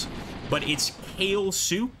guys, but it's kale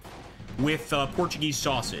soup with Portuguese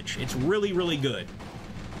sausage. It's really, really good.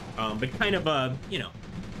 But kind of, you know,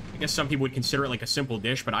 I guess some people would consider it like a simple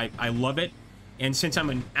dish, but I love it. And since I'm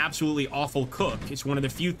an absolutely awful cook, it's one of the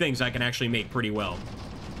few things I can actually make pretty well.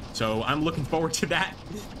 So I'm looking forward to that.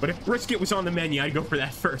 But if brisket was on the menu, I'd go for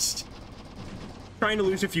that first. Trying to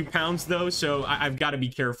lose a few pounds, though, so I've got to be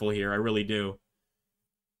careful here. I really do.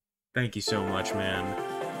 Thank you so much, man.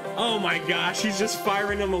 Oh my gosh, he's just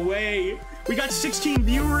firing them away. We got 16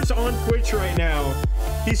 viewers on Twitch right now.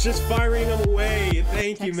 He's just firing them away.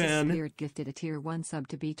 Thank you, man. Texas Spirit gifted a tier 1 sub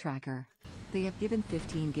to B-Tracker. They have given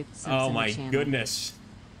 15 gift subs Oh in my the channel. goodness.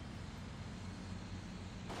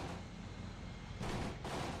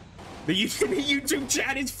 The YouTube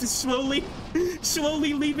chat is slowly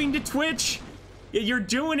leaving to Twitch. You're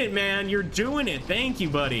doing it, man. You're doing it. Thank you,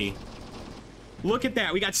 buddy. Look at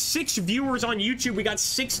that. We got 6 viewers on YouTube. We got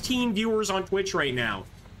 16 viewers on Twitch right now.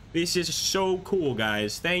 This is so cool,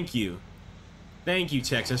 guys. Thank you. Thank you,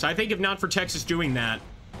 Texas. I think if not for Texas doing that,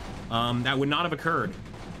 that would not have occurred.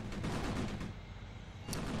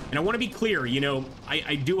 And I want to be clear, you know,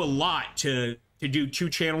 I do a lot to do 2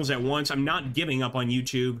 channels at once. I'm not giving up on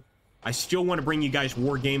YouTube. I still want to bring you guys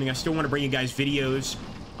wargaming. I still want to bring you guys videos.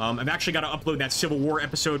 I've actually got to upload that Civil War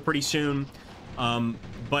episode pretty soon.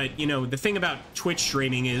 But, you know, the thing about Twitch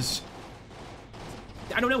streaming is,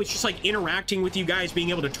 I don't know, it's just like interacting with you guys, being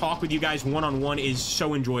able to talk with you guys one-on-one is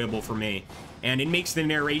so enjoyable for me. And it makes the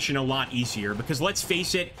narration a lot easier. Because let's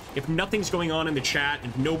face it, if nothing's going on in the chat,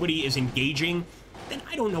 if nobody is engaging, then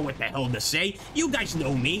I don't know what the hell to say. You guys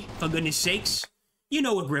know me, for goodness sakes. You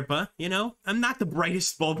know Agrippa, you know? I'm not the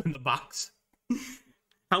brightest bulb in the box.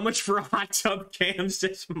 How much for a hot tub cams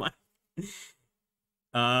this month?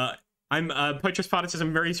 Petrus Potter says,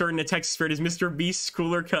 I'm very certain that Texas Spirit is Mr. Beast's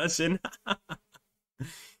cooler cousin.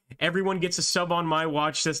 Everyone gets a sub on my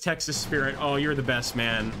watch, says Texas Spirit. Oh, you're the best,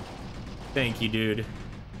 man. Thank you, dude.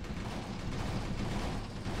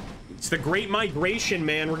 It's the Great Migration,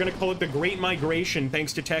 man. We're gonna call it the Great Migration,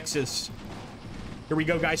 thanks to Texas. Here we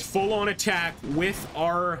go, guys. Full-on attack with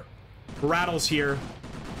our rattles here.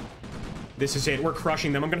 This is it. We're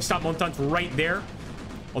crushing them. I'm gonna stop Montant right there.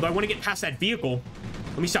 Although I want to get past that vehicle.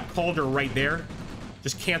 Let me stop Calder right there.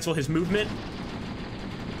 Just cancel his movement.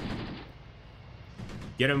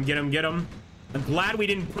 Get him, get him, get him. I'm glad we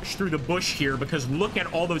didn't push through the bush here, because look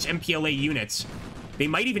at all those MPLA units. They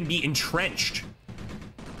might even be entrenched.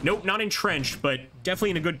 Nope, not entrenched, but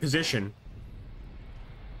definitely in a good position.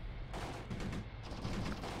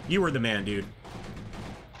 You were the man, dude.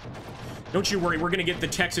 Don't you worry, we're gonna get the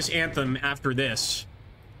Texas anthem after this.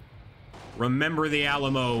 Remember the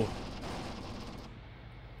Alamo.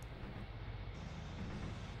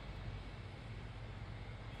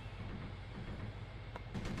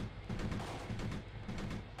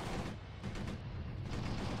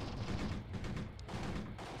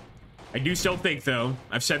 I do still think, though,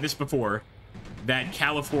 I've said this before, that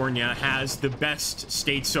California has the best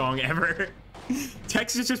state song ever.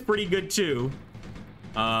 Texas is pretty good, too.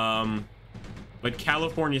 But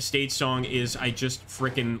California state song is, I just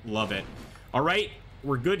freaking love it. All right,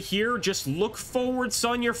 we're good here. Just look forward,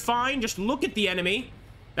 son. You're fine. Just look at the enemy.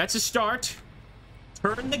 That's a start.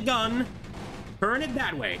 Turn the gun. Turn it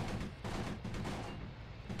that way.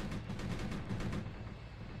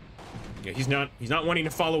 Yeah, he's not wanting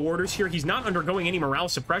to follow orders here. He's not undergoing any morale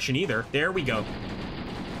suppression either. There we go.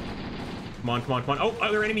 Come on, come on, come on. Oh,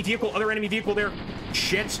 other enemy vehicle there.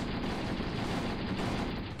 Shit.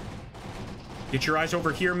 Get your eyes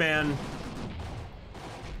over here, man.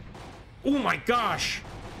 Oh my gosh.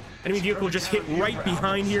 Enemy vehicle just hit right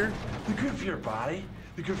behind here. The good for your body,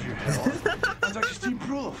 the good for your health. That's actually Steve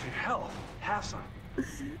Brule for your health. Have some.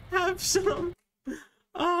 Have some.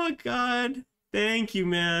 Oh god. Thank you,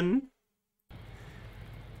 man.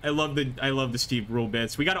 I love the Steve Brule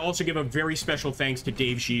bits. We got to also give a very special thanks to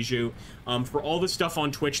Dave Zizou for all the stuff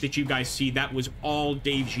on Twitch that you guys see. That was all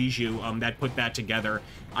Dave Zizou that put that together.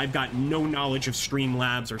 I've got no knowledge of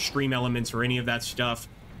Streamlabs or Stream Elements or any of that stuff.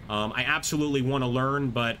 I absolutely want to learn,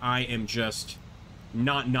 but I am just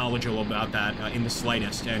not knowledgeable about that in the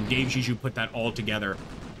slightest. And Dave Zizou put that all together.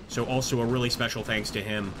 So also a really special thanks to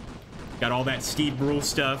him. Got all that Steve Brule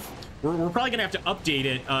stuff. We're probably going to have to update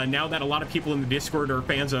it now that a lot of people in the Discord are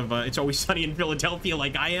fans of It's Always Sunny in Philadelphia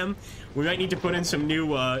like I am. We might need to put in some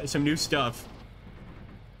new stuff.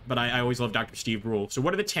 But I always love Dr. Steve Brule. So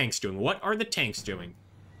what are the tanks doing? What are the tanks doing?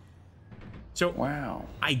 So Wow.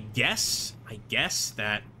 I guess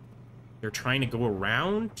that they're trying to go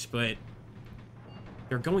around, but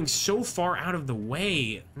they're going so far out of the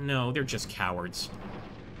way. No, they're just cowards.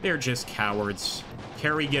 They're just cowards.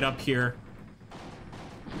 Carrie, get up here.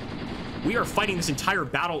 We are fighting this entire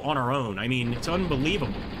battle on our own. I mean, it's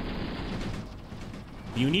unbelievable.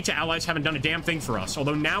 The UNITA allies haven't done a damn thing for us,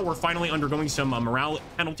 although now we're finally undergoing some morale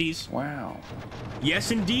penalties. Wow.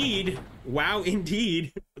 Yes, indeed. Wow,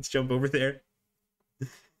 indeed. Let's jump over there.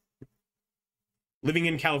 Living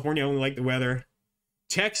in California, I only like the weather.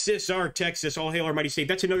 Texas, our Texas, all hail our mighty state.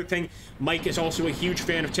 That's another thing. Mike is also a huge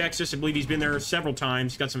fan of Texas. I believe he's been there several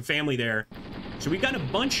times. He's got some family there. So we've got a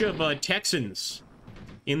bunch of Texans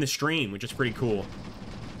in the stream, which is pretty cool.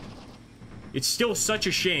 It's still such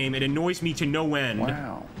a shame. It annoys me to no end.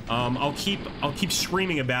 Wow. I'll keep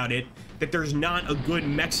screaming about it, that there's not a good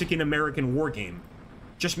Mexican-American war game.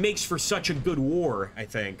 Just makes for such a good war, I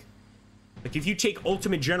think. Like, if you take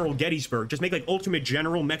Ultimate General Gettysburg, just make, like, Ultimate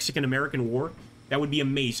General Mexican-American War, that would be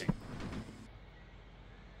amazing.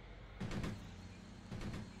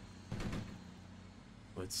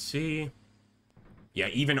 Let's see. Yeah,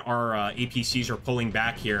 even our APCs are pulling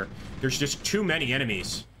back here. There's just too many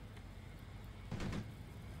enemies.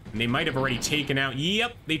 And they might have already taken out...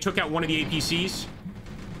 Yep, they took out one of the APCs.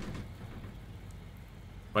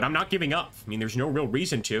 But I'm not giving up. I mean, there's no real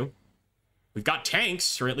reason to. We've got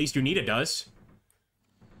tanks, or at least UNITA does.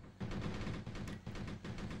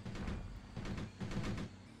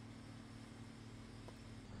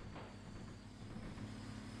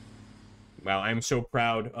 Wow, I'm so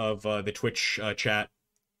proud of the Twitch chat.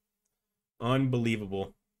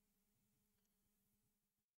 Unbelievable.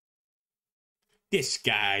 This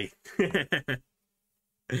guy.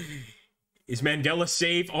 Is Mandela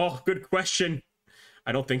safe? Oh, good question.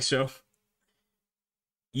 I don't think so.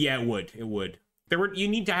 Yeah, it would. It would. You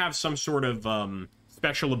need to have some sort of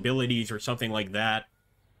special abilities or something like that.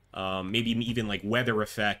 Maybe even like weather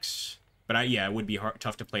effects. But yeah, it would be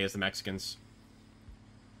tough to play as the Mexicans.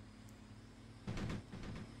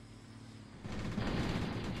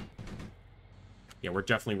 Yeah, we're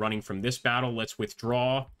definitely running from this battle. Let's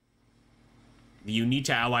withdraw. The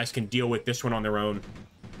UNITA allies can deal with this one on their own.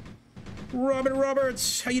 Robert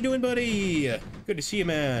Roberts, how you doing, buddy? Good to see you,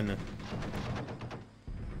 man.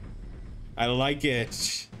 I like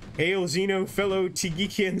it. Hail, Xeno, fellow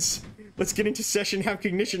Tigikians. Let's get into session, have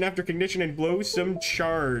cognition after cognition, and blow some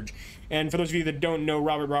charge. And for those of you that don't know,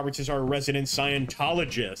 Robert Roberts is our resident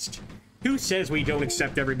Scientologist. Who says we don't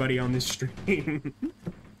accept everybody on this stream?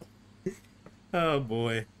 Oh,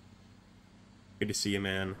 boy. Good to see you,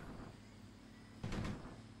 man.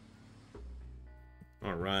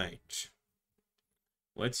 All right.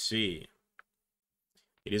 Let's see.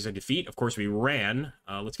 It is a defeat. Of course, we ran.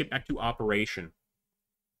 Let's get back to operation.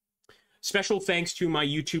 Special thanks to my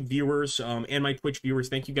YouTube viewers and my Twitch viewers.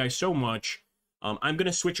 Thank you guys so much. I'm going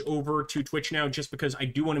to switch over to Twitch now just because I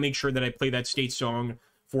do want to make sure that I play that state song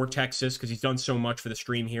for Texas because he's done so much for the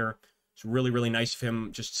stream here. It's really, really nice of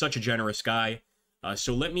him. Just such a generous guy.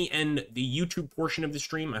 So let me end the YouTube portion of the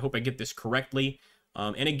stream. I hope I get this correctly.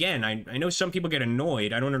 And again, I know some people get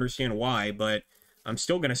annoyed. I don't understand why, but I'm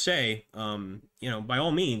still going to say, you know, by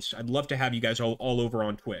all means, I'd love to have you guys all over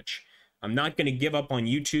on Twitch. I'm not going to give up on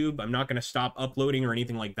YouTube. I'm not going to stop uploading or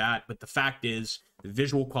anything like that. But the fact is, the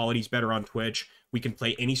visual quality is better on Twitch. We can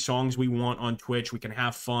play any songs we want on Twitch. We can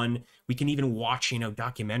have fun. We can even watch, you know,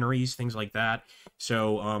 documentaries, things like that.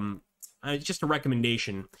 So, it's just a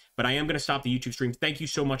recommendation. But I am going to stop the YouTube stream. Thank you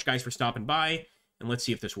so much, guys, for stopping by. And let's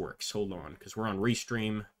see if this works. Hold on, because we're on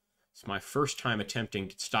Restream. It's my first time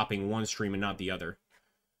attempting stopping one stream and not the other.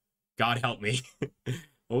 God help me.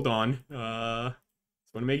 Hold on.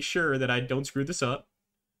 Just want to make sure that I don't screw this up.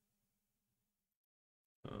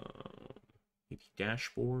 Maybe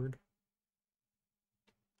dashboard.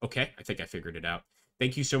 Okay, I think I figured it out.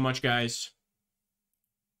 Thank you so much, guys.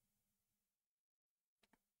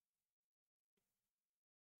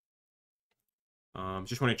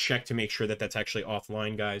 Just want to check to make sure that that's actually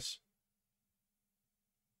offline, guys.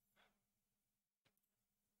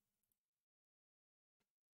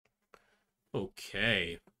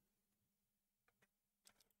 Okay.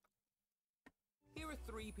 Here are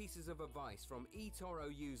 3 pieces of advice from eToro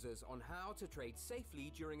users on how to trade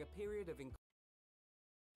safely during a period of...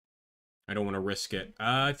 I don't want to risk it.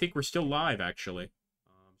 I think we're still live, actually.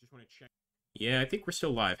 Just want to check. Yeah, I think we're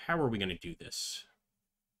still live. How are we going to do this?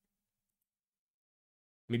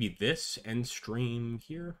 Maybe this end stream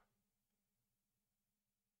here?